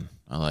good one.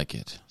 I like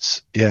it.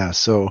 Yeah.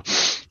 So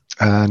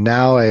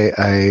now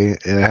I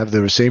have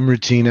the same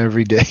routine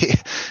every day.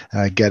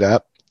 I get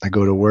up, I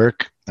go to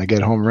work, I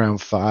get home around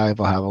 5.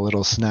 I'll have a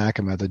little snack.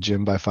 I'm at the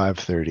gym by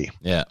 5:30.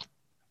 Yeah.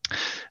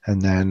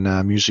 And then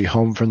I'm usually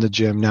home from the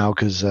gym now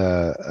because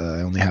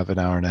I only have an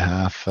hour and a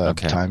half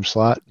time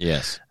slot.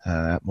 Yes.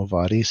 At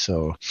Movati.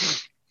 So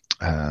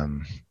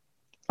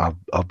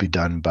I'll be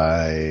done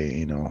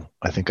by,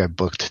 I think I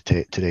booked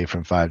today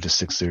from 5 to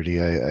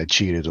 6:30. I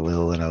cheated a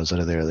little and I was out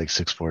of there at like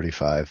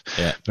 6:45.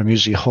 Yeah. But I'm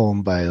usually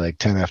home by like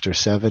 10 after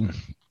 7.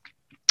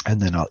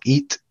 And then I'll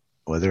eat,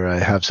 whether I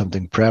have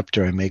something prepped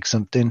or I make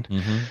something.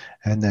 Mm-hmm.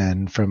 And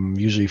then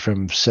usually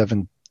from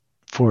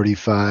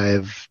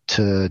 7:45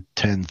 to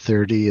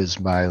 10:30 is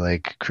my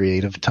like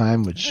creative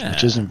time, which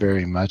isn't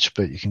very much,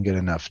 but you can get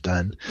enough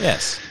done.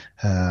 Yes.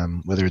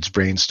 Whether it's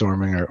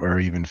brainstorming or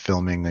even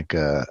filming. Like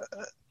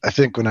I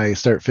think when I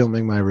start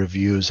filming my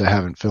reviews, I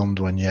haven't filmed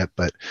one yet,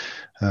 but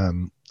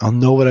I'll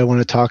know what I want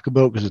to talk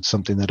about because it's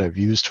something that I've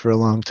used for a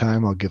long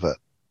time. I'll give a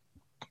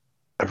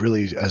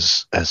really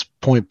as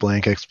point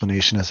blank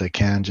explanation as I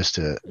can. Just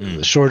the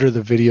shorter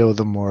the video,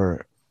 the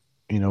more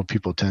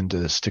people tend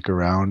to stick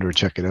around or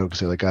check it out because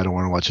they're like, I don't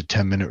want to watch a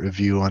 10-minute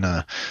review on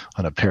a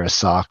pair of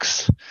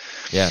socks.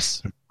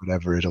 Yes.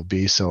 Whatever it'll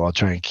be. So I'll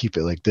try and keep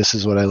it like, this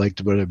is what I liked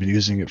about it. I've been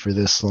using it for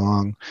this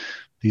long.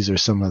 These are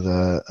some of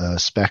the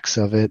specs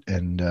of it,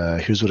 and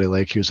here's what I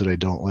like, here's what I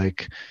don't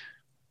like,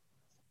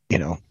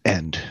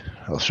 and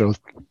I'll throw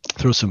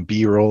some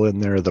B-roll in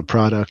there of the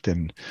product,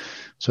 and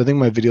so I think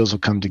my videos will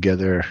come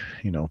together,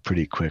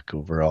 pretty quick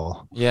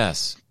overall.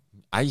 Yes,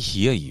 I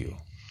hear you.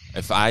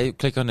 If I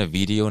click on a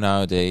video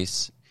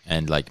nowadays,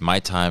 and like my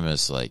time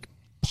is like,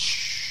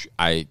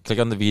 I click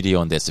on the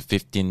video and there's a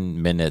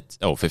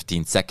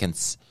 15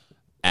 seconds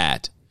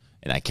ad,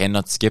 and I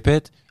cannot skip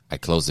it. I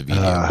close the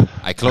video.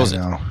 I close it.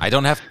 I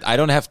don't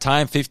have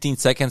time 15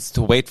 seconds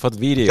to wait for the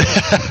video.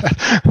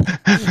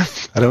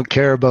 I don't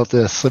care about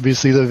this. Let me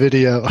see the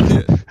video.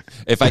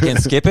 If I can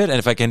skip it and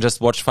if I can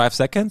just watch 5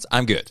 seconds,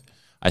 I'm good.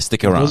 I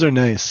stick around. Those are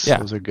nice. Yeah.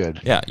 Those are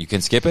good. Yeah, you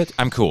can skip it.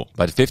 I'm cool.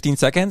 But 15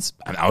 seconds,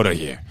 I'm out of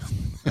here.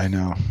 I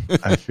know.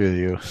 I feel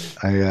you.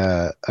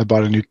 I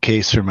bought a new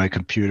case for my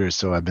computer,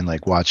 so I've been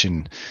like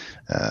watching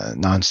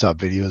nonstop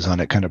videos on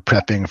it, kind of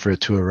prepping for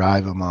it to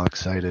arrive. I'm all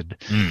excited.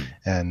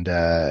 And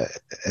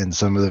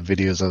some of the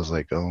videos I was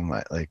like, oh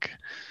my, like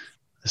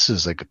this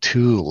is like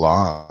too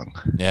long.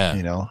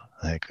 Yeah.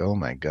 Like, oh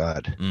my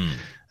God.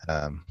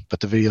 But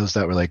the videos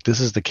that were like,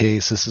 this is the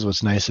case, this is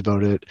what's nice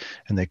about it,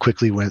 and they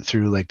quickly went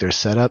through like their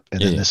setup,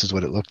 and then this is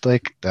what it looked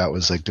like. That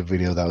was like the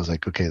video that was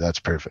like, okay, that's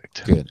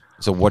perfect. Good.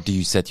 So what do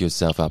you set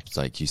yourself up? It's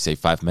like you say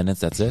 5 minutes,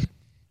 that's it?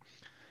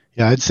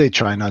 Yeah, I'd say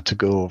try not to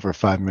go over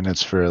 5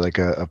 minutes for like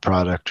a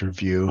product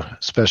review,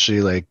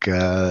 especially like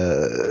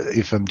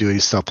if I'm doing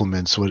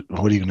supplements. What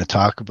are you going to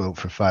talk about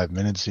for 5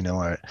 minutes?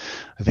 I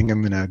think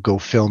I'm going to go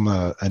film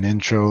an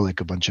intro,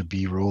 like a bunch of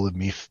B-roll of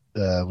me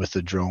with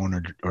the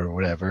drone or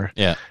whatever.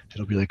 Yeah,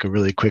 it'll be like a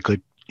really quick,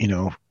 like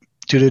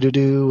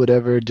do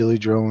whatever, Dilly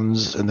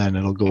Drones, and then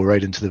it'll go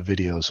right into the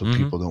video, so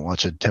people don't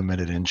watch a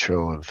 10-minute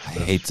intro of. I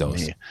hate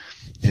those. Me.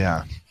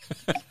 Yeah.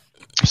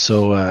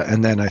 So,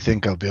 and then I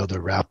think I'll be able to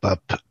wrap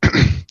up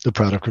the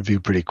product review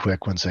pretty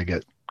quick once I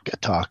get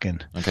talking.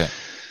 Okay.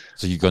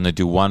 So you're going to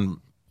do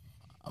one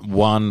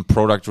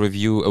product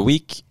review a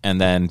week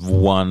and then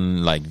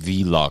one like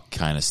vlog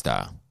kind of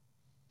style.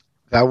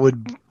 That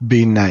would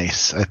be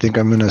nice. I think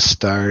I'm going to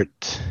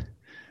start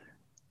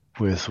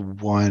with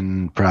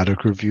one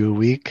product review a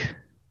week,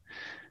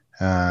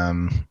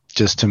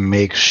 just to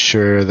make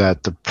sure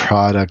that the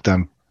product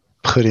I'm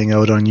putting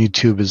out on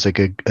YouTube is like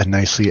a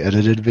nicely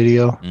edited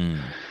video.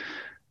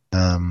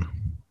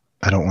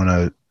 I don't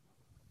want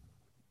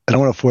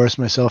to force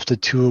myself to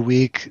 2 a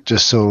week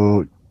just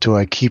so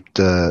I keep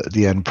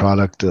the end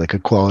product like a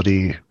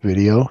quality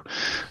video. I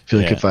feel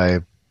like if I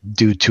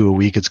do 2 a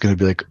week, it's going to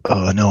be like,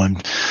 oh no,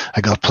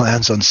 I got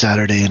plans on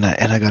Saturday and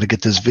I got to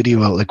get this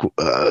video out. Like,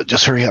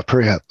 just hurry up,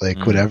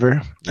 like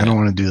whatever. I don't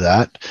want to do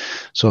that.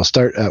 So I'll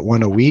start at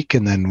 1 a week,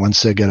 and then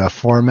once I get a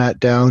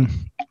format down,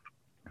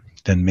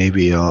 then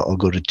maybe I'll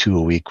go to 2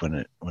 a week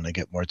when I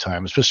get more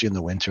time, especially in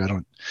the winter. I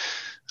don't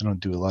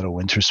do a lot of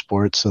winter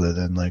sports other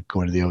than like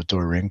going to the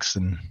outdoor rinks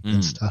and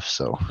stuff.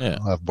 So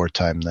I'll have more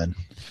time then.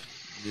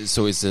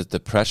 So is it the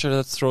pressure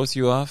that throws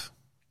you off?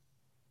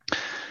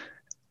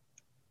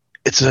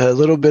 It's a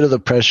little bit of the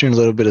pressure and a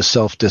little bit of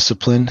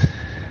self-discipline.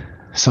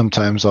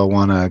 Sometimes I'll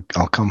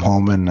come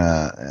home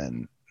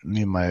and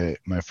me and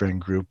my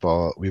friend group,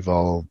 we've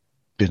all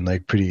been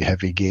like pretty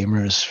heavy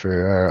gamers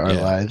for our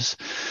lives.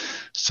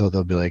 So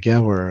they'll be like, yeah,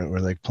 we're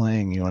like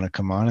playing. You want to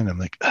come on? And I'm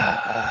like,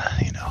 yeah,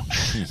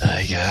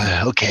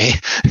 okay.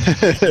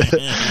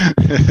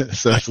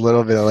 So it's a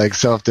little bit of like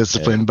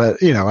self-discipline,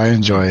 but I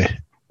enjoy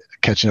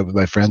catching up with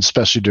my friends,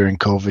 especially during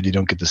COVID. You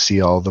don't get to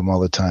see all of them all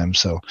the time,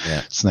 so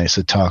it's nice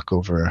to talk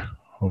over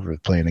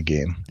playing a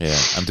game. Yeah,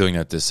 I'm doing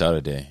that this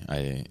Saturday.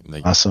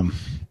 Awesome.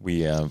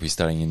 We're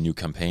starting a new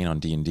campaign on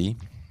D&D.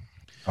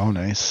 Oh,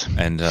 nice.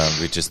 And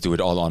we just do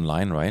it all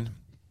online, right?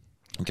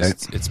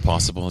 Because it's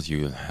possible.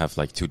 You have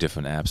like 2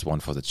 different apps, one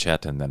for the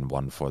chat and then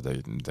one for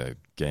the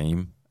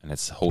game, and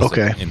it's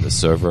hosted in the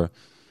server,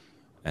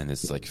 and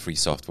it's like free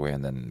software.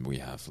 And then we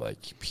have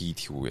like Pete,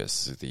 who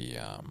is the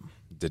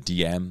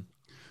DM,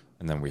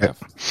 and then we have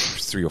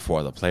 3 or 4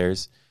 other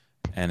players,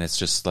 and it's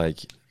just like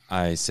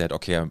I said,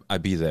 okay, I'll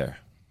be there.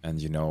 And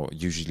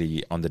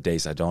usually on the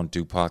days I don't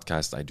do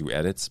podcasts, I do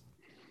edits.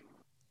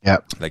 Yeah,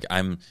 like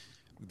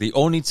the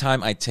only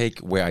time I take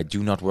where I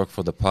do not work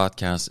for the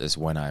podcast is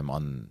when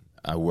I'm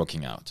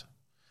working out.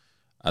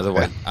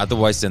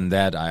 Otherwise than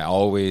that, I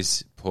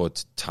always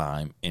put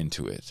time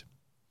into it.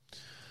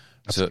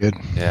 That's good.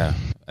 Yeah.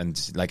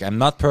 And like, I'm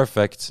not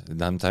perfect.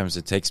 Sometimes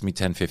it takes me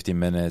 10, 15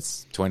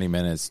 minutes, 20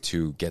 minutes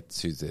to get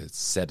to the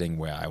setting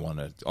where I want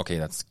to,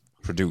 let's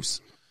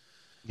produce.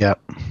 Yeah.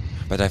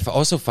 But I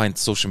also find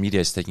social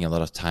media is taking a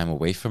lot of time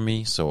away from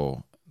me.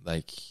 So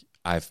like,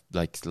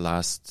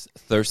 last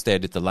Thursday, I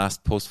did the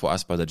last post for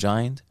Us by the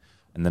Giant.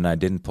 And then I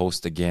didn't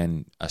post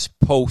again as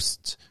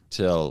post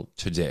till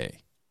today.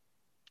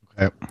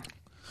 Okay.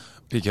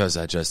 Because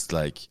I just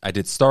I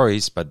did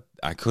stories, but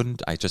I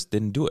just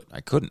didn't do it.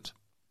 I couldn't.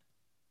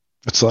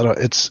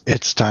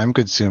 It's time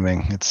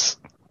consuming. It's,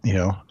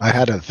 I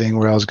had a thing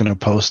where I was going to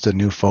post a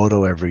new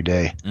photo every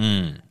day.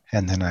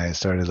 And then I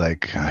started I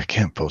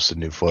can't post a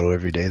new photo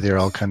every day. They're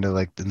all kind of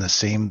like in the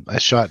same. I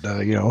shot,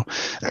 when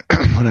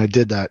I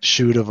did that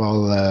shoot of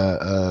all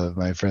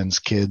my friends'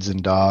 kids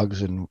and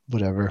dogs and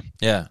whatever.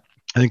 Yeah.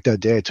 I think that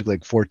day I took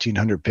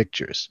 1,400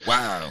 pictures.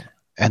 Wow.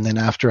 And then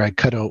after I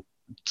cut out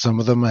some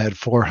of them, I had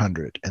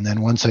 400. And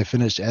then once I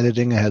finished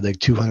editing, I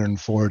had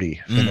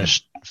 240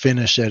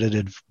 finished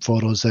edited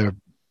photos there.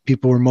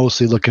 People were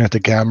mostly looking at the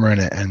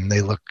camera and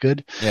they look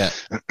good. Yeah.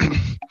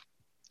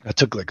 I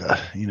took I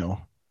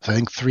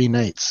think 3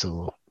 nights.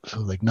 So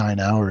 9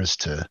 hours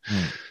to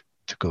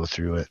go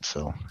through it.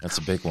 So that's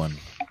a big one.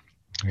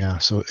 Yeah,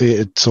 so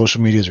social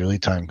media is really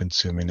time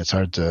consuming. It's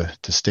hard to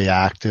stay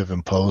active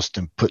and post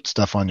and put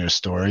stuff on your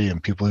story.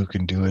 And people who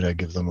can do it, I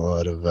give them a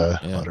lot of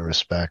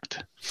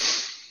respect.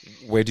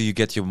 Where do you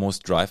get your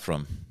most drive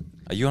from?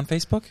 Are you on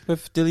Facebook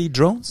with Dilly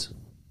Drones?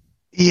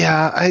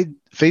 Yeah,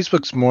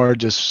 Facebook's more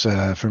just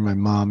for my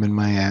mom and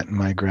my aunt and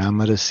my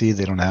grandma to see.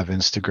 They don't have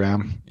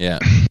Instagram. Yeah.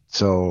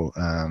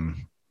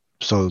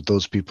 So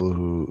those people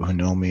who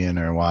know me and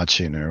are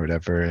watching or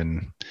whatever,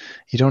 and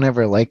you don't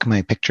ever like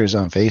my pictures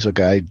on Facebook.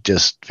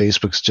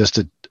 Facebook's just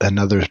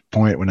another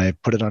point. When I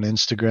put it on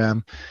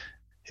Instagram,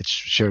 it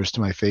shares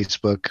to my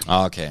Facebook.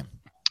 Oh, okay.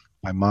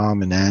 My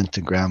mom and aunt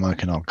and grandma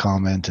can all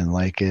comment and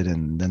like it,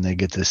 and then they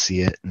get to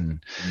see it.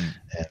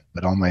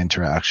 But all my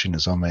interaction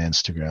is on my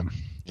Instagram.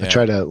 Yeah. I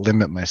try to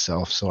limit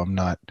myself so I'm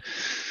not,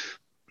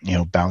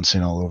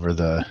 bouncing all over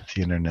the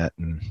internet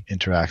and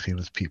interacting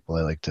with people.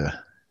 I like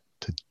to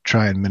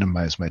try and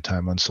minimize my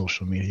time on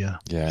social media.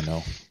 Yeah, I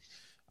know.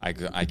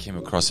 I came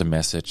across a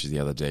message the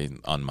other day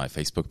on my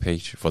Facebook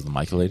page for the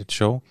Michaelated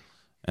show,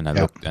 and I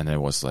looked, and it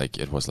was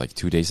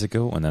 2 days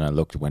ago, and then I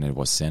looked when it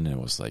was sent, and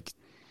it was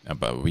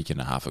about a week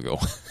and a half ago.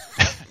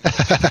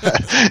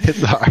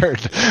 It's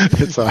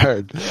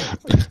hard.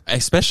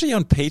 Especially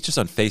on pages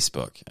on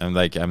Facebook.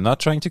 I'm not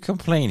trying to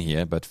complain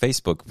here, but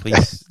Facebook,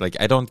 please,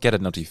 I don't get a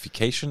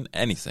notification,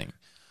 anything.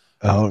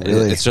 Oh,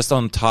 really? It's just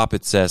on top.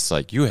 It says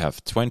you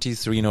have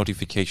 23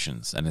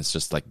 notifications, and it's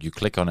just you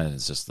click on it, and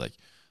it's just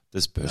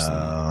this person.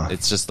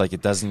 It's just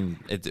it doesn't.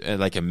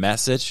 A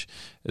message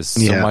is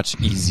so much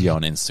easier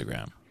on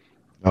Instagram.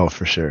 Oh,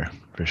 for sure.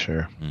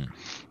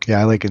 Yeah,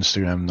 I like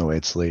Instagram the way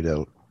it's laid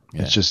out.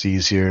 Yeah. It's just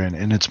easier,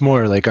 and it's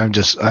more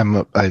I'm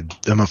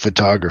a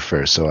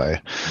photographer, so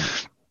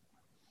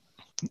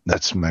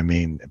that's my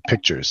main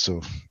pictures.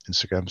 So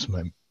Instagram's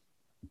my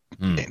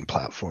main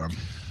platform.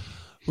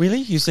 Really?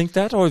 You think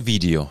that, or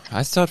video?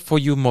 I thought for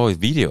you more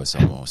videos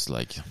almost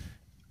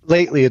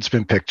Lately it's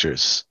been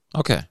pictures.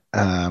 Okay.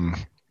 I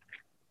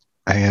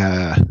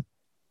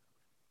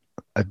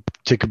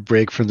take a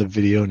break from the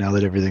video now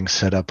that everything's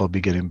set up. I'll be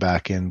getting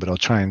back in, but I'll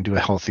try and do a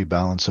healthy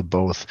balance of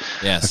both.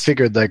 Yes. I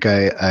figured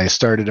I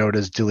started out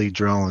as Dilly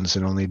Drones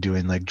and only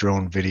doing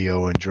drone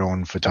video and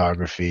drone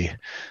photography.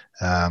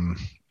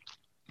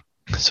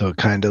 So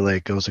kind of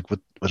I was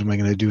what am I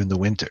going to do in the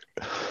winter?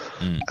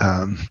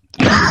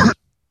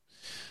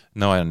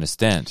 No, I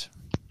understand.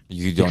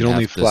 You don't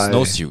have the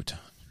snowsuit.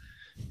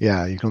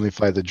 Yeah, you can only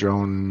fly the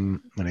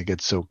drone when it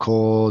gets so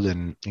cold,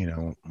 and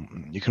you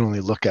can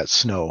only look at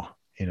snow,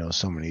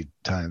 so many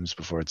times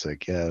before it's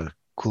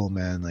cool,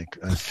 man,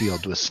 a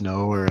field with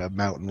snow or a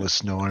mountain with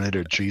snow on it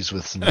or trees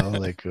with snow.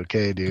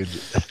 Okay, dude.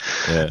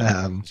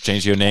 Yeah.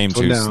 Change your name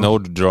to Snow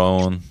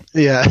Drone.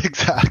 Yeah,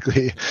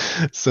 exactly.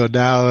 So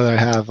now I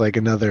have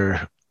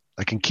another.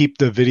 I can keep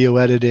the video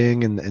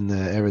editing and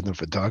the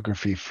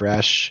photography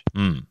fresh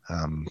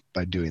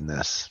by doing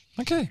this.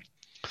 Okay,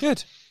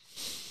 good.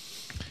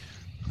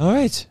 All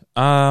right.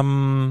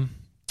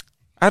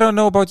 I don't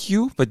know about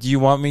you, but do you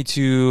want me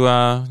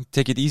to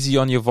take it easy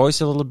on your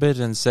voice a little bit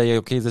and say,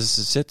 okay, this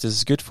is it, this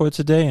is good for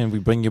today, and we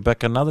bring you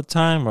back another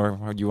time,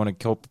 or do you want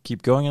to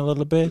keep going a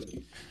little bit?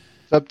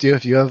 It's up to you.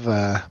 If you have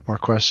more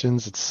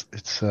questions,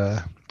 it's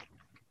I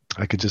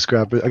could just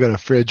grab it. I got a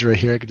fridge right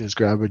here. I could just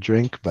grab a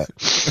drink, but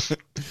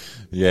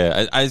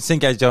yeah, I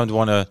think I don't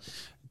want to.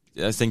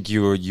 I think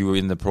you're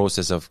in the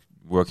process of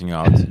working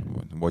out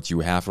what you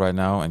have right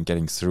now and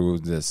getting through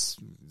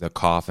the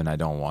cough, and I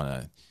don't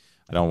want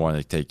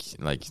to take,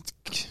 like,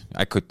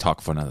 I could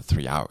talk for another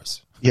 3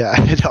 hours. Yeah,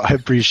 I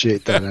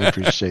appreciate that.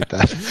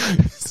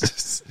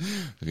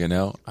 You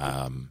know,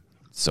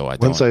 so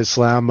once I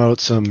slam out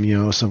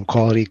some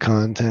quality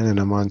content and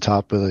I'm on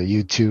top of the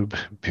YouTube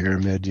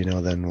pyramid,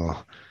 then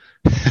we'll.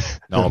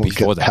 No, we'll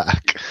before that.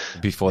 Back.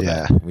 Before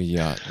yeah. that, we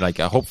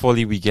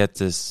hopefully we get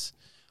this.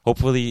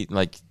 Hopefully,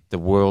 like, the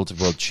world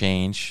will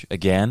change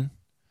again.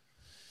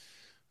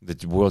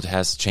 The world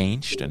has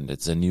changed, and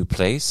it's a new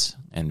place,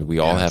 and we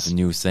all have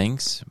new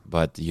things.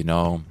 But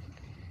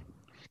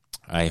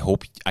I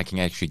hope I can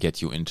actually get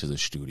you into the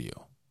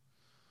studio.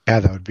 Yeah,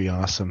 that would be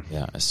awesome.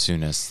 Yeah, as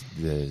soon as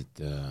the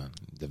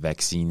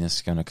vaccine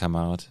is gonna come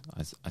out,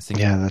 I think.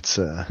 Yeah, that's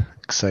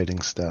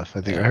exciting stuff.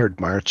 I think I heard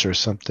March or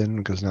something,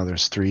 because now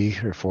there's 3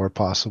 or 4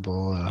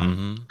 possible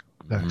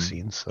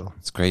vaccines. So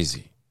it's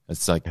crazy.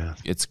 It's like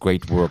it's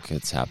great work.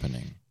 It's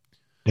happening.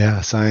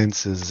 Yeah,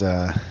 science is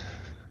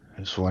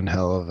one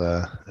hell of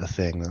a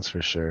thing, that's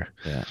for sure.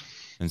 Yeah.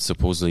 And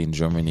supposedly in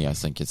Germany, I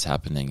think it's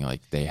happening.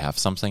 Like, they have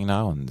something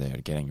now, and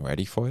they're getting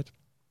ready for it.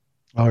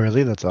 Oh,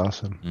 really? That's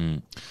awesome.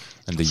 And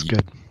that's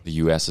good. The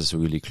U.S. is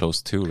really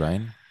close too,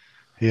 right?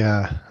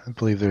 Yeah, I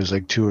believe there's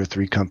like 2 or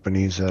 3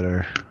 companies that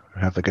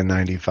have like a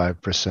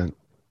 95%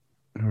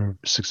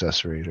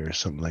 success rate or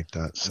something like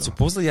that. So.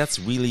 Supposedly that's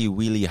really,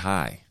 really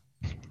high.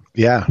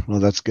 Yeah, well,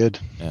 that's good.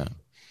 Yeah,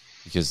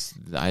 because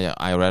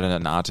I read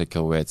an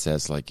article where it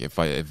says, like, if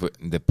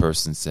the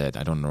person said,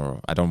 I don't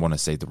know, I don't want to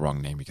say the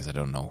wrong name because I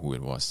don't know who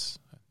it was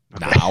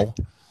now,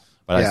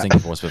 but I think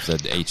it was with the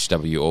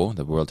HWO,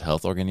 the World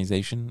Health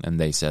Organization, and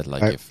they said,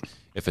 like,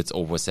 if it's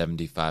over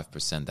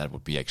 75%, that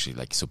would be actually,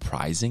 like,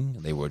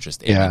 surprising. They were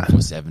just aiming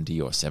for 70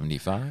 or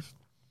 75.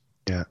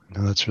 Yeah,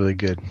 no, that's really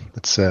good.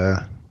 That's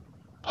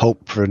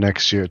hope for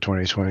next year,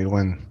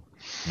 2021.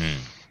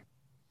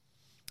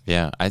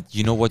 Yeah,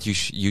 you know what?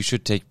 You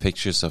should take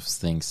pictures of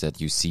things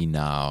that you see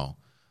now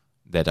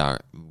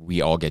that we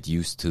all get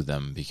used to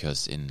them,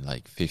 because in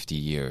like 50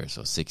 years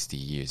or 60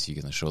 years,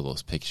 you're going to show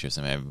those pictures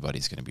and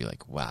everybody's going to be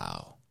like,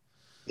 wow.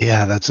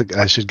 Yeah,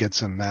 I should get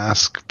some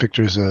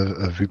pictures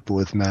of people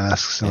with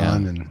masks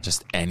on, and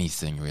just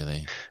anything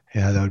really.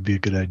 Yeah, that would be a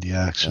good idea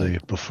actually.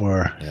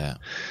 Before. Yeah.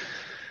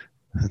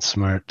 That's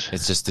smart.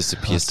 It just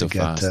disappears so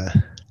fast.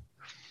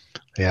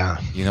 Yeah.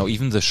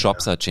 Even the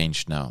shops are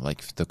changed now.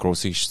 Like the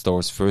grocery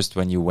stores, first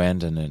when you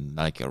went, and then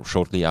like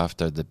shortly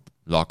after the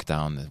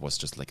lockdown, it was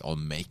just like all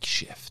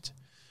makeshift.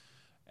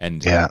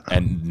 And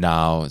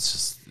now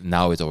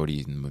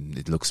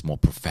it looks more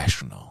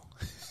professional.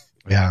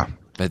 Yeah.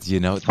 But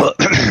you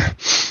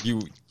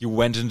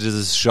went into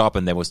this shop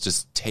and there was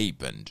just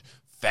tape and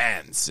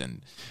fans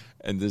and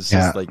it's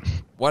just like,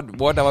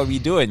 what are we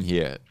doing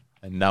here?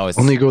 And now it's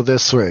only go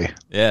this way.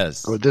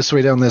 Yes. Go this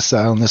way down this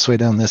aisle and this way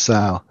down this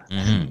aisle.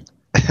 Mm-hmm.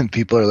 And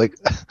people are like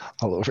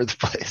all over the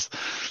place.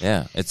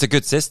 Yeah, it's a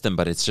good system,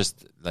 but it's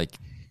just like,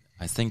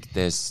 I think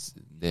there's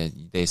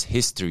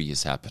history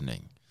is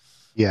happening.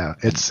 Yeah,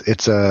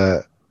 it's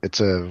a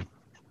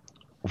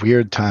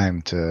weird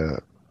time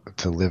to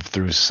live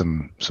through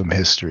some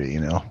history,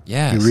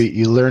 Yeah.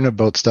 You learn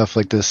about stuff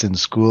like this in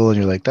school, and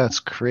you're like, that's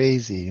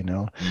crazy,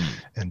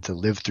 And to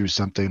live through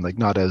something like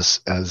not as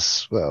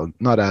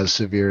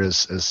severe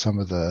as some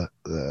of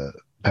the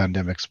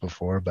pandemics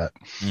before, but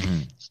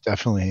it's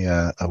definitely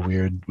a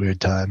weird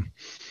time.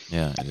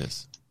 Yeah, it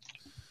is.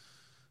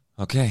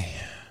 Okay.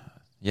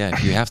 Yeah,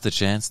 if you have the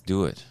chance,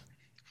 do it.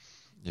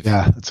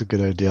 That's a good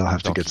idea. I'll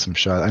have to get some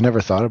shots. I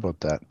never thought about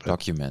that. But,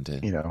 document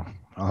it.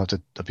 I'll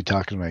be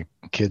talking to my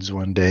kids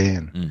one day,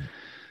 and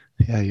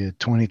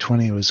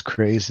 2020 was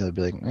crazy. They'll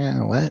be like,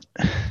 yeah, what?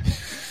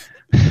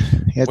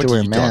 You have to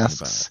wear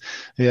masks.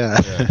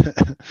 Yeah.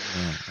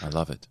 I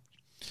love it.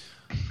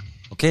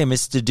 Okay,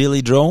 Mr.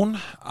 Dilly Drone,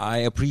 I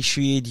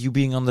appreciate you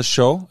being on the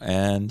show,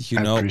 and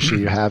I appreciate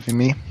you having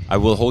me. I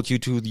will hold you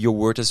to your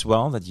word as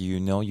well, that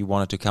you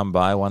wanted to come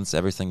by once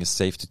everything is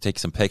safe to take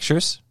some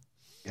pictures.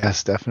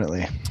 Yes,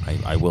 definitely.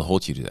 I will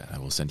hold you to that. I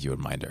will send you a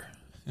reminder.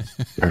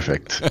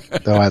 Perfect.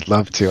 No, I'd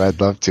love to.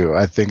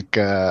 I think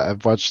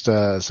I've watched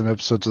some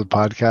episodes of the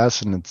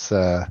podcast, and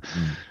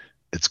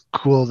it's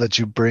cool that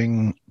you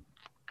bring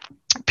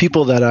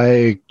people that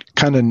I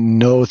kind of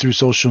know through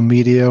social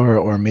media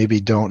or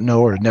maybe don't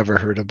know or never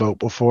heard about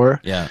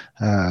before. Yeah.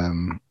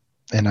 And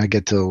I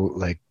get to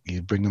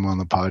you bring them on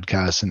the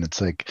podcast, and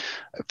it's like,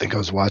 I think I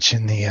was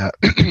watching the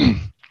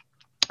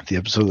the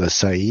episode of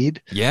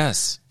Saeed.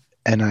 Yes.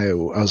 And I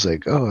was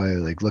like, I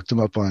looked him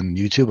up on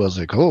YouTube. I was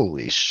like,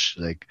 holy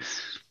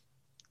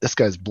this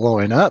guy's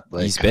blowing up.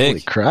 Like, he's big.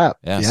 Holy crap.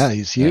 Yes. Yeah,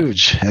 he's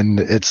huge. Yeah. And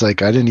it's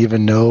like, I didn't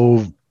even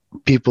know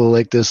people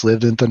like this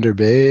lived in Thunder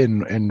Bay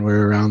and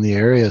were around the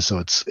area. So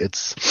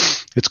it's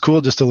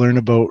cool just to learn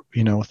about,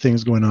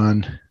 things going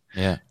on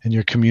in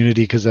your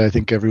community, because I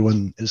think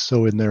everyone is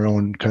so in their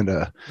own kind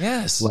of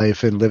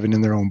life and living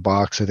in their own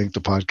box. I think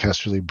the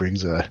podcast really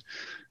brings a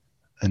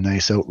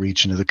nice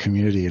outreach into the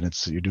community,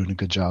 and you're doing a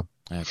good job.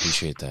 I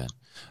appreciate that.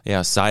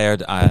 Yeah,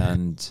 Syed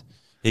and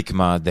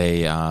Hikma,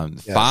 they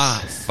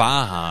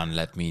Farhan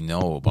let me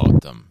know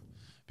about them,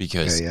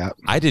 because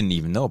I didn't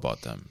even know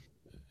about them.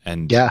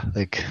 And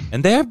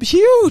and they're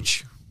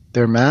huge.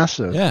 They're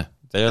massive. Yeah,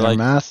 they're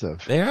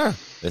massive. They are.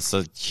 It's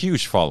a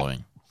huge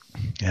following.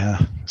 Yeah,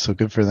 so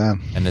good for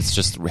them. And it's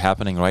just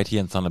happening right here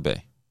in Thunder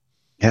Bay.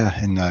 Yeah,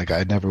 and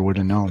I never would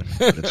have known.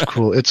 But it's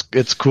cool.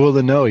 It's cool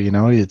to know.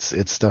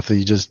 It's stuff that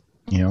you just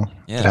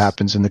that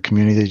happens in the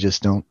community that you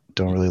just don't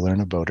really learn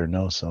about or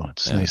know. So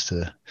it's nice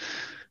to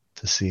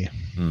see.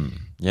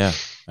 Yeah,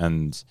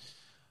 and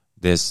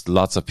there's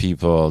lots of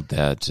people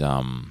that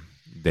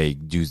they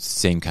do the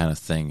same kind of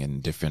thing in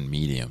different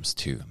mediums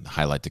to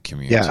highlight the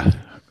community. Yeah,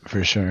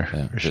 for sure.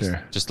 Yeah,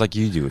 sure. Just like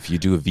you do. If you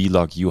do a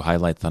vlog, you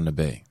highlight Thunder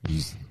Bay.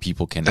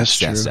 People can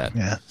access that.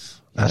 Yeah,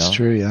 that's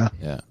true. Yeah.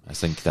 Yeah, I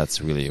think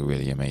that's really,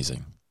 really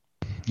amazing.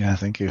 Yeah,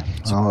 thank you.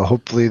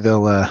 Hopefully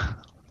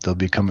they'll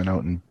be coming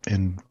out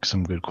in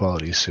some good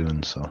quality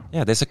soon. So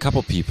yeah, there's a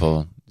couple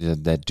people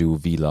that do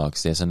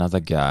vlogs. There's another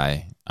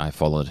guy. I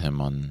followed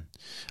him on.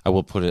 I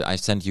will put it. I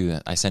sent you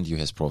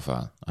his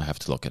profile. I have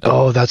to look it up.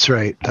 Oh, that's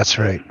right.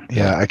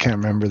 Yeah, I can't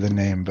remember the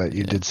name, but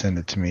you did send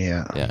it to me.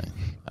 Yeah.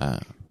 Yeah.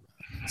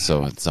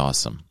 So it's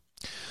awesome.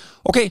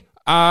 Okay,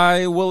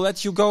 I will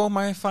let you go,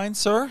 my fine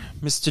sir,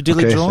 Mr.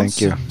 Dilly Drones.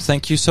 Thank you.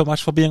 Thank you so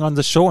much for being on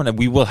the show, and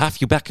we will have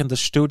you back in the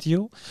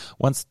studio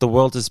once the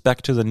world is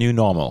back to the new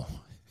normal.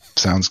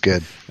 Sounds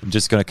good. I'm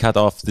just going to cut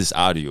off this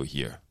audio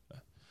here.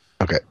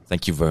 Okay.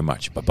 Thank you very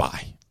much.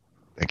 Bye-bye.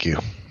 Thank you.